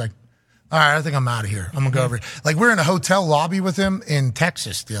people. He's like, all right, I think I'm out of here. I'm going to go over here. Like, we're in a hotel lobby with him in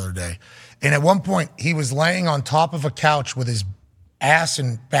Texas the other day. And at one point, he was laying on top of a couch with his ass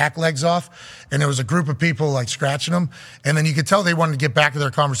and back legs off. And there was a group of people, like, scratching him. And then you could tell they wanted to get back to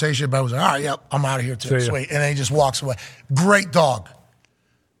their conversation. But I was like, all right, yep, I'm out of here too. Sweet. And then he just walks away. Great dog.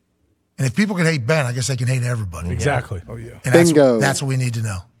 And if people can hate Ben, I guess they can hate everybody. Exactly. Oh, yeah. And that's what we need to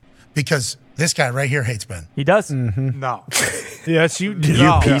know. Because this guy right here hates Ben. He does. No. Yes, you do.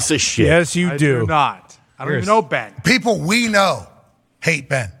 You piece of shit. Yes, you I do not. I don't even know Ben. People we know hate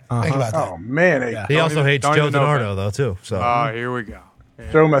Ben. Think about that. Oh, man. He also hates Joe DiNardo, though, too. So. Oh, here we go.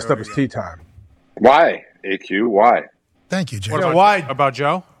 Joe messed up his tea time. Why, AQ? Why? Thank you, Jay. Why? About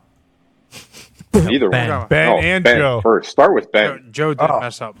Joe? Either Ben. one. Ben No, and Ben Joe. First. Start with Ben. Joe did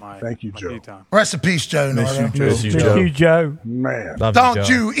mess up my Thank you, my Joe. tea time. Rest in peace, Joe. Miss you, Nardo. Joe. Man. Don't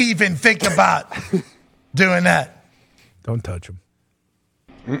you even think about doing that. Don't touch him.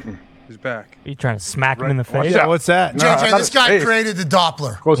 He's back. Are you trying to smack him in the face? Yeah, what's that? JJ, this guy created the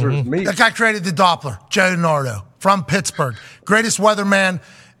Doppler. Closer to me. That guy created the Doppler. Joe Nardo from Pittsburgh. Greatest weatherman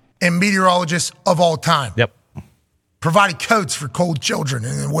and meteorologist of all time. Yep. Provided coats for cold children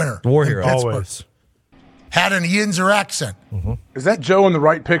in the winter. War in hero. Pittsburgh. Always. Had an Yinzer accent. Is that Joe in the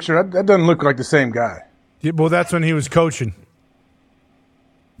right picture? That doesn't look like the same guy. Yeah, well, that's when he was coaching.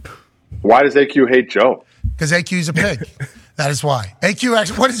 Why does AQ hate Joe? Because AQ's a pig. That is why. AQ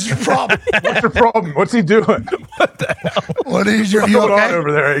actually, what is your problem? What's your problem? What's he doing? What is your, What's you going okay? on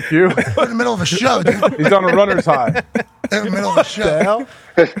over there, AQ? We're in the middle of a show, dude. He's on a runner's high. In the middle of a show.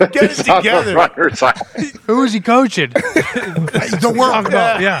 Get it together. Who is he coaching? The world.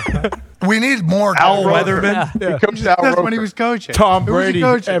 Yeah. We need more. Al Weatherman. He coached Al That's Roker. when he was coaching. Tom Who was he Brady.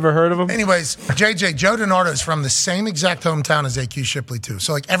 coaching? Ever heard of him? Anyways, JJ, Joe DiNardo is from the same exact hometown as AQ Shipley, too.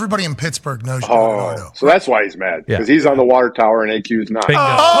 So, like, everybody in Pittsburgh knows Joe DiNardo. So that's why he's mad. Because Yeah. he's on the water tower and AQ's not. Bingo.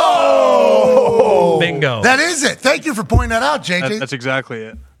 Oh! Bingo. That is it. Thank you for pointing that out, JJ. That's exactly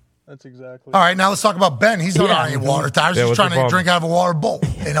it. That's exactly. All right, now let's talk about Ben. He's not on any water towers. Yeah, He's what's trying the to problem? drink out of a water bowl.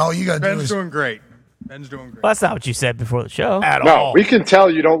 And all you got to do Ben's is... doing great. Ben's doing great. Well, that's not what you said before the show. At No, all. we can tell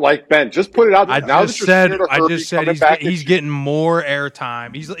you don't like Ben. Just put it out there. I Now just that said. you're scared of I Herbie just said coming he's, back he's at you. getting more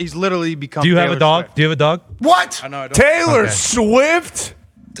airtime. He's literally become. Do you have Taylor a dog? Swift. Do you have a dog? What? I know. I don't. Taylor Okay. Swift?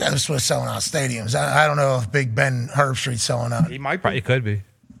 Taylor Swift selling out stadiums. I don't know if Big Ben Herbstreit's selling out. He might be. Probably could be.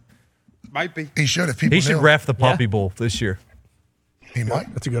 Might be. He should if people He should knew. ref the Poppy Bowl this year. He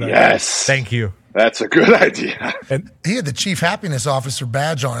might. That's a good idea. Yes. Thank you. That's a good idea. He had the Chief Happiness Officer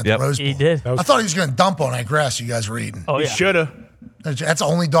badge on at Yep. the Rose Bowl. He did. I thought he was going to dump on that grass you guys were eating. Oh, He yeah. should have. That's the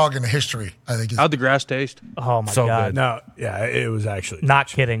only dog in the history, I think. How'd the grass taste? Oh, my So God. good. No, yeah, it was actually. Not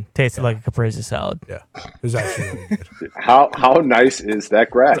kidding. Tasted like a caprese salad. Yeah, it was actually really good. How nice is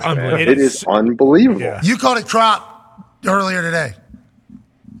that grass, man? unbelievable. It is unbelievable. Yeah. You called it crop earlier today.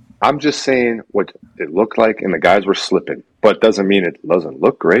 I'm just saying what it looked like, and the guys were slipping. But doesn't mean it doesn't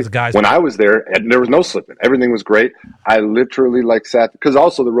look great. The guys- When I was there, and there was no slipping. Everything was great. I literally sat because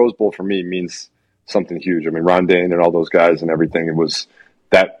also the Rose Bowl for me means something huge. I mean, Rondane and all those guys and everything. It was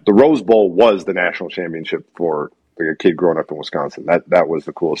that the Rose Bowl was the national championship for like a kid growing up in Wisconsin. That was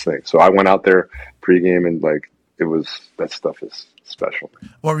the coolest thing. So I went out there pregame and it was that stuff is special.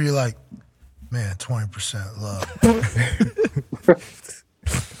 What were you like? Man, 20% love.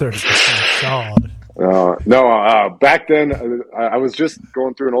 30% solid. No, back then I was just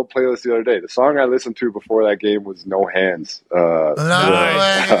going through an old playlist the other day. The song I listened to before that game was "No Hands." How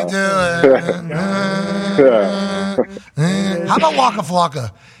about Waka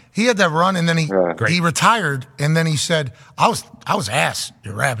Flocka? He had that run, and then he retired, and then he said, "I was ass.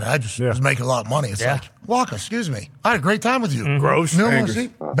 You're rapping. I just was making a lot of money." It's like, Waka, excuse me. I had a great time with you. Gross. No, Bangers. see?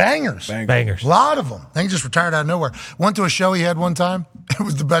 Bangers. Bangers. A lot of them. Then he just retired out of nowhere. Went to a show he had one time. It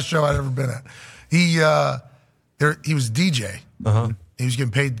was the best show I'd ever been at. He was DJ. He was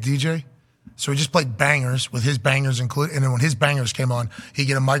getting paid to DJ. So he just played bangers with his bangers included. And then when his bangers came on, he'd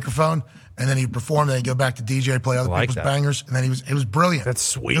get a microphone and then he'd perform. Then he'd go back to DJ, play other people's bangers. And then it was brilliant. That's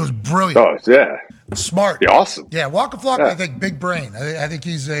sweet. It was brilliant. Oh, yeah. Smart. Be awesome. Yeah, Waka Flocka, Yeah. I think, big brain. I think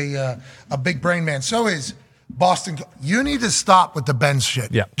he's a big brain man. So is Boston. You need to stop with the Ben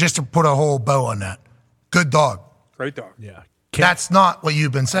shit. Yeah. Just to put a whole bow on that. Good dog. Great dog. Yeah. That's not what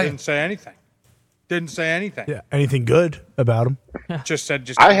you've been I saying. didn't say anything. Didn't say anything. Yeah. Anything good about him? Just said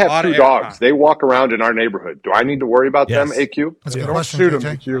just. I a lot have two of dogs. airtime. They walk around in our neighborhood. Do I need to worry about them, AQ? That's a good Don't question, shoot him,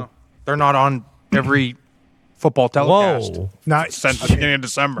 JJ. AQ. They're not on every football telecast. Whoa. Not Since the beginning of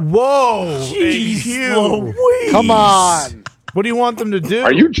December. Whoa. Jeez AQ. Louise. Come on. What do you want them to do?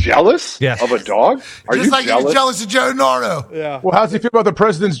 Are you jealous of a dog? Are Just you like jealous? you're jealous of Joe Nardo. Yeah. Well, how's he feel about the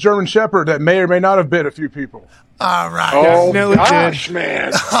president's German Shepherd that may or may not have bit a few people? All right. Oh, No, it gosh,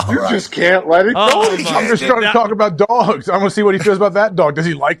 man. You just can't let it go. I'm just trying to talk about dogs. I want to see what he feels about that dog. Does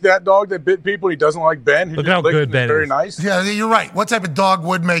he like that dog that bit people? He doesn't like Ben. Who Look just how licked good him and Ben is very is. nice. Yeah, you're right. What type of dog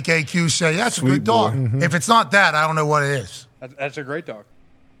would make AQ say, that's a good dog? If it's not that, I don't know what it is. That's a great dog.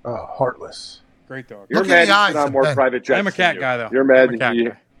 Heartless. Great dog. You're Look in mad the he's eyes on of more Ben. private jets. I'm a than cat you. guy, though. You're mad I'm a that cat he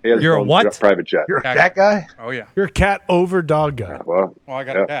guy. has You're a his own what? private jet. You're a cat guy? Oh, yeah. You're a cat over dog guy. Well, Well, I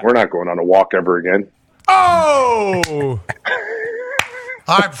got a cat. we're not going on a walk ever again. Oh!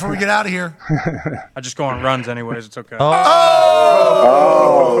 All right, before we get out of here. I just go on runs anyways. It's okay.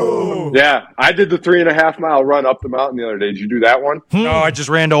 Oh. Yeah, I did the 3.5 mile run up the mountain the other day. Did you do that one? No, I just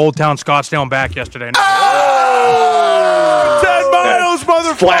ran to Old Town Scottsdale and back yesterday. 10 miles,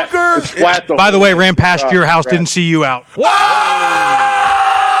 motherfucker! It's flat. By the way, ran past your house, didn't see you out. Yeah,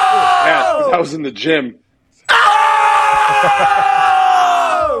 I was in the gym.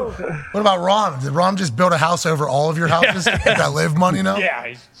 What about Ron? Did Ron just build a house over all of your houses? Got live money now? Yeah,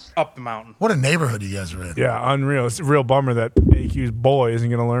 he's up the mountain. What a neighborhood you guys are in. Yeah, unreal. It's a real bummer that AQ's boy isn't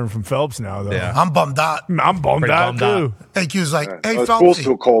going to learn from Phelps now, though. Yeah. I'm bummed out. I'm bummed out, too. AQ's like, hey, The pool's Phelpsy.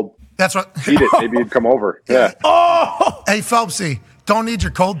 too cold. That's what. Eat it. Maybe he'd come over. Yeah. Oh! Hey, Phelpsy, don't need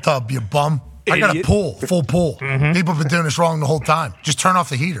your cold tub, you bum. I got a Idiot. pool, full pool. Mm-hmm. People have been doing this wrong the whole time. Just turn off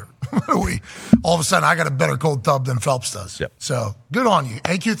the heater. All of a sudden, I got a better cold tub than Phelps does. Yep. So good on you.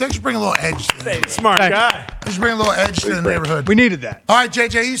 AQ, thanks for bringing a little edge to the neighborhood. Smart guy. Thanks for bringing a little edge to the neighborhood. We needed that. All right,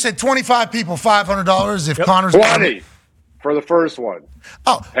 JJ, you said 25 people, $500 if Connor's 20 for the first one.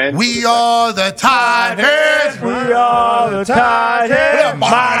 Oh, And we are the Tideheads. We are the Tideheads.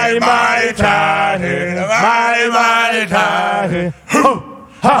 Mighty, mighty Tideheads. Mighty, mighty Tideheads. Hoo,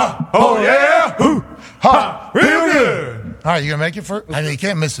 ha, oh yeah. Hoo, ha, real good. All right, you gonna make it for? I mean, you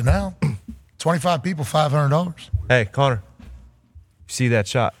can't miss it now. 25 people, $500. Hey, Connor. You see that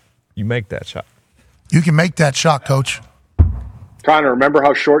shot? You make that shot. You can make that shot, Coach. Connor, remember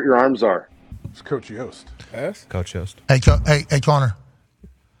how short your arms are. It's Coach Yost. Yes? Coach Yost. Hey, Connor.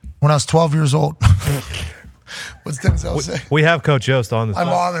 When I was 12 years old, what's Denzel say? We have Coach Yost on this. My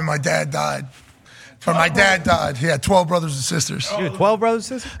mom and my dad died. Or my dad died. He had 12 brothers and sisters. You had 12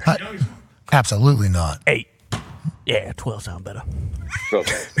 brothers and sisters? Absolutely not. 8. Yeah, 12 sound better.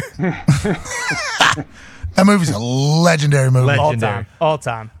 That movie's a legendary movie. Legendary. All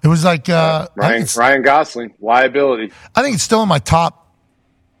time. It was like Ryan Gosling, liability. I think it's still in my top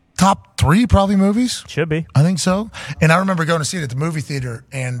 3 probably movies. Should be. I think so. And I remember going to see it at the movie theater,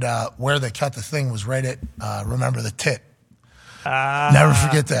 and where they cut the thing was right at Remember the Tit. Never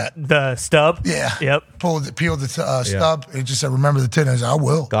forget that. The stub? Yeah. Yep. Peeled the stub. It just said, remember the tit. And I said, I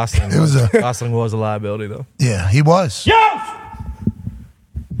will. Gosling was a liability, though. Yeah, he was.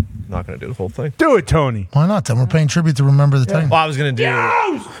 Not going to do the whole thing. Do it, Tony. Why not? Then we're paying tribute to Remember the Tit. Well, I was going to do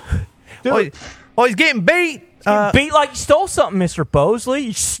Oh, he's getting beat. Beat like you stole something, Mr. Bosley.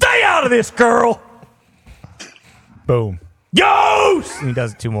 You stay out of this, girl. Boom. Yost! And he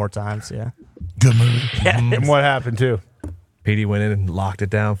does it 2 more times, yeah. Good movie. Yeah, And what happened, too? Petey went in and locked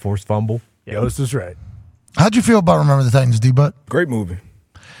it down, forced fumble. Yost is right. How'd you feel about Remember the Titans, D-Butt? Great movie.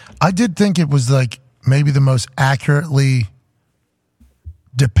 I did think it was like maybe the most accurately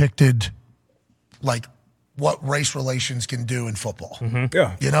depicted, like, what race relations can do in football. Mm-hmm.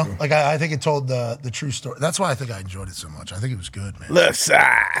 Yeah. You know? Like, I think it told the true story. That's why I think I enjoyed it so much. I think it was good, man. Left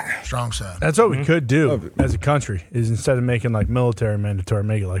side. Strong side. That's what we could do as a country, is instead of making like military mandatory,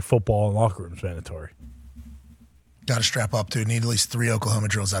 make it like football and locker rooms mandatory. Got to strap up to. Need at least 3 Oklahoma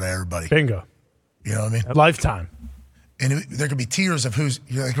drills out of everybody. Bingo. You know what I mean? Lifetime. And there could be tiers of who's.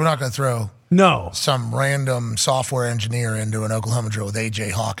 Like, we're not going to throw some random software engineer into an Oklahoma drill with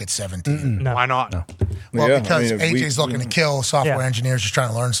AJ Hawk at 17. No. Why not? No. Well, Yeah, because I mean, AJ's looking to kill software engineers just trying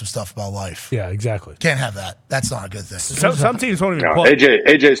to learn some stuff about life. Yeah, exactly. Can't have that. That's not a good thing. Some teams won't even No, play.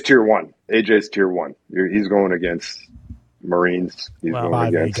 AJ's tier 1. AJ's tier 1. He's going against Marines. He's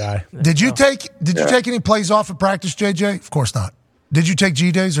going against. Guy. Did you take any plays off at practice, JJ? Of course not. Did you take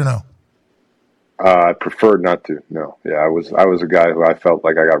G days or no? I preferred not to. No. Yeah, I was a guy who I felt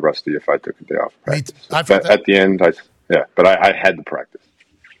like I got rusty if I took a day off. Practice. I felt that. At the end, but I had to practice.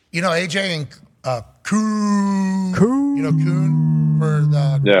 You know, AJ and Coon. You know Coon for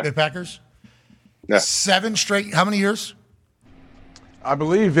the Packers? Yeah. 7 straight. How many years? I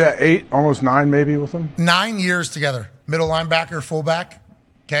believe 8, almost 9 maybe with him. 9 years together. Middle linebacker, fullback.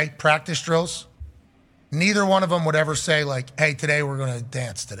 Okay, practice drills. neither one of them would ever say, like, hey, today we're going to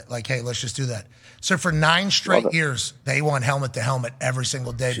dance today. Like, hey, let's just do that. So for 9 straight years, they won helmet to helmet every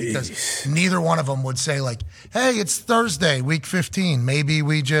single day because neither one of them would say, like, hey, it's Thursday, week 15. Maybe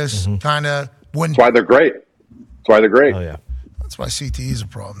we just kind of wouldn't. That's why they're great. That's why they're great. Oh, yeah. That's why CTE is a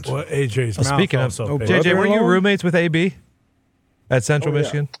problem. Well, AJ's mouth Speaking of, also JJ, were you roommates with AB at Central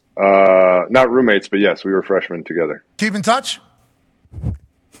Michigan? Not roommates, but yes, we were freshmen together. Keep in touch?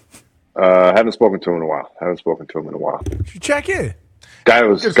 Haven't spoken to him in a while. Check in. Guy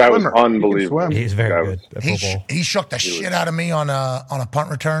was unbelievable. He's very good at football. He shook the shit out of me on a punt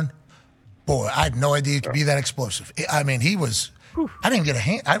return. Boy, I had no idea he could be that explosive. I mean, he was. I didn't get a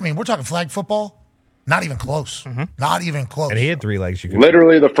hand. I mean, we're talking flag football. Not even close. Not even close. And he had 3 legs.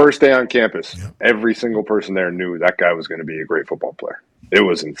 Literally the first day on campus, every single person there knew that guy was going to be a great football player. It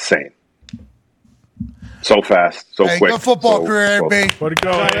was insane. So fast, so quick. Good football career, AB. Way to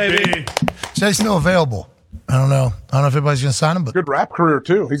go, AB. Jay's still available. I don't know if everybody's going to sign him, but good rap career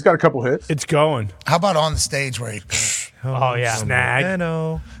too. He's got a couple hits. It's going. How about on the stage where he snag?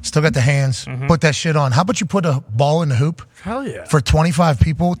 Still got the hands. Put that shit on. How about you put a ball in the hoop? Hell yeah. For 25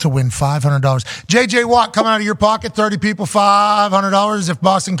 people to win $500. JJ Watt coming out of your pocket, 30 people, $500 if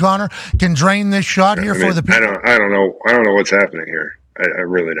Boston Connor can drain this shot here for the people. I don't know what's happening here. I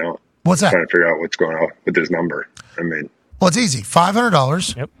really don't. What's that? I'm trying to figure out what's going on with this number. I mean, well, it's easy.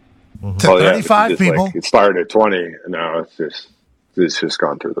 $500. Yep. To 35 people. Like, it started at 20, and now it's just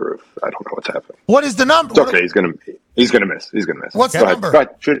gone through the roof. I don't know what's happening. What is the number? It's okay. He's gonna miss. What's the number? Go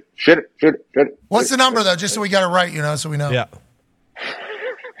ahead. Shoot it. What's the number though? Just so we got it right, so we know. Yeah.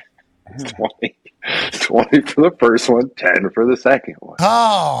 20 for the first one, 10 for the second one.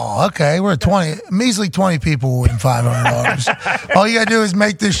 Oh, okay. We're at 20. Measly 20 people will win $500. All you got to do is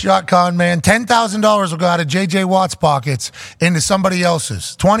make this shot, con man. $10,000 will go out of J.J. Watt's pockets into somebody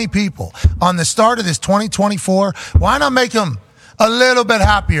else's. 20 people. On the start of this 2024, why not make them a little bit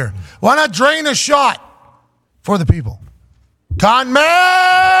happier? Why not drain a shot for the people? Con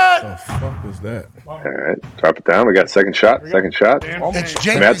man! What the fuck was that? All right, drop it down. We got second shot. It's I mean,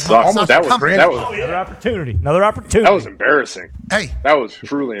 that sucks. That was another opportunity. That was embarrassing. Hey, that was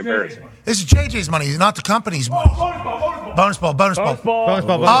truly embarrassing. This is JJ's money, not the company's money. Bonus ball. Oh,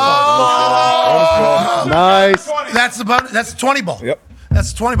 nice. That's the bonus. That's the 20 ball. Yep.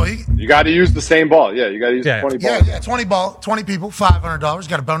 That's the 20 ball. You got to use the same ball. Yeah, you got to use the 20 ball. Yeah, 20 ball. 20 people, $500.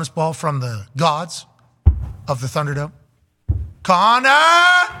 Got a bonus ball from the gods of the Thunderdome. Connor!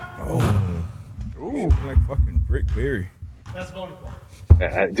 Ooh, like fucking Brick Berry. That's bonus ball.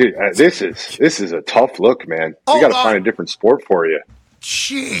 Dude, this is a tough look, man. We got to find a different sport for you.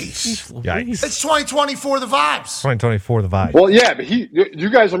 Jeez. Yikes. It's 2024 the vibes. 2024 the vibe. Well, yeah, but you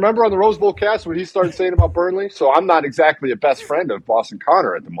guys remember on the Rose Bowl cast what he started saying about Burnley? So I'm not exactly a best friend of Boston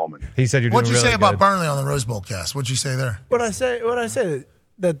Connor at the moment. He said you're doing What'd you really say about good. Burnley on the Rose Bowl cast? What'd you say there? What'd I say?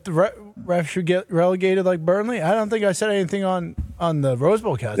 That the refs should get relegated like Burnley? I don't think I said anything on the Rose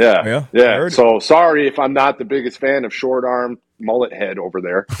Bowl cast. Yeah. So sorry if I'm not the biggest fan of short arm mullet head over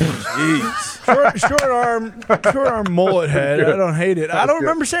there. short arm mullet head. I don't hate it. I don't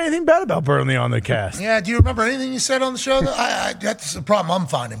remember saying anything bad about Burnley on the cast. Yeah, do you remember anything you said on the show? That's the problem I'm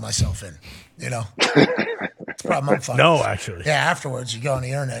finding myself in. It's the problem I'm finding. No, actually. Yeah, afterwards you go on the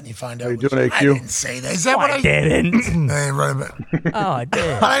internet and you find out. How you doing, AQ? I didn't say that. Is that what I didn't? I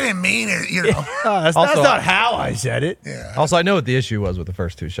did. But I didn't mean it, That's not how I said it. Yeah. Also, I know what the issue was with the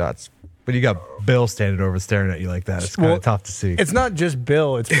first 2 shots. But you got Bill standing over staring at you like that. It's kind of tough to see. It's not just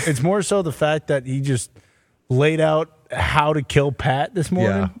Bill. It's more so the fact that he just laid out how to kill Pat this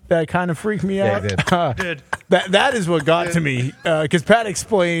morning. Yeah. That kind of freaked me out. Yeah, it did. That is what got to me because Pat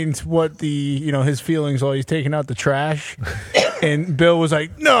explains what his feelings while he's taking out the trash, and Bill was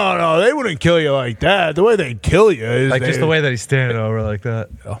like, "No, they wouldn't kill you like that. The way they kill you is just the way that he's standing over like that."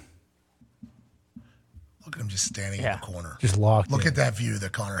 Oh. Look at him just standing in the corner. Just locked. Look at that view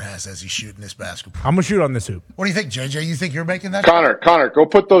that Connor has as he's shooting this basketball. I'm gonna shoot on this hoop. What do you think, JJ? You think you're making that? Connor, go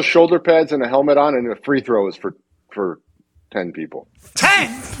put those shoulder pads and a helmet on, and a free throw is for 10 people.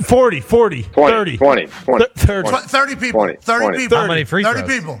 10! 40, 20, 30. 20, 30 people. 20, 30 people. How many free throws? 30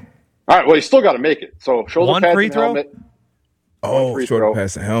 people. All right, well, you still got to make it. So shoulder One pads free and throw? helmet. Oh, free shoulder throw.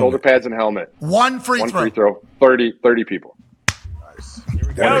 pads and helmet. Shoulder pads and helmet. One free throw. 30 people. Nice.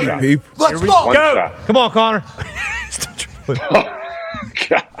 One shot. People. Let's go. One shot. Come on, Connor.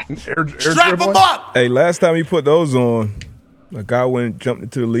 Strap them up. Hey, last time he put those on, a guy went and jumped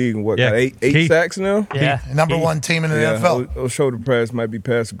into the league and got eight sacks now? Yeah. Number one team in the NFL. Those shoulder pads might be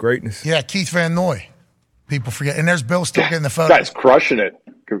past greatness. Yeah, Keith Van Noy. People forget. And there's Bill still getting the photo. Guy's crushing it.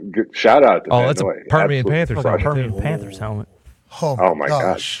 Shout out to Van that's Noy. a Permian Panthers. Permian Panthers helmet. Oh my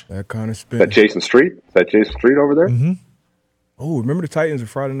gosh. That kind of Is spin. that Jason Street? Is that Jason Street over there? Mm-hmm. Oh, remember the Titans and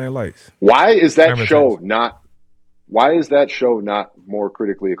Friday Night Lights? Why is that show not more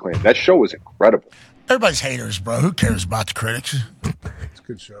critically acclaimed? That show was incredible. Everybody's haters, bro. Who cares about the critics? It's a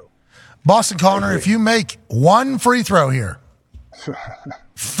good show. Boston Connor, if you make one free throw here,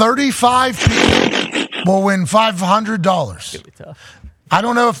 35 people will win $500. I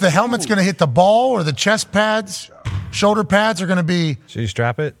don't know if the helmet's going to hit the ball or the chest pads, shoulder pads are going to be. Should you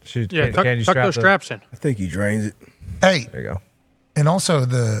strap it? Tuck those straps in. I think he drains it. Hey. There you go. And also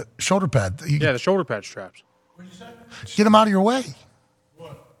the shoulder pad. The shoulder pad straps. Get them out of your way.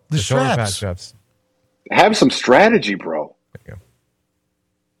 The shoulder pad straps. straps. Have some strategy, bro. There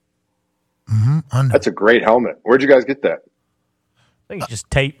you go. That's a great helmet. Where'd you guys get that? I think it's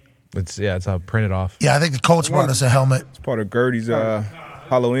just tape. It's printed off. Yeah, I think the Colts brought us a helmet. It's part of Gertie's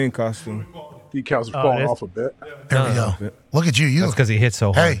Halloween costume. Decals are falling off a bit. There we go. Look at you. That's because he hit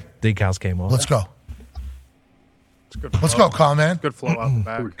so hard. Hey. Decals came off. Let's go. Let's go, Con Man. Good flow out the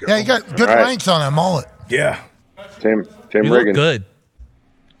back. Yeah, you got good length on that mullet. Yeah. Tim You Riggins. look good.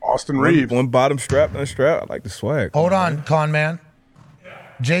 Austin Reeves. One bottom strap, unstrap. I like the swag. Hold on, Con Man.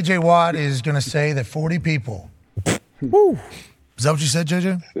 J.J. Watt is going to say that 40 people. Woo. Is that what you said,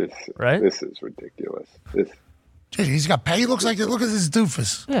 J.J.? This is ridiculous. JJ, he's got pay. He looks like, look at this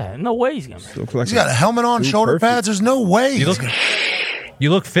doofus. Yeah, no way he's going to. He's got a helmet on, shoulder pads. There's no way. You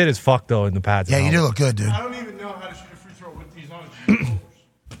look fit as fuck, though, in the pads. Yeah, you do look good, dude. I don't even know how to shoot a free throw with these on.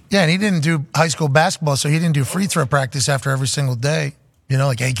 Yeah, and he didn't do high school basketball, so he didn't do free throw practice after every single day. You know,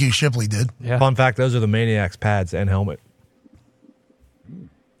 like AQ Shipley did. Yeah. Fun fact, those are the Maniacs pads and helmet.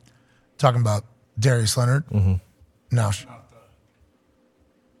 Talking about Darius Leonard. Mm-hmm. No. What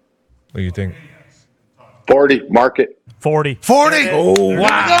do you think? 40, mark it. 40. 40. Oh, Here we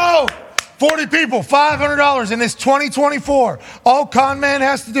go. 40 people, $500 in this 2024. All Con Man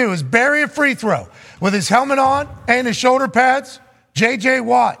has to do is bury a free throw with his helmet on and his shoulder pads. J.J.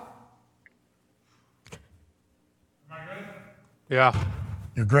 Watt. Yeah.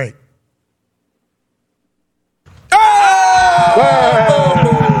 You're great.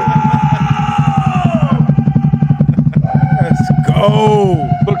 Let's go.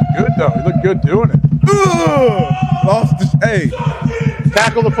 Look good, though. He looked good doing it. Lost the. Hey.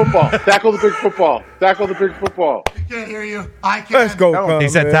 Tackle the football. Tackle the big football. Tackle the big football. I can't hear you. I can't. Let's go. He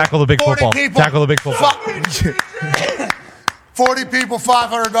said tackle the big 40 football. people. Tackle the big football. 40 people,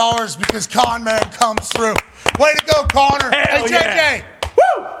 $500 because Con Man comes through. Way to go, Connor. Hell hey, JJ.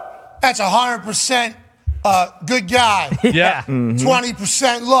 Woo! That's 100% good guy. Yeah.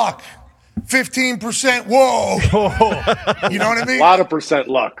 20% luck. 15% whoa. You know what I mean? A lot of percent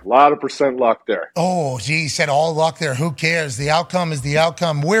luck. There. Oh, gee, he said all luck there. Who cares? The outcome is the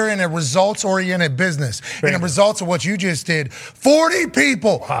outcome. We're in a results-oriented business. In the results of what you just did. 40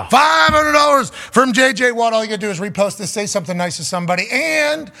 people, $500 from J.J. Watt. All you got to do is repost this, say something nice to somebody,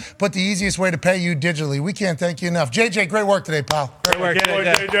 and put the easiest way to pay you digitally. We can't thank you enough. J.J., great work today, pal. Great work,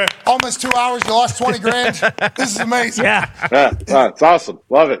 JJ. Almost 2 hours. You lost 20 grand. This is amazing. Yeah. It's awesome.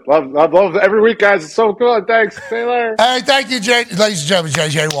 Love it. Love every week, guys. It's so good. Thanks. See you later. Hey, thank you, ladies and gentlemen,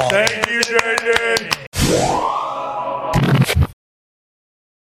 J.J. Watt. Thank you, JJ.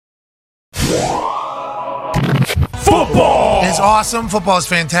 Football is awesome. Football is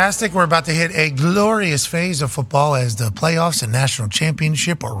fantastic. We're about to hit a glorious phase of football as the playoffs and national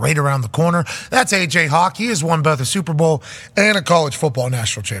championship are right around the corner. That's AJ Hawk. He has won both a Super Bowl and a college football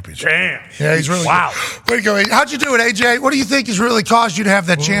national championship. Damn. Yeah, he's really good. Way to go. How'd you do it, AJ? What do you think has really caused you to have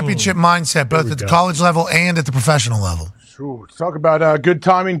that championship mindset, both at the college level and at the professional level? Ooh, talk about good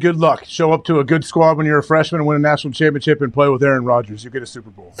timing, good luck. Show up to a good squad when you're a freshman and win a national championship and play with Aaron Rodgers. You get a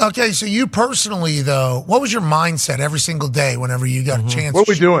Super Bowl. Okay, so you personally, though, what was your mindset every single day whenever you got a chance? What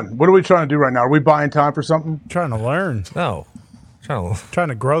are we doing? What are we trying to do right now? Are we buying time for something? Trying to learn. No. Trying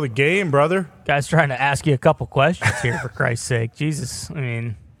to grow the game, brother. Guys trying to ask you a couple questions here, for Christ's sake. Jesus, I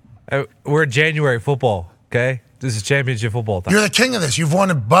mean. We're in January football, okay? This is championship football time. You're the king of this. You've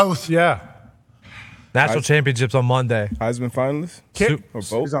won it both. Yeah. National championships on Monday. Heisman finalists? Or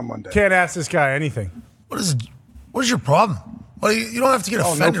both? He's on Monday. Can't ask this guy anything. What is your problem? Well, you don't have to get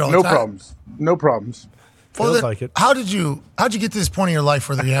offended all the no time. problems. No problems. Feels like it. How'd you get to this point in your life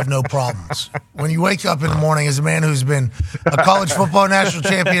where you have no problems? When you wake up in the morning as a man who's been a college football national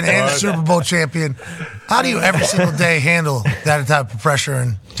champion and a Super Bowl champion, how do you every single day handle that type of pressure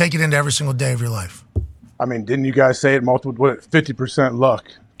and take it into every single day of your life? I mean, didn't you guys say it multiple? What? 50%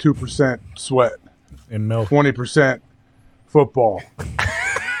 luck, 2% sweat, and milk, 20% football,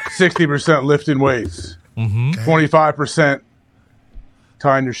 60% lifting weights, 25%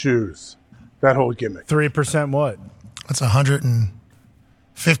 tying your shoes. That whole gimmick. 3% what? That's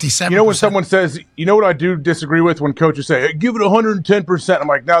 157. You know when someone says, you know what I do disagree with when coaches say, hey, give it 110%. I'm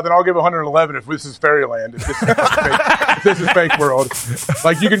like, no, then I'll give 111 if this is fairyland. If this is fake world.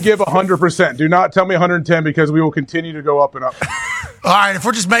 Like, you can give 100%. Do not tell me 110 because we will continue to go up and up. All right, if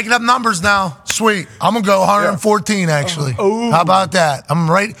we're just making up numbers now, sweet. I'm going to go 114, actually. How about that?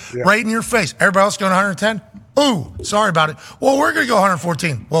 I'm right in your face. Everybody else going 110? Ooh, sorry about it. Well, we're going to go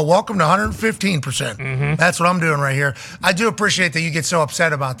 114. Well, welcome to 115%. That's what I'm doing right here. I do appreciate that you get so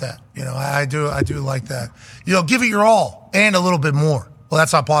upset about that. You know, I do like that. You know, give it your all and a little bit more. Well,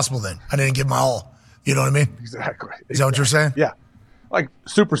 that's not possible then. I didn't give my all. You know what I mean? Exactly. Is that what you're saying? Yeah. Like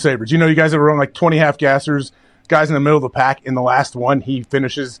Super Sabres. You know, you guys ever run like 20 half-gassers, guys in the middle of the pack. In the last one, he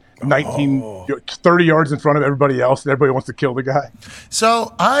finishes 30 yards in front of everybody else, and everybody wants to kill the guy.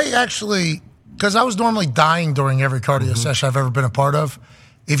 So I actually... Because I was normally dying during every cardio session I've ever been a part of.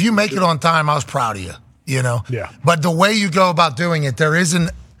 If you make it on time, I was proud of you, you know? Yeah. But the way you go about doing it, there is an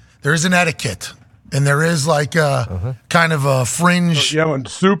etiquette. And there is like a kind of a fringe. Start yelling,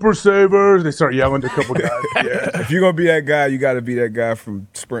 Super Sabres. They start yelling to a couple guys. Yeah. If you're going to be that guy, you got to be that guy from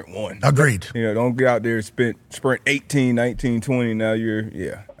sprint 1. Agreed. You know, don't get out there and sprint 18, 19, 20. Now you're,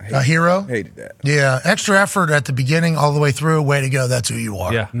 a hero? Hated that. Yeah. Extra effort at the beginning all the way through. Way to go. That's who you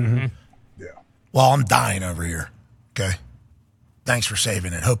are. Yeah. Well, I'm dying over here. Okay. Thanks for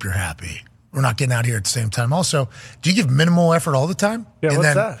saving it. Hope you're happy. We're not getting out here at the same time. Also, do you give minimal effort all the time? Yeah, and what's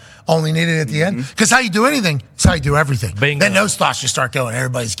then that? Only need it at the end? Because how you do anything is how you do everything. Bingo. Then those thoughts just start going.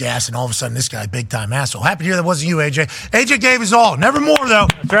 Everybody's gassing. All of a sudden, this guy, big time asshole. Happy to hear that wasn't you, AJ. AJ gave his all. Never more, though,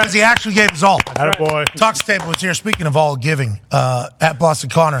 because he actually gave his all. Attaboy. Talks table was here. Speaking of all giving, at Boston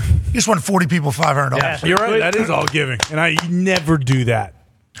Connor, you just won 40 people $500. Yeah, you're right. That is all giving. And I never do that.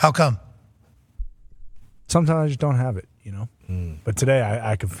 How come? Sometimes I just don't have it, you know. But today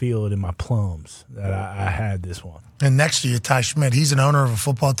I could feel it in my plums that I had this one. And next to you, Ty Schmidt, he's an owner of a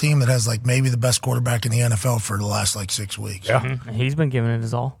football team that has like maybe the best quarterback in the NFL for the last like 6 weeks. Yeah. He's been giving it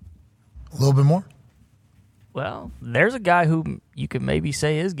his all. A little bit more? Well, there's a guy who you could maybe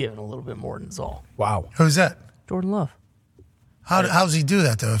say is giving a little bit more than his all. Wow. Who's that? Jordan Love. How does he do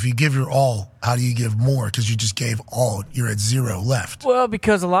that, though? If you give your all, how do you give more? Because you just gave all. You're at 0 left. Well,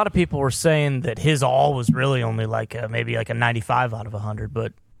 because a lot of people were saying that his all was really only like maybe like a 95 out of 100.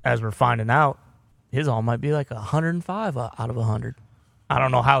 But as we're finding out, his all might be like 105 out of 100. I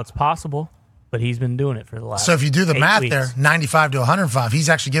don't know how it's possible, but he's been doing it for the last So if you do the 8 math weeks. there, 95 to 105, he's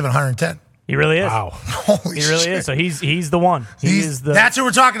actually giving 110. He really is. Wow. Holy He really shit. is. So he's the one. That's who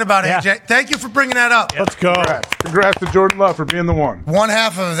we're talking about, Yeah. AJ. Thank you for bringing that up. Let's go. Congrats to Jordan Love for being the one. One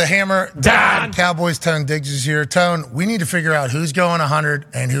half of the hammer down. Cowboys, Tone Diggs is here. Tone, we need to figure out who's going 100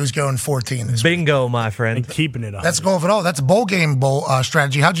 and who's going 14 this week. Bingo, my friend. And keeping it up. That's the goal of it all. That's a bowl game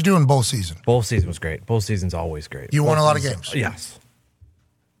strategy. How'd you do in bowl season? Bowl season was great. Bowl season's always great. You won Bowl a lot of season's- games. Yes.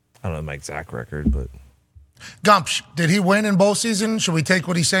 I don't know my exact record, but Gump, did he win in bowl season? Should we take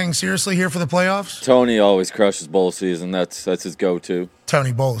what he's saying seriously here for the playoffs? Tony always crushes bowl season. That's his go-to.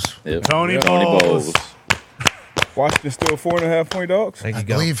 Tony Bowles. Yep. Tony Bowles. Washington still 4.5-point dogs. thank you. I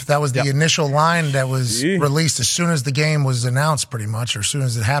believe that was the initial line that was Yeah. released as soon as the game was announced, pretty much, or as soon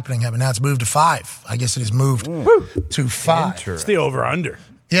as it happened. Now it's moved to 5. I guess it has moved to 5. It's the over-under.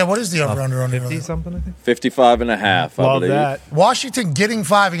 Yeah, what is the over-under on 50 it? something, I think. 55.5, I Love believe. that. Washington getting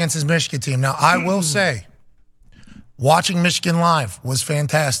 5 against his Michigan team. Now, I will say, watching Michigan live was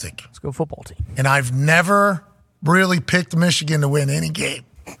fantastic. Let's go football team. And I've never really picked Michigan to win any game.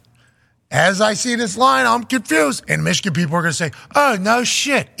 As I see this line, I'm confused. And Michigan people are going to say, oh, no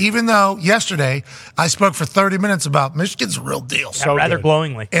shit. Even though yesterday I spoke for 30 minutes about Michigan's a real deal. Yeah, rather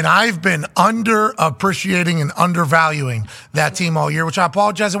glowingly. And I've been underappreciating and undervaluing that team all year, which I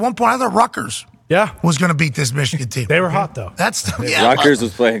apologize. At one point, I thought Rutgers was going to beat this Michigan team. They were hot, though. That's Rutgers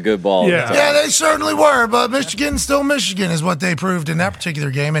was playing good ball. Yeah. Yeah, they certainly were. But Michigan, still Michigan, is what they proved in that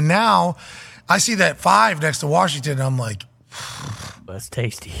particular game. And now I see that 5 next to Washington, and I'm like, That's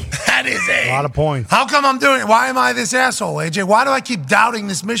tasty. that is A lot of points. How come I'm doing it? Why am I this asshole, AJ? Why do I keep doubting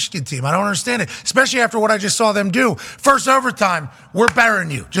this Michigan team? I don't understand it, especially after what I just saw them do. First overtime, we're better than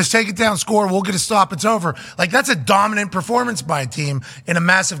you. Just take it down, score, we'll get a stop, it's over. Like, that's a dominant performance by a team in a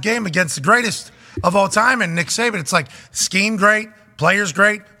massive game against the greatest of all time. And Nick Saban, it's like scheme great, players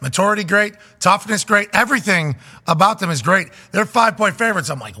great, maturity great, toughness great. Everything about them is great. They're 5-point favorites.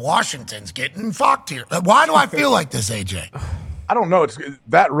 I'm like, Washington's getting fucked here. Why do I feel like this, AJ? I don't know. It's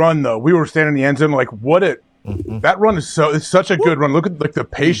that run though. We were standing in the end zone, like what it. That run is it's such a good run. Look at like the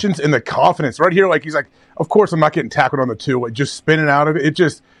patience and the confidence right here. Like he's like, of course I'm not getting tackled on the 2. Like just spinning out of it. It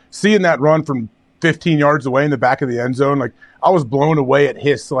just seeing that run from 15 yards away in the back of the end zone. Like I was blown away at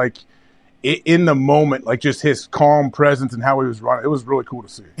his like in the moment, like just his calm presence and how he was running. It was really cool to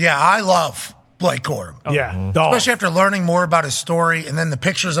see. Yeah, I love Blake Corum. Yeah. Especially after learning more about his story and then the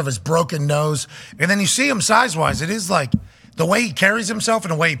pictures of his broken nose. And then you see him size-wise. It is like the way he carries himself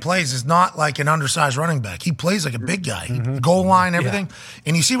and the way he plays is not like an undersized running back. He plays like a big guy. Goal line, everything. Yeah.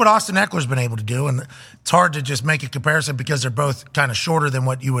 And you see what Austin Eckler's been able to do. And it's hard to just make a comparison because they're both kind of shorter than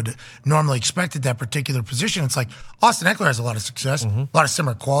what you would normally expect at that particular position. It's like Austin Eckler has a lot of success, a lot of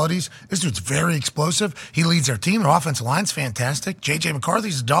similar qualities. This dude's very explosive. He leads their team. Their offensive line's fantastic. J.J.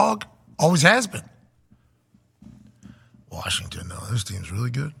 McCarthy's a dog. Always has been. Washington, though, this team's really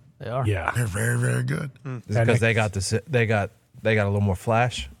good. They are. Yeah. They're very, very good. Is it because they got a little more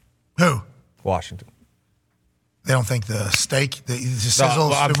flash? Who? Washington. They don't think the steak, the No, sizzle.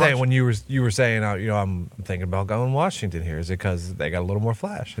 well, I'm saying when you were saying, I'm thinking about going Washington here. Is it because they got a little more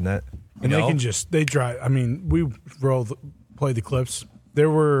flash and that? And they drive. I mean, we played the clips. There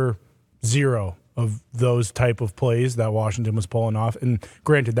were zero of those type of plays that Washington was pulling off. And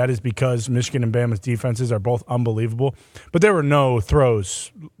granted, that is because Michigan and Bama's defenses are both unbelievable. But there were no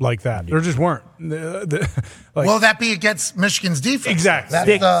throws like that. There just weren't. Will that be against Michigan's defense?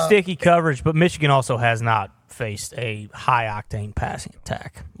 Exactly. Sticky coverage, but Michigan also has not faced a high-octane passing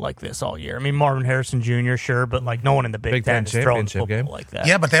attack like this all year. I mean, Marvin Harrison Jr., sure, but like no one in the Big Ten is throwing football game like that.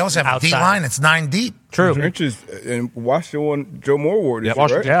 Yeah, but they also have a D-line. It's 9 deep. True. Trenches, and Washington won Joe Moore Award. Yep.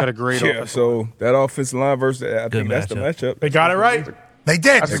 Washington's got a great offensive so that offensive line versus, I think that's the matchup. They got it right. They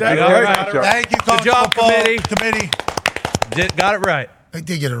did. That's exactly right. Thank you, Good job, committee. Got it right. They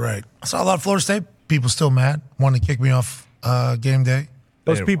did get it right. I saw a lot of Florida State people still mad, wanting to kick me off game day.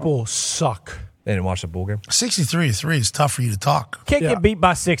 Those people suck. They didn't watch the bowl game. 63-3 is tough for you to talk. Can't get beat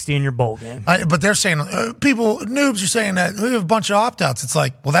by 60 in your bowl game. But they're saying, noobs are saying that we have a bunch of opt-outs. It's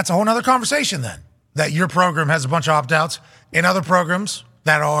like, well, that's a whole other conversation then. That your program has a bunch of opt-outs and other programs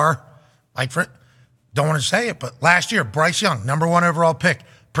that are, like, don't want to say it, but last year, Bryce Young, number 1 overall pick,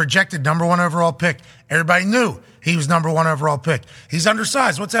 projected number 1 overall pick. Everybody knew he was number 1 overall pick. He's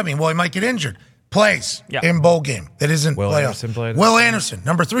undersized. What's that mean? Well, he might get injured. Plays in bowl game. That isn't Will playoff. Anderson played. Will Anderson,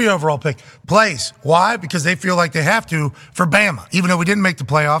 number 3 overall pick, plays. Why? Because they feel like they have to for Bama. Even though we didn't make the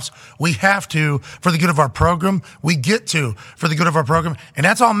playoffs, we have to for the good of our program. We get to for the good of our program. And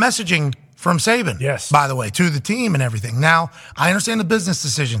that's all messaging from Saban, yes, by the way, to the team and everything. Now, I understand the business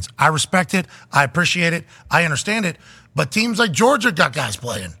decisions. I respect it. I appreciate it. I understand it. But teams like Georgia got guys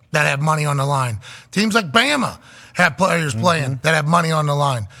playing that have money on the line. Teams like Bama have players playing that have money on the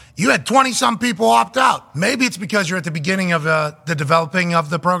line. You had 20-some people opt out. Maybe it's because you're at the beginning of the developing of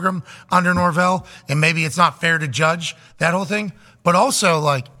the program under Norvell, and maybe it's not fair to judge that whole thing. But also,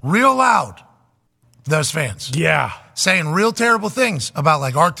 like, real loud, those fans. Yeah. Saying real terrible things about,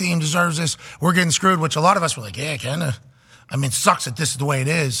 like, our team deserves this. We're getting screwed, which a lot of us were like, yeah, kind of. I mean, it sucks that this is the way it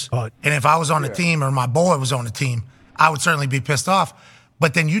is. And if I was on the team or my boy was on the team, I would certainly be pissed off.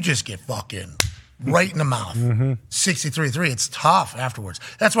 But then you just get fucking right in the mouth. 63-3. It's tough afterwards.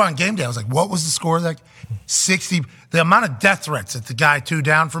 That's why on game day, I was like, what was the score? Like 60. The amount of death threats that the guy 2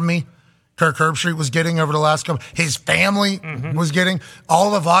 down from me, Kirk Herbstreit, was getting over the last couple. His family was getting.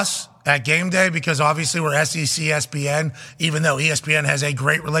 All of us at game day, because obviously we're SEC, ESPN, even though ESPN has a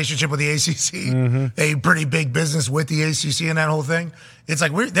great relationship with the ACC, a pretty big business with the ACC and that whole thing. It's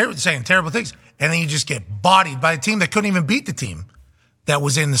like they're saying terrible things. And then you just get bodied by a team that couldn't even beat the team that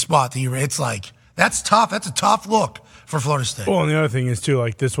was in the spot that you were. It's like, that's tough. That's a tough look for Florida State. Well, and the other thing is, too,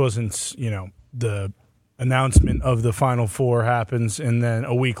 like, this wasn't, the announcement of the Final Four happens and then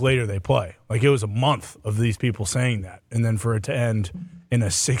a week later they play. Like, it was a month of these people saying that. And then for it to end in a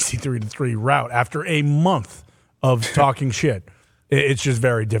 63-3 rout after a month of talking shit, it's just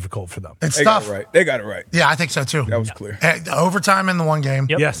very difficult for them. It's tough. They got it right. Yeah, I think so, too. That was clear. Overtime in the one game.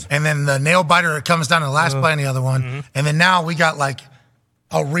 Yep. Yes. And then the nail biter, it comes down to the last play in the other one. And then now we got, like,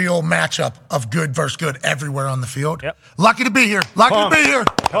 a real matchup of good versus good everywhere on the field. Yep. Lucky to be here. To be here.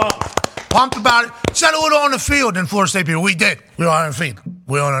 Pumped about it. Settle it on the field in Florida State people. We did. We are undefeated.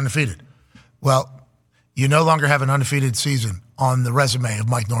 We are undefeated. Well, you no longer have an undefeated season on the resume of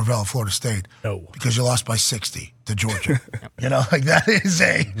Mike Norvell of Florida State. No. Because you lost by 60 to Georgia. Like that is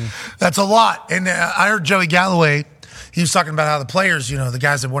that's a lot. And I heard Joey Galloway, he was talking about how the players, the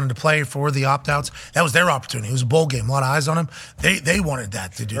guys that wanted to play for the opt-outs, that was their opportunity. It was a bowl game, a lot of eyes on them. They wanted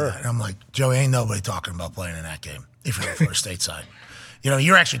that to do that. And I'm like, Joey, ain't nobody talking about playing in that game if you're on the Florida State side.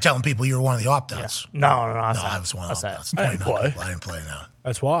 You're actually telling people you were one of the opt-outs. Yeah. No, I was one of the opt-outs. I didn't play now.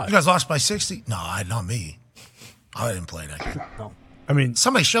 That's why. You guys lost by 60? No, not me. I didn't play that game. No. I mean,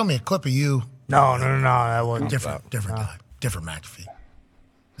 somebody showed me a clip of you. No, that wasn't. Different guy. Different McAfee.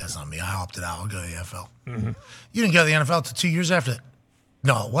 That's not me. I opted out. I'll go to the NFL. You didn't go to the NFL until 2 years after that.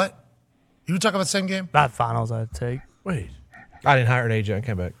 No, what? You were talking about the same game? Not finals, I'd take. Wait. I didn't hire an agent. I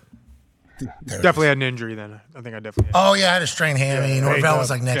came back. Definitely had an injury then. I think I definitely had. Oh, yeah, I had a strained hammy. Yeah, Norvell was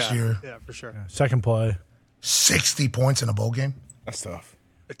like next yeah, year. Yeah, for sure. Second play. 60 points in a bowl game. That's tough.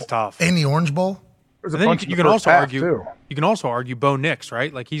 It's tough. In the Orange Bowl? And then you can also argue. You can also argue Bo Nix,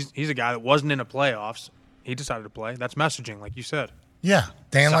 right? Like he's a guy that wasn't in the playoffs. He decided to play. That's messaging, like you said. Yeah,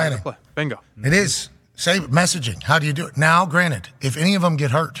 Dan Decided to Lanning. play. Bingo. It is. Say messaging. How do you do it? Now, granted, if any of them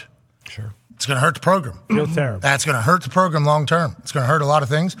get hurt, sure, it's going to hurt the program. Feel terrible. That's going to hurt the program long term. It's going to hurt a lot of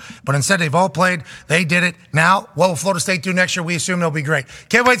things. But instead, they've all played. They did it. Now, what will Florida State do next year? We assume they'll be great.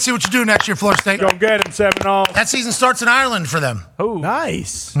 Can't wait to see what you do next year, Florida State. Go get him, 7-0. That season starts in Ireland for them. Oh,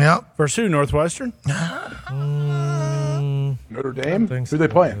 nice. Yep. Versus who? Northwestern? Notre Dame? Who they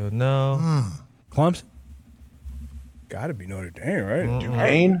playing? No. Clemson? Got to be Notre Dame, right?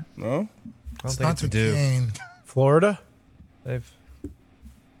 Duquesne? No. I don't think it's a Duke. Florida? They've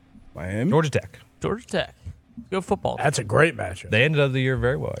Miami. Georgia Tech. Georgia Tech. Go football. That's a great matchup. They ended up the year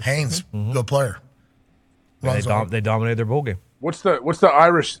very well. Haynes, good player. They dominated their bowl game. What's the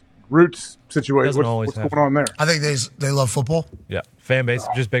Irish roots situation? Doesn't What's, always what's happen. going on there? I think they love football. Yeah, fan base,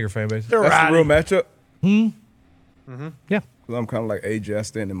 just bigger fan base. That's the real matchup. Yeah. Because I'm kind of like AJ. I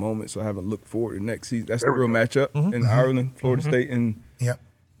stay in the moment, so I haven't looked forward to next season. That's the real matchup in Ireland, Florida State, and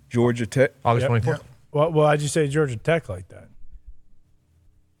Georgia Tech. August 24th. Well, why'd you say Georgia Tech like that?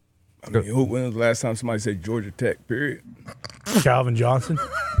 I mean, when was the last time somebody said Georgia Tech, period? Calvin Johnson?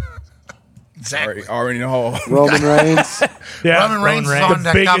 Exactly. Already in the hall. Roman Reigns. Yeah, Roman Reigns is on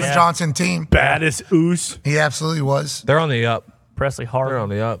that Calvin Johnson team. Baddest oos. He absolutely was. They're on the up. Presley Hart. They're on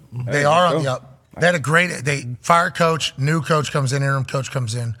the up. They are on the up. They had a great. They fire coach, new coach comes in, interim coach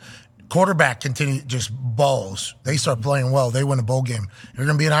comes in. Quarterback continue just balls. They start playing well. They win a bowl game. They're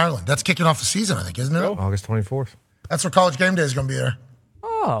going to be in Ireland. That's kicking off the season, I think, isn't it? August 24th. That's where College Game Day is going to be there.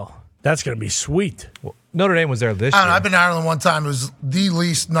 Oh, that's going to be sweet. Well, Notre Dame was there this I don't year. know. I've been to Ireland one time. It was the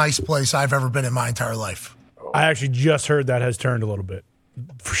least nice place I've ever been in my entire life. I actually just heard that has turned a little bit.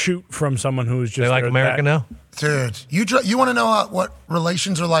 Shoot from someone who is just They like there America now? Dude, you want to know what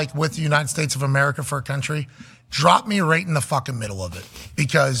relations are like with the United States of America for a country? Drop me right in the fucking middle of it,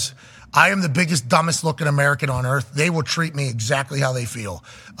 because I am the biggest, dumbest looking American on earth. They will treat me exactly how they feel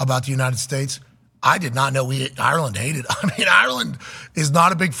about the United States. I did not know Ireland hated. I mean, Ireland is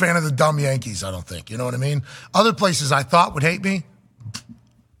not a big fan of the dumb Yankees, I don't think. You know what I mean? Other places I thought would hate me,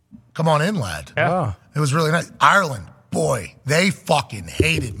 come on in, lad. Yeah. It was really nice. Ireland, boy, they fucking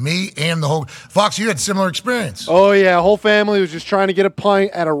hated me and the whole... Fox, you had similar experience. Oh, yeah. Whole family was just trying to get a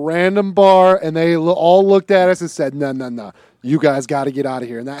pint at a random bar, and they all looked at us and said, no. You guys got to get out of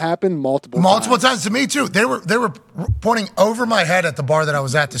here. And that happened multiple times to me, too. They were pointing over my head at the bar that I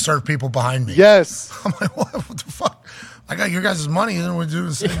was at to serve people behind me. Yes. I'm like, what the fuck? I got your guys' money, and then we do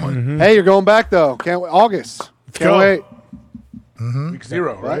the same one. Hey, you're going back, though. Can't wait. August. Can't wait. Week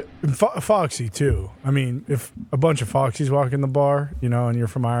 0, right? And Foxy, too. I mean, if a bunch of Foxies walk in the bar, and you're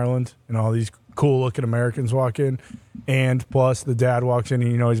from Ireland, and all these cool-looking Americans walk in, and plus the dad walks in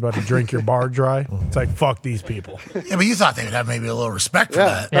and he's about to drink your bar dry, it's like, fuck these people. Yeah, but you thought they would have maybe a little respect for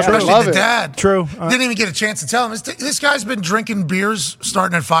that. Yeah, Especially the dad. True. Didn't even get a chance to tell him. This guy's been drinking beers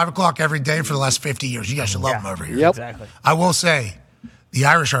starting at 5 o'clock every day for the last 50 years. You guys should love him over here. Yep. Exactly. I will say, the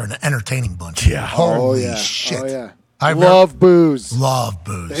Irish are an entertaining bunch. Yeah. Holy shit. Oh, yeah. I love booze. Love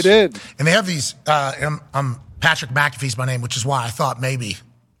booze. They did. And they have these, I'm Patrick McAfee's my name, which is why I thought maybe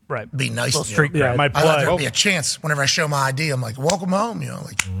be nice to street you. cred. My I thought play. there'd be a chance whenever I show my ID. I'm like, welcome home,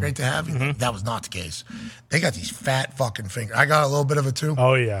 great to have you. That was not the case. They got these fat fucking fingers. I got a little bit of it too.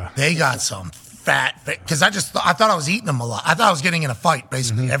 Oh, yeah. They got some fat, because I thought I was eating them a lot. I thought I was getting in a fight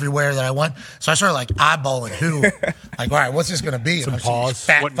basically everywhere that I went. So I started like eyeballing who, like, all right, what's this going to be? Some and I see these paws.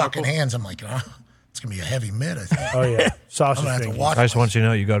 fat fucking hands. I'm like, it's going to be a heavy mid, I think. Oh, yeah. Sausage I'm gonna have to fingers. watch I just want you to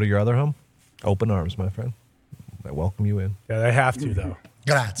know, you go to your other home, open arms, my friend. They welcome you in. Yeah, they have to, though.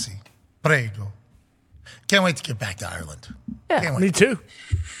 Grazie. Prego. Can't wait to get back to Ireland. Yeah, Can't wait. Me too.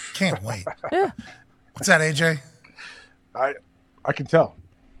 Can't wait. Yeah. What's that, AJ? I can tell.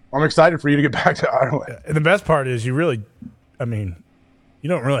 I'm excited for you to get back to Ireland. And the best part is you don't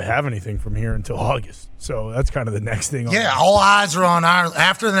really have anything from here until August. So that's kind of the next thing. Yeah, all eyes are on Ireland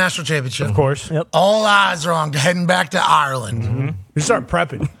after the national championship. Of course. Yep. All eyes are on heading back to Ireland. You start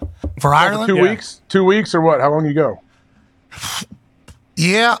prepping. For Ireland? 2 weeks? 2 weeks or what? How long you go?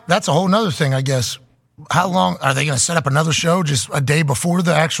 Yeah, that's a whole nother thing, I guess. How long are they going to set up another show just a day before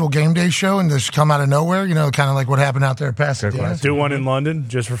the actual game day show and just come out of nowhere? Kind of like what happened out there at Pasadena. Do one in London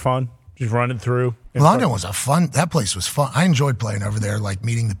just for fun. Just run it through. London was that place was fun. I enjoyed playing over there, like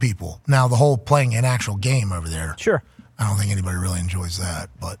meeting the people. Now, the whole playing an actual game over there. Sure. I don't think anybody really enjoys that,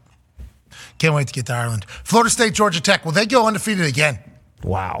 but Can't wait to get to Ireland. Florida State, Georgia Tech. Will they go undefeated again?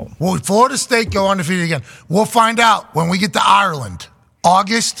 Wow. Will Florida State go undefeated again? We'll find out when we get to Ireland.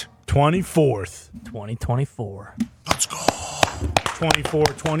 August 24th. 2024. Let's go.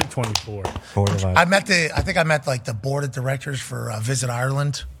 2024. I think I met like the board of directors for Visit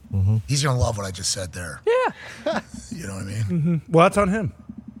Ireland. He's going to love what I just said there. Yeah. You know what I mean? Well, that's on him.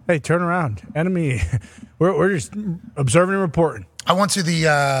 Hey, turn around. Enemy. We're just observing and reporting. I went to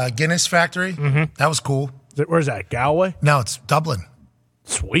the Guinness factory. That was cool. Where's that? Galway? No, it's Dublin.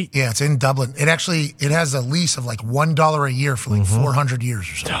 Sweet. Yeah, it's in Dublin. It has a lease of like $1 a year for like 400 years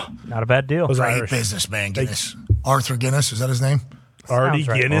or so. Not a bad deal. Great business, man. Guinness. Arthur Guinness, is that his name? Artie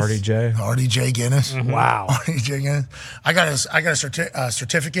Guinness. Artie J. Guinness. Wow. Artie J. Guinness. I got a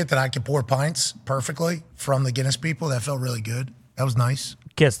certificate that I could pour pints perfectly from the Guinness people. That felt really good. That was nice.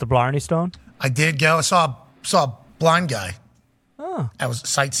 Kiss the Blarney Stone? I did go. I saw a blind guy. Oh. I was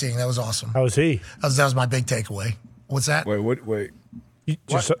sightseeing. That was awesome. How was he? That was my big takeaway. What's that? Wait. You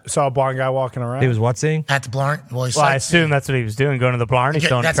just saw a blind guy walking around? He was what seeing? At the Blarney. Well, I assume that's what he was doing, going to the Blarney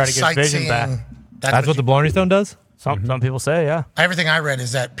Stone to try to get his vision back. That's what the Blarney Stone does? Some people say, yeah. Everything I read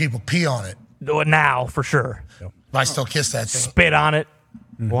is that people pee on it. Now, for sure. But I still kiss that thing. Spit on it.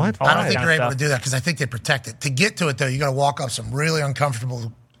 What? I don't think you're able to do that because I think they protect it. To get to it, though, you got to walk up some really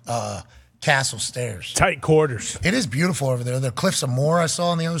uncomfortable castle stairs. Tight quarters. It is beautiful over there. There are Cliffs of Moher I saw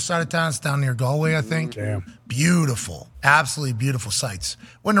on the other side of town. It's down near Galway, I think. Damn. Beautiful. Absolutely beautiful sights.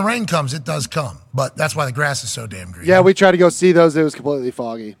 When the rain comes, it does come. But that's why the grass is so damn green. Yeah, we tried to go see those. It was completely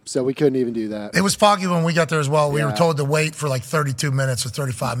foggy, so we couldn't even do that. It was foggy when we got there as well. We were told to wait for like 32 minutes or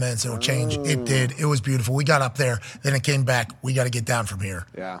 35 minutes. It would change. It did. It was beautiful. We got up there. Then it came back. We got to get down from here.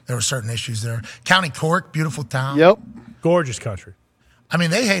 Yeah. There were certain issues there. County Cork, beautiful town. Yep. Gorgeous country. I mean,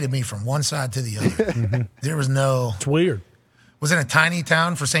 they hated me from one side to the other. There was no... It's weird. Was in a tiny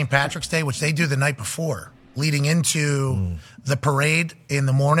town for St. Patrick's Day, which they do the night before, leading into the parade in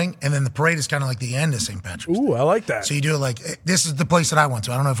the morning, and then the parade is kind of like the end of St. Patrick's Day. Ooh, I like that. So you do it like... This is the place that I went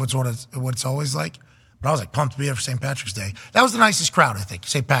to. I don't know if it's what it's always like, but I was like pumped to be there for St. Patrick's Day. That was the nicest crowd, I think,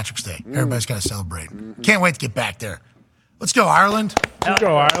 St. Patrick's Day. Everybody's got to celebrate. Can't wait to get back there. Let's go, Ireland. Let's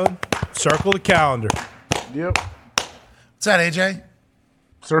go, Ireland. Circle the calendar. Yep. What's that, AJ?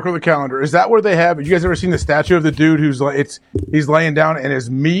 Circle the calendar. Is that where they have? You guys ever seen the statue of the dude who's like he's laying down and his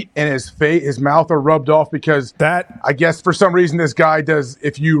meat and his mouth are rubbed off because I guess for some reason this guy does.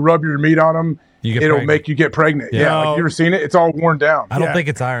 If you rub your meat on him, it'll make you get pregnant. Yeah, like, you ever seen it? It's all worn down. I don't think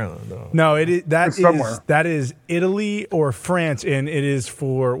it's Ireland though. No, it's somewhere. That is Italy or France, and it is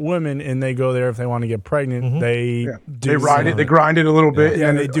for women, and they go there if they want to get pregnant. They ride it. They grind it a little bit. Yeah,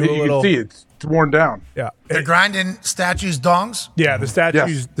 and they do a you little. can see it's worn down. Yeah, they're grinding statues' dongs. Yeah, the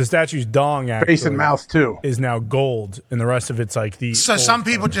statue's dong actually face and mouth too is now gold, and the rest of it's like the. So some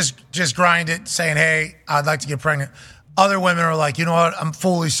people just grind it, saying, "Hey, I'd like to get pregnant." Other women are like, "You know what? I'm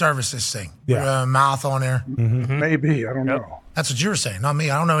fully service this thing." Yeah, mouth on there. Maybe I don't know. That's what you were saying, not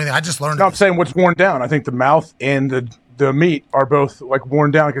me. I don't know anything. I just learned. No, it. I'm saying what's worn down. I think the mouth and the meat are both like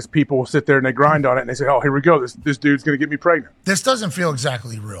worn down because people will sit there and they grind on it and they say, "Oh, here we go. This dude's gonna get me pregnant." This doesn't feel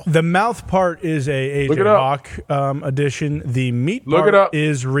exactly real. The mouth part is a AJ Hawk addition. The meat part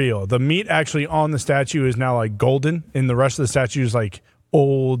is real. The meat actually on the statue is now like golden, and the rest of the statue is like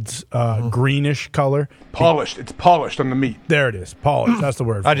old greenish color. Polished. It's polished on the meat. There it is. Polished. That's the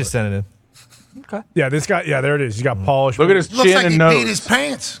word. I just sent it in. Okay. Yeah, this guy. Yeah, there it is. He's got polished. Look at his Looks chin like and he nose. peed his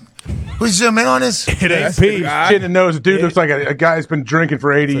pants. We zoom in on this. It ain't pee. Chin and nose. Dude looks like a guy who's been drinking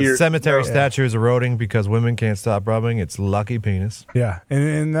for 80 years. Cemetery statue is eroding because women can't stop rubbing its lucky penis. Yeah,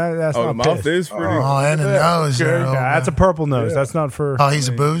 and that's the not mouth piss. is pretty. Oh, and the nose. Yeah, There. that's a purple nose. That's not for. Oh, he's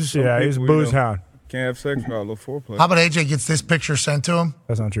a booze. Yeah, he's a booze hound. Can't have sex without a little foreplay. How about AJ gets this picture sent to him?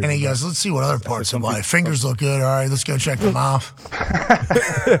 That's not true. And he goes, "Let's see what other parts of my fingers look good. All right, let's go check the mouth."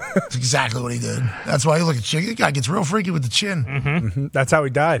 That's exactly what he did. That's why you look at chicken. The guy gets real freaky with the chin. That's how he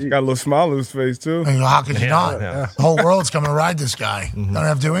died. He got a little smile on his face too. And you know, how could you not? Yeah. The whole world's coming to ride this guy. Don't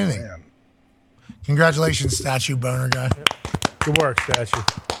have to do anything. Congratulations, statue boner guy. Good work, statue.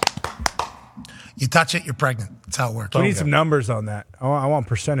 You touch it, you're pregnant. That's how it works. We need some numbers on that. I want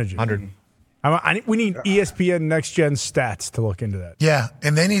percentages. 100. We need ESPN Next Gen stats to look into that. Yeah,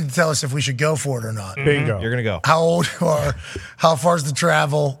 and they need to tell us if we should go for it or not. Bingo. You're going to go. How old you are, how far's the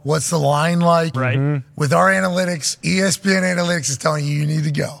travel, what's the line like? Right. With our analytics, ESPN analytics is telling you need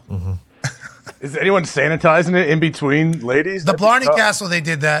to go. Is anyone sanitizing it in between ladies? The That'd be Blarney tough. Castle, they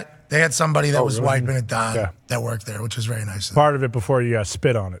did that. They had somebody that was really? wiping it down Yeah. that worked there, which was very nice. Part of it before you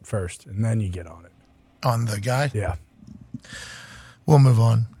spit on it first, and then you get on it. On the guy? Yeah. We'll move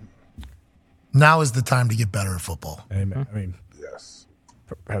on. Now is the time to get better at football. Amen. I mean, Yes.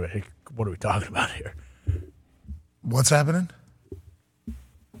 what are we talking about here? What's happening?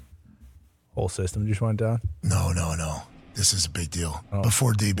 Whole system just went down? No. This is a big deal.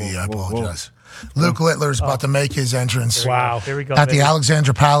 Before DB, I apologize. Luke Littler's about to make his entrance. Wow. Here we go. At baby. the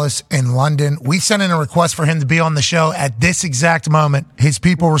Alexandra Palace in London. We sent in a request for him to be on the show at this exact moment. His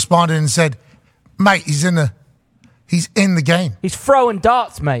people responded and said, mate, he's in the game. He's throwing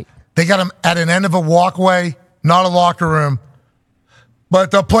darts, mate. They got him at an end of a walkway, not a locker room.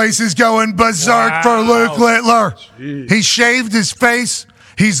 But the place is going berserk for Luke Littler. Jeez. He shaved his face.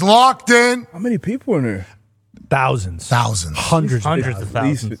 He's locked in. How many people in there? Thousands. Hundreds of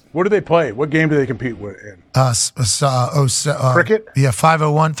thousands. What do they play? What game do they compete with in? Cricket? Yeah,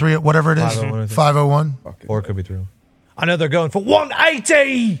 501, 3, whatever it is. 501. Or it could be 3. I know they're going for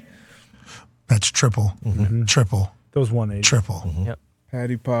 180. That's triple. Mm-hmm. Triple. Those 180. Triple. Yep.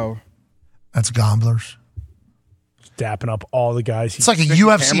 Paddy Power. That's Gomblers. Just dapping up all the guys. It's like a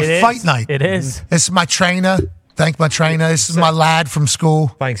UFC fight night. It is. This is my trainer. Thank my trainer. This is my lad from school.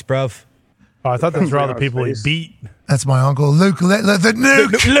 Thanks, bruv. Oh, I thought those were all the people he beat. That's my uncle, Luke Littler, the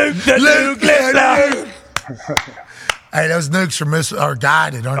nuke. Luke Littler. Hey, those nukes are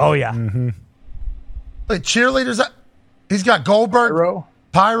guided, aren't they? Oh, yeah. Mm-hmm. Wait, cheerleaders, he's got Goldberg.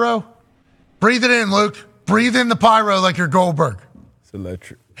 Pyro. Breathe it in, Luke. Breathe in the pyro like you're Goldberg. It's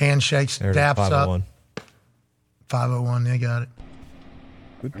electric. Handshakes, There's daps 501. up. 501, they got it.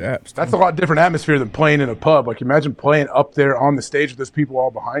 Good daps. That's a lot different atmosphere than playing in a pub. Like, imagine playing up there on the stage with those people all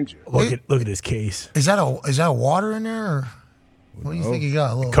behind you. Look at his case. Is that a water in there? Or what do you think you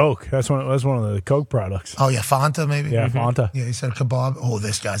got? A little Coke. That's one of the Coke products. Oh, yeah, Fanta maybe? Yeah, Fanta. Yeah, he said kebab. Oh,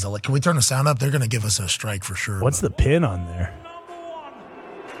 this guy's like, can we turn the sound up? They're going to give us a strike for sure. What's the pin on there?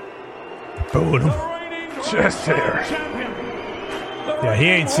 Booed him. Just there. Yeah, he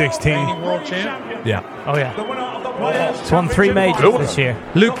ain't 16. World champ. Yeah. Oh, yeah. He's won 3 majors this year.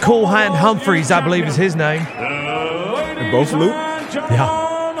 Luke Coolhand Humphreys, I believe is his name. And both Luke? Yeah.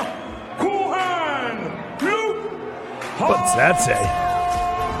 What's that say?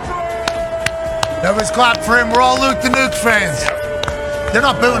 Nobody's clapped for him. We're all Luke the Nuke fans. They're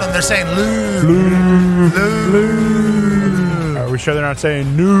not booing him. They're saying Luke. Luke. Are we sure they're not saying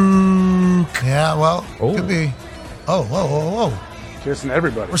nuke? Yeah, well, could be. Oh, whoa. Kissing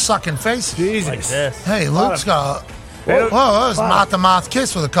everybody. We're sucking faces. Jesus. Like this. Hey, Luke's got a... They don't- Whoa, that was mouth-to-mouth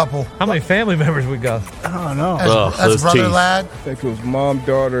kiss with a couple. How many family members we got? I don't know. That's those brother, teeth. lad. I think it was mom,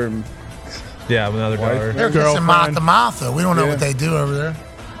 daughter, and Yeah, another daughter. They're Girlfriend. kissing mouth-to-mouth, though. We don't know Yeah. what they do over there.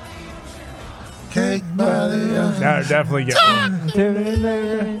 Cake by the... Now definitely get one.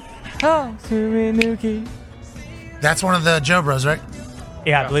 That's one of the Joe Bros, right?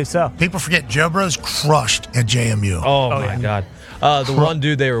 Yeah, I believe so. People forget Joe Bros crushed at JMU. Oh, my yeah. God. The one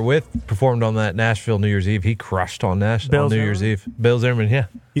dude they were with performed on that Nashville New Year's Eve. He crushed on New Year's Eve. Bill Zimmerman, yeah.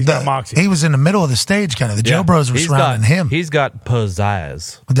 He's got moxie. He was in the middle of the stage, kind of. The Joe Bros were surrounding him. He's got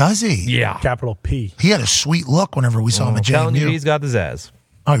pizzazz. Does he? Yeah. Capital P. He had a sweet look whenever we saw him at I'm telling you, JMU. he's got the zazz.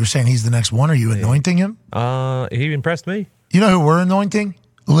 Oh, you're saying he's the next one? Are you anointing him? He impressed me. You know who we're anointing?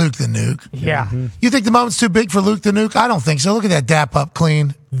 Luke the Nuke. Yeah. You think the moment's too big for Luke the Nuke? I don't think so. Look at that dap up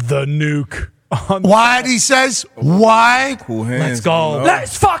clean. The nuke. Wide, he says. Wide. cool hands. Let's go. you know?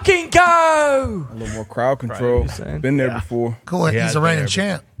 Let's fucking go! A little more crowd control. Been there before. Cool. Yeah, He's a reigning there,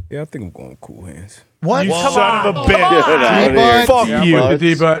 champ. Yeah, I think I'm going with cool hands. What? You Come son on. of a bitch. Fuck you.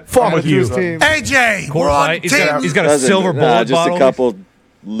 D-Butt. Fuck with you. AJ, we're on He's team. got, he's got a silver bullet just bottle. a couple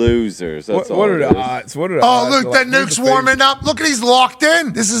losers. That's What are all the it is. odds? What are the Oh, odds? look, that Nuke's warming up. Look at he's locked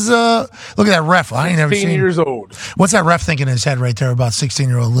in. This is look at that ref. I ain't never 15 seen. years old. What's that ref thinking in his head right there about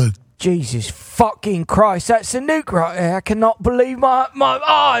 16-year-old Luke? Jesus fucking Christ, that's a nuke right there. I cannot believe my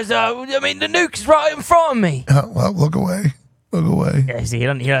eyes. I mean, the nuke's right in front of me. Well, look away. Look away. Yeah, see,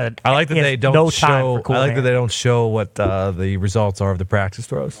 I like that they don't show. I like that they don't show what the results are of the practice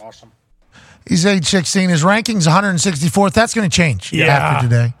throws. Awesome. He's age 16. His ranking's 164th. That's going to change after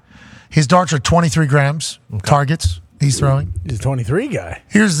today. His darts are 23 grams targets he's throwing. He's a 23 guy.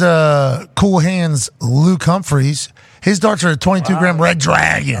 Here's Cool Hands Luke Humphreys. His darts are a 22-gram Red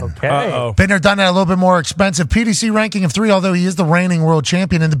Dragon. Okay. Uh-oh. Been there, done that, a little bit more expensive. PDC ranking of 3, although he is the reigning world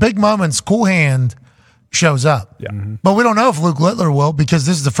champion. In the big moments, Cool Hand shows up. Yeah. But we don't know if Luke Littler will because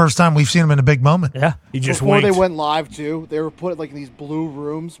this is the first time we've seen him in a big moment. Yeah. He just Before winked. they went live too, they were put like in these blue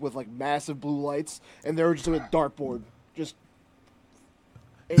rooms with like massive blue lights, and they were just doing a dartboard, just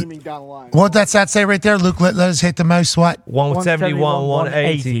aiming down the line. What that say right there? Luke Littler's hit the most what? 171,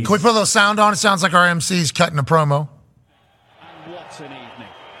 180. Can we put a little sound on? It sounds like our MC's cutting a promo. What an evening.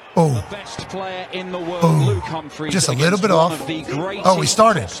 Oh. The best player in the world, Luke Humphreys. Just a little bit against off. one of the greatest Oh, we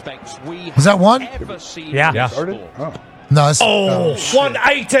started. prospects we Was that one? have ever seen Yeah. in Yeah. sport. Oh. No, it's,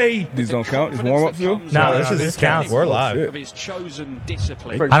 180. These don't count. It's warm up still. No, this counts. We're live. Of his chosen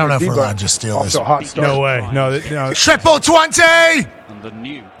discipline. I don't know if we're allowed to just steal this. No way. No. Triple 20. And the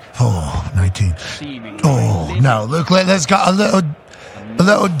new 19. Oh, no. Luke Littler's got a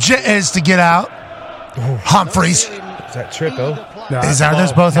little jitters to get out. Humphreys. Is that triple? No, Are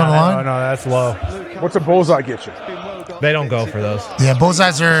those both on the line? No, that's low. What's a bullseye get you? They don't go for those. Yeah,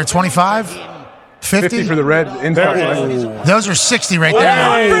 bullseyes are 25. 50 for the red inside. Those are 60 right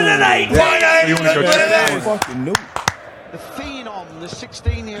there. the phenom, the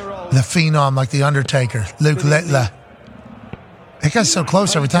 16-year-old. The phenom, like the Undertaker, Luke Littler. That guy's so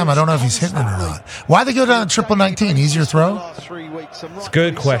close every time. I don't know if he's hitting it or not. Why they go down to triple 19? Easier throw? It's a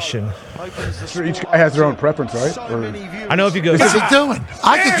good question. Each guy has their own preference, right? I know if you go. What's he doing?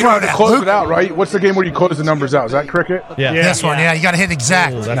 I can throw that. Close Luke. it out, right? What's the game where you close the numbers out? Is that cricket? Yeah. This one, yeah. You got to hit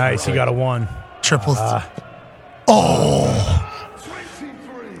exact. Ooh, Nice. You got a 1. Triple.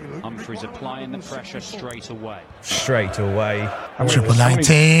 Humphreys applying the pressure straight away. Straight away. Triple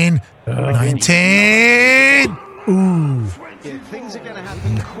 19. 19. Ooh. Yeah, things are going to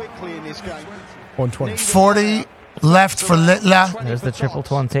happen quickly in this game. 120. 40 left for Littler. There's the triple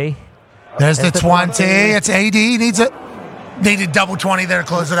 20. There's the 20. It's AD. Needed double 20 there to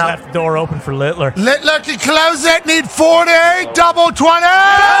close it out. Left the door open for Littler. Littler can close it. Need 40. Double 20.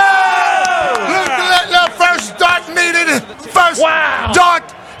 Luke Littler, first dot needed. First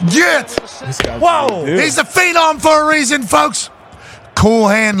dot get. Whoa. He's a phenom for a reason, folks. Cool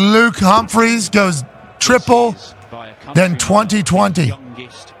hand Luke Humphreys goes triple, then 20-20.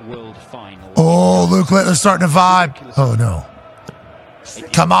 Oh, Luke Littler's starting to vibe. Oh, no.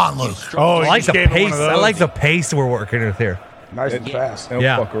 Come on, Luke. Oh, I like the pace. I like the pace we're working with here. Nice and fast.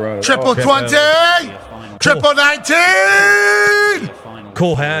 Yeah. Triple 20. Triple 19.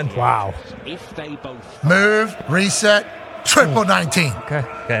 Cool hand. Wow. Move, reset, triple 19.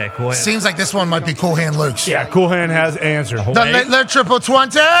 Okay, cool hand. Seems like this one might be cool hand Luke's. Yeah, cool hand has answered. The Littler triple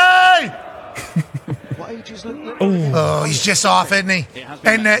 20. Oh, he's just off, isn't he?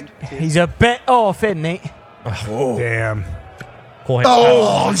 Isn't it? He's a bit off, isn't he? Oh, damn. Cool hand.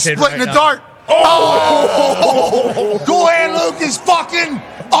 Oh, he's splitting the dart. Oh, cool hand Luke is fucking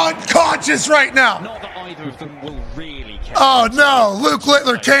unconscious right now. Not that either of them will really catch. Oh, no. Luke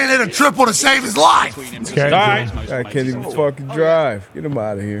Littler can't hit a triple to save his life. I can't even fucking drive. Get him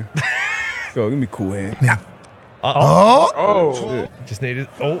out of here. Go, give me cool hand. Yeah. Oh. Just needed.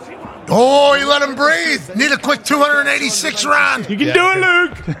 Oh, he let him breathe. Need a quick 286 round. You can do it,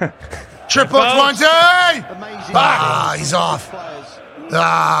 Luke. Triple 20. Ah, he's off.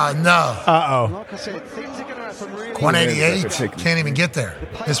 Ah, no. Uh-oh. 188. Can't even get there.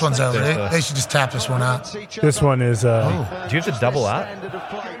 This one's over. They should just tap this one out. This one is. Do you have to double out?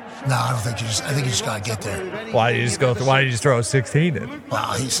 No, I don't think you just. I think you just gotta get there. Why did you just go through? Why did you just throw a 16 in?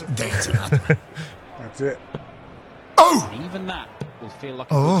 Wow, he's dancing out there. That's it. Oh! Even that will feel like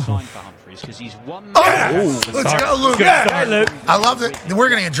a good sign for Humphreys because he's won. Let's go, Luke. Luke. I love it. We're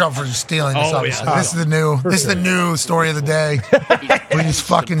gonna get in trouble for just stealing this. Obviously, this is the new. This is the new story of the day. We just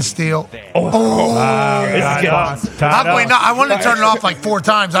fucking steal. I wanted to turn it off like 4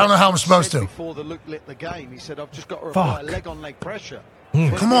 times. I don't know how I'm supposed to. Before the Luke Littler game, he said, "I've just got to apply leg-on-leg pressure."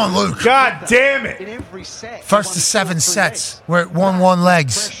 Come on, Luke. God damn it. In every set, First to 7 sets. We're at 1-1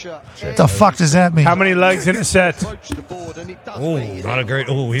 legs. What the fuck does that mean? How many legs in a set? Oh, not a great.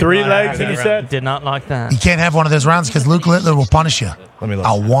 3 legs in a set? Did not like that. You can't have one of those rounds because Luke Littler will punish you. Let me look.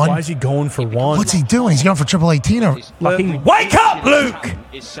 A 1. Why is he going for 1? What's he doing? He's going for triple 18 or Fucking wake up, Luke!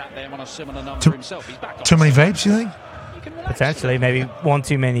 too many vapes, you think? Potentially, maybe 1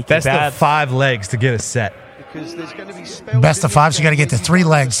 too many. Best of 5 legs to get a set. because there's going to be Best of 5, so you got to get to 3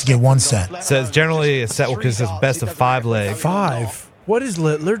 legs to get 1 set. Says generally a set will consist of best of 5 legs. 5. What is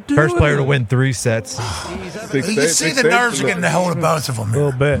Littler doing? First player to win 3 sets. You can see the nerves are getting a hold of both of them. A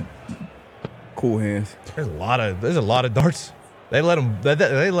little bit. Cool hands. There's a lot of darts. They let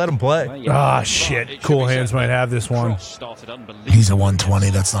him play. Ah, shit. Cool hands might have this one. He's a 120.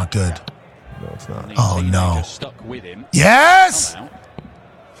 That's not good. No, it's not. Oh no. Yes.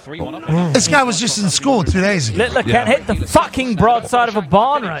 This guy was just in school 2 days ago. Littler can't hit the fucking broadside of a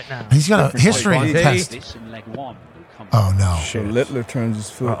barn right now. He's got a history test. Oh no. So Littler turns his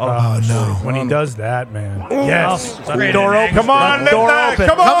foot. Oh no. When he does that, man. Yes. Door open. Come on, Door Littler. open.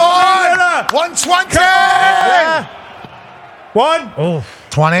 Come on. 120. 1. Oh.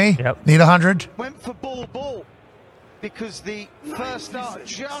 20. Yep. Need 100. went for ball because the first start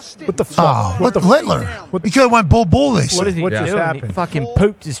just What the fuck? Oh, what the Littler? He could have went bull this. What is he What just doing? happened? He fucking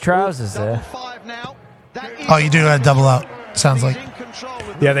pooped his trousers there. Oh, you do got to double out. Sounds like.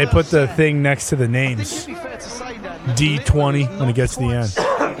 Yeah, they put the thing next to the names. be fair to say, Dan, D20 when it gets to the end.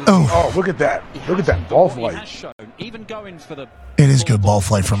 Oh, look at that. Look at that ball flight. Even going for the It is good ball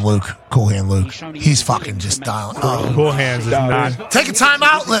flight from Luke. Cool hand Luke. He's fucking just dialing. Oh. Cool hands is not. Take a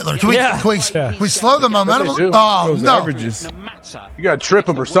timeout, Littler. Can we slow the momentum? That's what they do. Oh, Those no. averages. You got to trip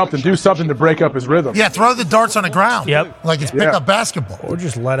him or something. Do something to break up his rhythm. Yeah, throw the darts on the ground. Yep. Like it's pickup basketball. Or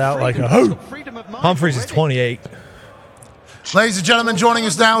just let out like a hoo. Humphreys is 28. Ladies and gentlemen, joining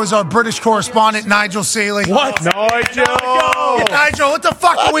us now is our British correspondent, Nigel Seeley. What? Nigel! Nigel, what the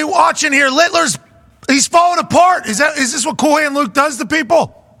fuck are we watching here? Littler's, he's falling apart. Is this what Cool Hand Luke does to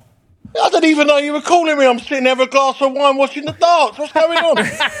people? I didn't even know you were calling me. I'm sitting there with a glass of wine watching the darts. What's going on?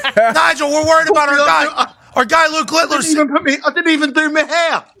 Nigel, we're worried about our guy. Our guy Luke Littler. I didn't even do my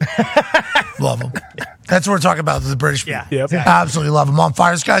hair. Love him. That's what we're talking about, the British people. Yep. Absolutely love him. On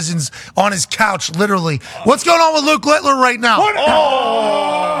fire. This guy's on his couch, literally. What's going on with Luke Littler right now?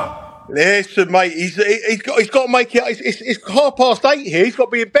 Listen, mate, he's got to make it. It's 8:30 here. He's got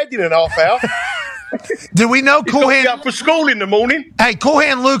to be in bed in an half hour. Do we know Cool Hand? Up for school in the morning. Hey, Cool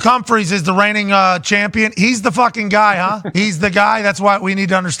Hand Luke Humphreys is the reigning champion. He's the fucking guy, huh? He's the guy. That's what we need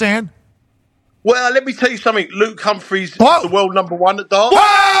to understand. Well, let me tell you something. Luke Humphreys is the world #1 at darts.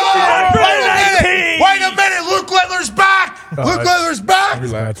 Wait a minute. Luke Littler's back. Luke Littler's back.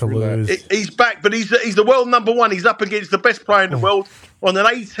 He's back, but he's the world #1. He's up against the best player in the world on an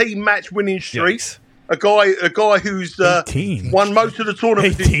 18-match winning streak. Yes. A guy who's won most of the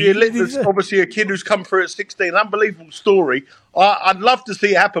tournaments this year. Littler's obviously a kid who's come through at 16. Unbelievable story. I'd love to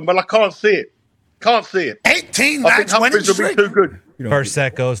see it happen, but I can't see it. 18-match winning streak. Will be too good. First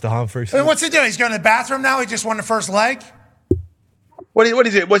set goes to Humphreys. And what's he doing? He's going to the bathroom now? He just won the first leg? What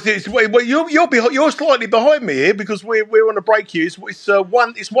is it? Well, you're slightly behind me here because we're on a break here. It's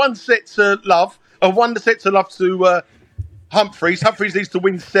one set to love. One set to love to Humphreys. Humphreys needs to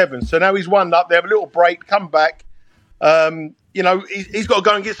win 7. So now he's 1 up. They have a little break, come back. He's got to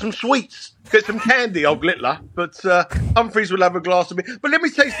go and get some sweets, get some candy, old Littler. But Humphreys will have a glass of beer. But let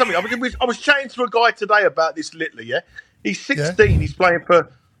me tell you something. I was chatting to a guy today about this Littler, yeah? He's 16. Yeah. He's playing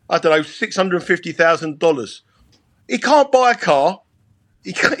for, I don't know, $650,000. He can't buy a car.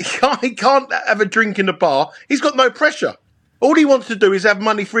 He can't have a drink in the bar. He's got no pressure. All he wants to do is have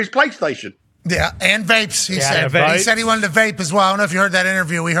money for his PlayStation. Yeah, and vapes, he said. He said he wanted to vape as well. I don't know if you heard that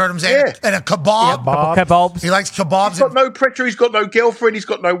interview. We heard him say, and a kebab. Kebabs. He likes kebabs. He's got no pressure. He's got no girlfriend. He's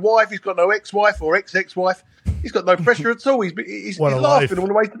got no wife. He's got no ex-wife or ex-ex-wife. He's got no pressure at all. He's laughing all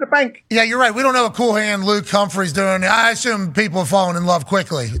the way to the bank. Yeah, you're right. We don't know what Cool Hand Luke Humphreys doing. I assume people are falling in love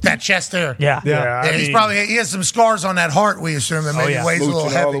quickly. That chest there. Yeah. He has some scars on that heart, we assume, that maybe weighs a little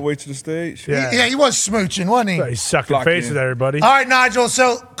heavy. All the way to the stage. Yeah, he was smooching, wasn't he? He's sucking faces at everybody. All right, Nigel.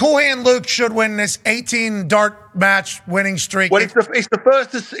 So Cool Hand Luke should win this 18 dart match winning streak. Well, it's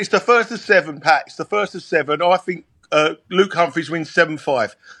the first of 7, Pat. It's the first of 7. I think Luke Humphreys wins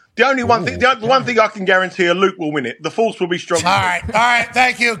 7-5. The one thing I can guarantee, Luke will win it. The force will be strong. All right.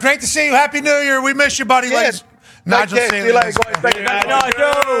 Thank you. Great to see you. Happy New Year. We miss you, buddy. Yes. Nigel, see you later, guys.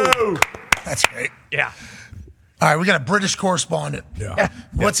 Nigel. That's great. Yeah. All right, we got a British correspondent. Yeah.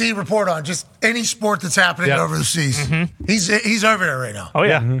 What's he report on? Just any sport that's happening over the seas. Mm-hmm. He's over there right now. Oh,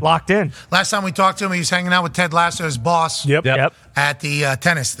 yeah. Mm-hmm. Locked in. Last time we talked to him, he was hanging out with Ted Lasso's boss. Yep. At the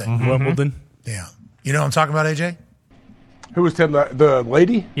tennis thing. Mm-hmm. Wimbledon. Yeah. You know what I'm talking about, AJ? Who was Ted? The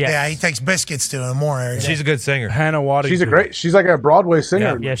lady? Yeah, he takes biscuits to him more area. She's a good singer. Hannah Waddington. She's like a Broadway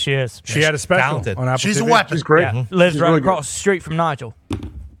singer. Yeah, she is. She had a special talented. on Apple She's TV. a weapon. She's great. Yeah. Lives She's right really across the street from Nigel.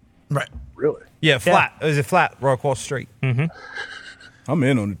 Right. Really? Yeah, flat. Is it flat? Right across the street. Mm-hmm. I'm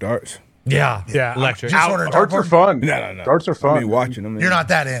in on the darts. Yeah. Electric. Darts are fun. No. Darts are fun. I mean, watching them. You're not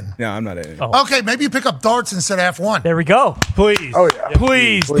that in. No, I'm not in. Oh. Okay, maybe you pick up darts instead of F1. There we go. Please. Oh, yeah.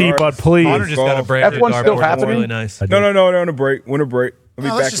 Please, T-Bud, please. Connor just got a brand new F1's dartboard. still That's happening? really nice. No, they're on a break. Winter break. I'll be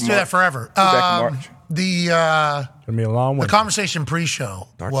back Let's just in do March. that forever. Back in March. Gonna be a long The one. conversation pre-show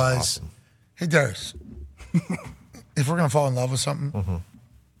Darts was, awesome. hey, Darius, if we're going to fall in love with something,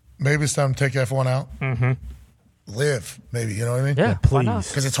 maybe it's time to take F1 out. Mm-hmm. Live, maybe, you know what I mean? Yeah, please.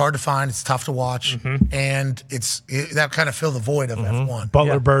 Because it's hard to find, it's tough to watch, and that kind of fill the void of F1.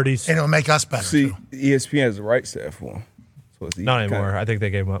 Butler birdies. And it'll make us better. See, too. ESPN has the rights to F1. So it's Not anymore. I think they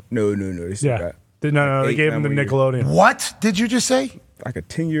gave him up. No. They still got No, they gave him the Nickelodeon. What did you just say? like a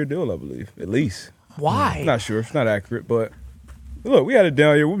 10-year deal, I believe, at least. Why? I'm not sure. It's not accurate, but look, we had it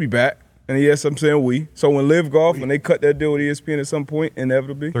down here. We'll be back. And yes, I'm saying we. So when Live Golf, when they cut that deal with ESPN at some point,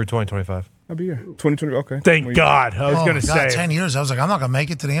 inevitably. Through 2025. I'll be here. 2020, okay. Thank God. I was going to say. 10 years. I was like, I'm not going to make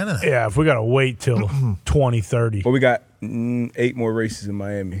it to the end of that. Yeah, if we got to wait till 2030. Well, we got 8 more races in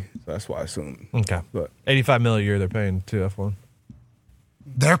Miami. So that's why I assume. Okay. But $85 million a year they're paying to F1.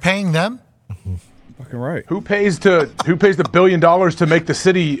 They're paying them? Fucking right. Who pays the $1 billion to make the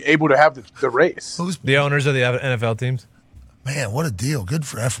city able to have the race? The owners of the NFL teams. Man, what a deal. Good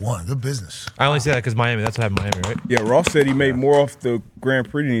for F1. Good business. I only say that because Miami. That's what happened in Miami, right? Yeah, Ross said he made more off the Grand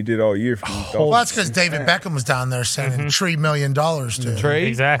Prix than he did all year. Well, that's because David Beckham was down there sending $3 million to Trey?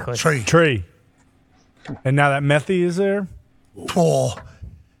 Exactly. Trey. And now that Methy is there? Paul.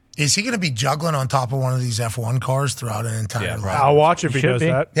 Is he going to be juggling on top of one of these F1 cars throughout an entire ride? I'll watch if he does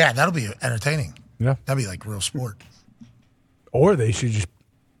that. Yeah, that'll be entertaining. Yeah. That'd be like real sport. Or they should just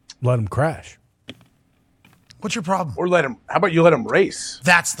let him crash. What's your problem? Or how about you let him race?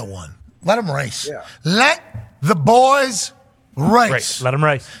 That's the one. Let him race. Yeah. Let the boys race. Let him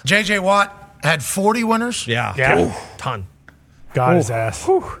race. J.J. Watt had 40 winners. Yeah. Ton. Got his ass.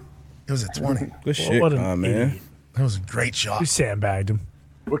 It was a 20. Good shit, What an man. idiot. That was a great shot. You sandbagged him.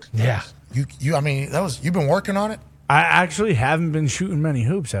 Yeah. You. I mean, you've been working on it, I actually haven't been shooting many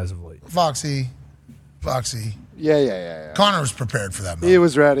hoops as of late. Foxy. Yeah. Connor was prepared for that moment. He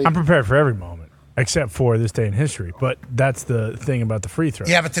was ready. I'm prepared for every moment, except for this day in history. But that's the thing about the free throw.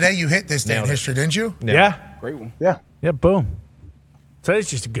 Yeah, but today you hit this day in history, didn't you? Yeah. Great one. Yeah. Yeah, boom. Today's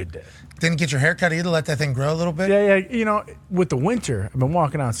just a good day. Didn't get your hair cut either. Let that thing grow a little bit. Yeah. You know, with the winter, I've been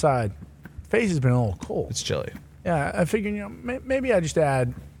walking outside. Face has been a little cold. It's chilly. Yeah, I figured, maybe I just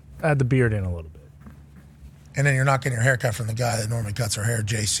add the beard in a little bit. And then you're not getting your hair cut from the guy that normally cuts her hair,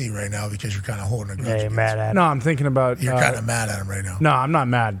 JC, right now because you're kind of holding a grudge. Yeah, you're mad at him. No, I'm thinking about. You're kind of mad at him right now. No, I'm not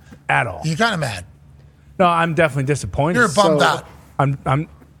mad at all. You're kind of mad. No, I'm definitely disappointed. You're bummed out. I'm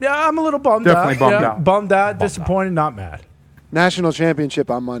a little bummed Definitely out. bummed Yeah, out. Bummed out, disappointed, not mad. National championship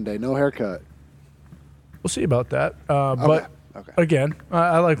on Monday. No haircut. We'll see about that. But again,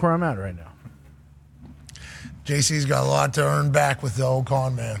 I like where I'm at right now. JC's got a lot to earn back with the old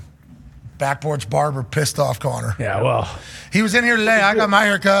con man. Back porch barber pissed off Connor. Yeah, well. He was in here today. I got my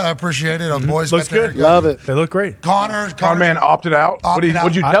haircut. I appreciate it. The boys Looks got their good. haircut. Love it. They look great. Con man opted out.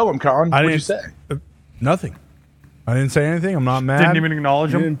 What'd you tell him, Con? What'd you say? Nothing. I didn't say anything. I'm not mad. Didn't even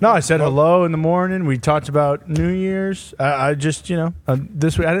acknowledge him? No, I said hello in the morning. We talked about New Year's. I just,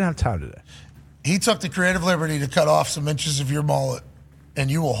 this week, I didn't have time today. He took the creative liberty to cut off some inches of your mullet,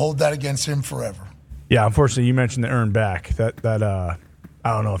 and you will hold that against him forever. Yeah, unfortunately, you mentioned the earn back. That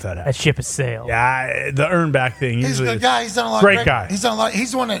I don't know if that happened. That ship has sailed. Yeah, the earn back thing. He's a Usually good guy. He's done a lot. Great guy. He's done a lot.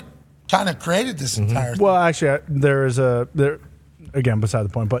 He's the one that kind of created this entire thing. Well, actually, again, beside the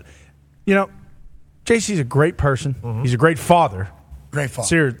point. But, JC's a great person. He's a great father. Great father.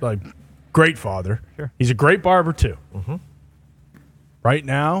 Seriously, great father. Sure. He's a great barber, too. Right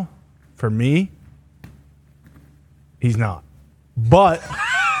now, for me, he's not. But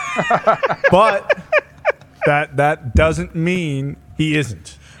that doesn't mean he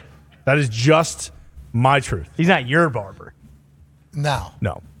isn't. That is just my truth. He's not your barber. No.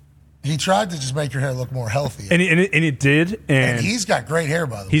 He tried to just make your hair look more healthy. And it did. And he's got great hair,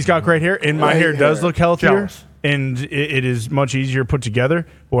 by the way. He's got great hair, and my hair does look healthier. Jealous. And it is much easier put together.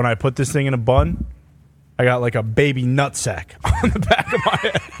 But when I put this thing in a bun, I got like a baby nutsack on the back of my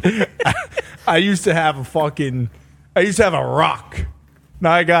head. I used to have a rock.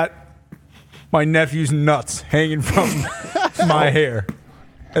 Now I got my nephew's nuts hanging from my hair.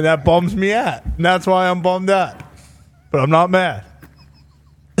 And that bums me out. And that's why I'm bummed out. But I'm not mad.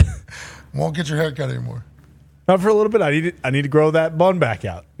 Won't get your hair cut anymore. Not for a little bit. I need to grow that bun back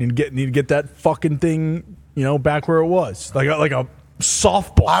out. Need to get that fucking thing, back where it was. Like a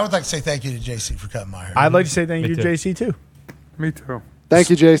softball. I would like to say thank you to JC for cutting my hair. I'd like to say thank you to JC too. Me too. Thank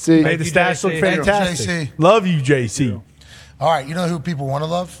you, JC. Made the stash look Thank you, fantastic. JC. Love you, JC. All right, you know who people want to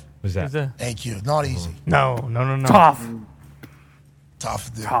love? Who's that? AQ. Not easy. No. Tough.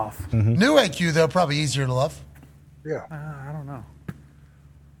 Dude. Tough. New AQ, though, probably easier to love. Yeah. I don't know.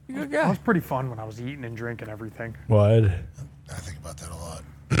 You're a good That guy. was pretty fun when I was eating and drinking everything. What? I think about that a lot.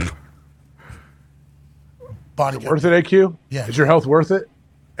 Body Worth it, AQ? Yeah. Is your health worth it?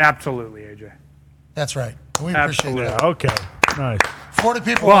 Absolutely, AJ. That's right. We appreciate Absolutely. that. Okay. Nice. 40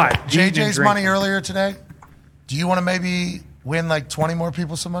 people But won eating and JJ's money drinking. earlier today. Do you want to maybe win like 20 more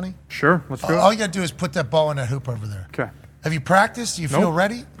people some money? Sure, let's do it. All you got to do is put that ball in that hoop over there. Okay. Have you practiced? Do you feel Nope.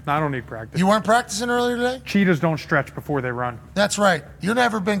 ready? I don't need practice. You weren't practicing earlier today? Cheetahs don't stretch before they run. That's right. You've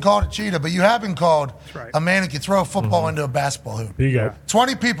never been called a cheetah, but you have been called right. a man who can throw a football into a basketball hoop. Here you go.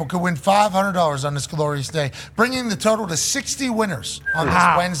 20 people could win $500 on this glorious day, bringing the total to 60 winners on this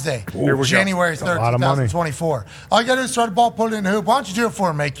Wednesday, Here we go. January 3rd, lot of money. 2024. All you got to do is throw the ball, put it in the hoop. Why don't you do it for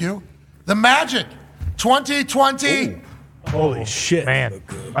him, AQ? The Magic 2020. Holy shit. Man,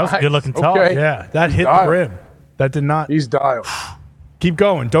 that was a good looking talk. Okay. Yeah, that hit the Dialed. rim. That did not. He's dialed. Keep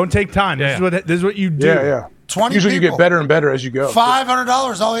going. Don't take time. This is what you do. Yeah. 20 Usually people. you get better and better as you go.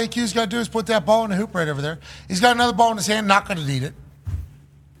 $500. All AQ's got to do is put that ball in the hoop right over there. He's got another ball in his hand, not going to need it.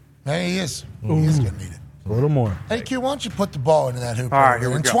 There he is. He is going to need it. A little more. AQ, why don't you put the ball into that hoop All right, over there? here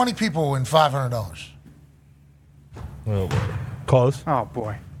we And go. 20 people win $500. Oh, boy. Close. Oh,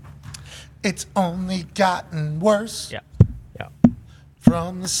 boy. It's only gotten worse. Yeah.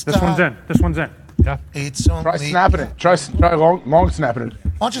 From the start. This one's in. This one's in. Yeah. It's only. Try snapping it. Try long snapping it.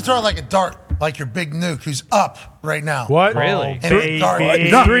 Why don't you throw it like a dart, like your big nuke, who's up right now? What? Really? And a dart.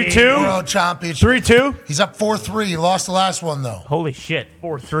 3-2? World championship. 3-2? He's up 4-3. He lost the last one, though. Holy shit.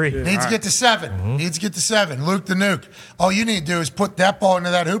 4-3. Needs to get to 7. Mm-hmm. Needs to get to 7. Luke the nuke. All you need to do is put that ball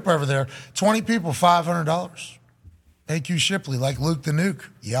into that hoop over there. 20 people, $500. AQ Shipley, like Luke the nuke.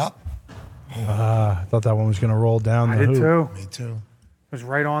 Yup. I thought that one was going to roll down the I did hoop. too. Me too. It was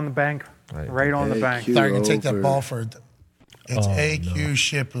right on the bank. Right on the bank. Thought you were going to take that ball for it. It's AQ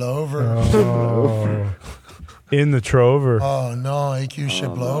Shipley over. Oh. In the trover. Oh, no. AQ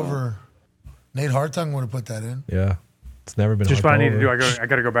Shipley over. Nate Hartung would have put that in. Yeah. It's never been Just like what I need to do. over. I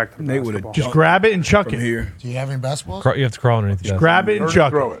got to go back to the Nate would basketball. have Just grab it and chuck it. here. Do you have any basketballs? You have to crawl underneath. Just grab it and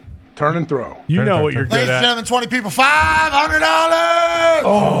chuck Throw it. it. Turn and throw. You know what you're Ladies good and at. gentlemen, 20 people, $500.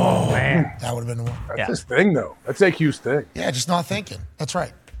 Oh, man. That would have been the one. That's his thing, though. That's AQ's thing. Yeah, just not thinking. That's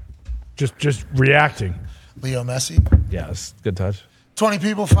right. Just reacting. Leo Messi. Yes. Good touch. 20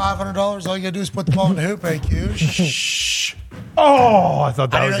 people, $500. All you got to do is put the ball in the hoop, AQ. Shh. Oh, I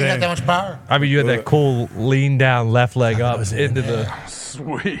thought that I was didn't know you in. had that much power. I mean, you had that cool lean down left leg up into the.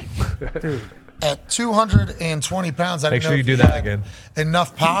 Sweet. Dude. At 220 pounds, I Make didn't sure know you if do he that had again.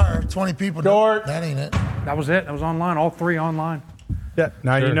 Enough power. 20 people. Dort. That ain't it. That was it. That was online. All 3 online. Yeah,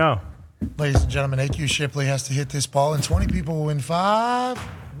 now you know. Ladies and gentlemen, AQ Shipley has to hit this ball, and 20 people will win 5.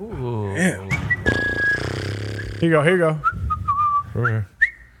 Ooh. Yeah. Here you go. Here you go. Sure.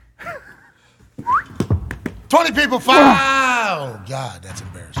 20 people, 5. Oh, God, that's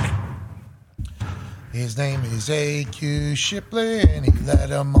embarrassing. His name is AQ Shipley, and he let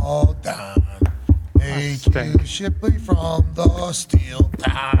them all down. AQ Shipley from the steel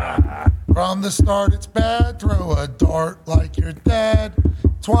town. From the start, it's bad. Throw a dart like you're dead.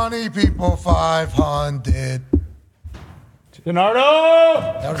 20 people, 500. Leonardo!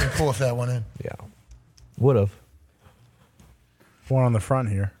 That would have been cool if that went in. Yeah. Would have. One on the front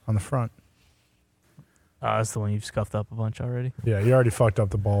here. On the front. That's the one you've scuffed up a bunch already. Yeah, you already fucked up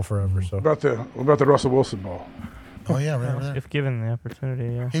the ball forever. So What about the Russell Wilson ball? Oh, yeah, right over there. If given the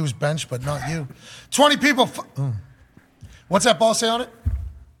opportunity, yeah. He was benched, but not you. 20 people. What's that ball say on it?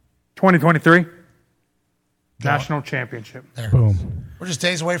 2023 National Championship. There. Boom. We're just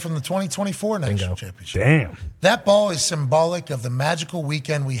days away from the 2024 National Championship. Damn. That ball is symbolic of the magical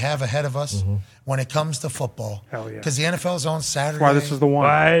weekend we have ahead of us when it comes to football. Hell yeah. Because the NFL's on Saturday. That's why this is the one.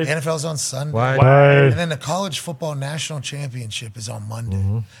 The NFL's on Sunday. And then the College Football National Championship is on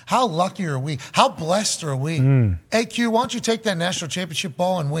Monday. How lucky are we? How blessed are we? AQ, why don't you take that National Championship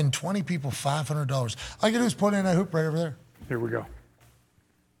ball and win 20 people $500? All you can do is put in a hoop right over there. Here we go.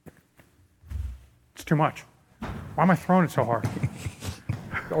 It's too much. Why am I throwing it so hard?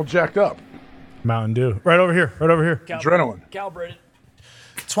 All jacked up. Mountain Dew. Right over here. Right over here. Adrenaline. Calibrated.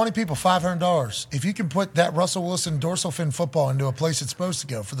 20 people, $500. If you can put that Russell Wilson dorsal fin football into a place it's supposed to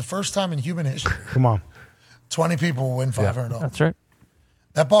go for the first time in human history, Come on. 20 people will win $500. That's right.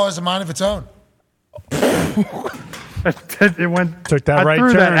 That ball has a mind of its own. It went. Took that I right threw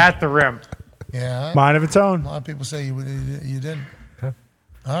turn. that at the rim. Yeah. Mind of its own. A lot of people say you didn't. All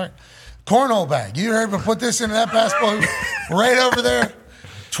right. Cornhole bag. You heard me put this into that basketball hoop right over there.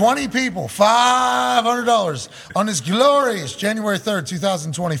 20 people, $500 on this glorious January 3rd,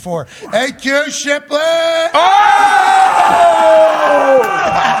 2024. AQ Shipley! Oh!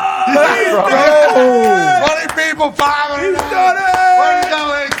 20 people, $500. Way to go,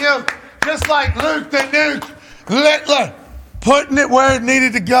 AQ. Just like Luke the Nuke. Littler. Putting it where it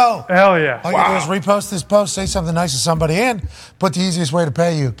needed to go. Hell yeah. All you do is repost this post, say something nice to somebody, and put the easiest way to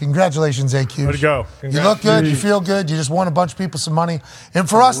pay you. Congratulations, AQ. Way to go. You look good. You feel good. You just won a bunch of people some money. And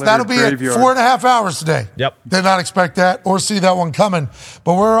for us, that'll be at graveyard. 4.5 hours today. Yep. Did not expect that or see that one coming.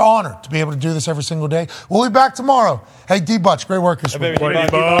 But we're honored to be able to do this every single day. We'll be back tomorrow. Hey, D-Butch, great work this week.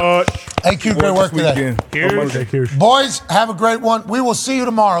 AQ, great work today. Boys, have a great one. We will see you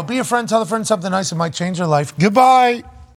tomorrow. Be a friend. Tell a friend something nice that might change their life. Goodbye.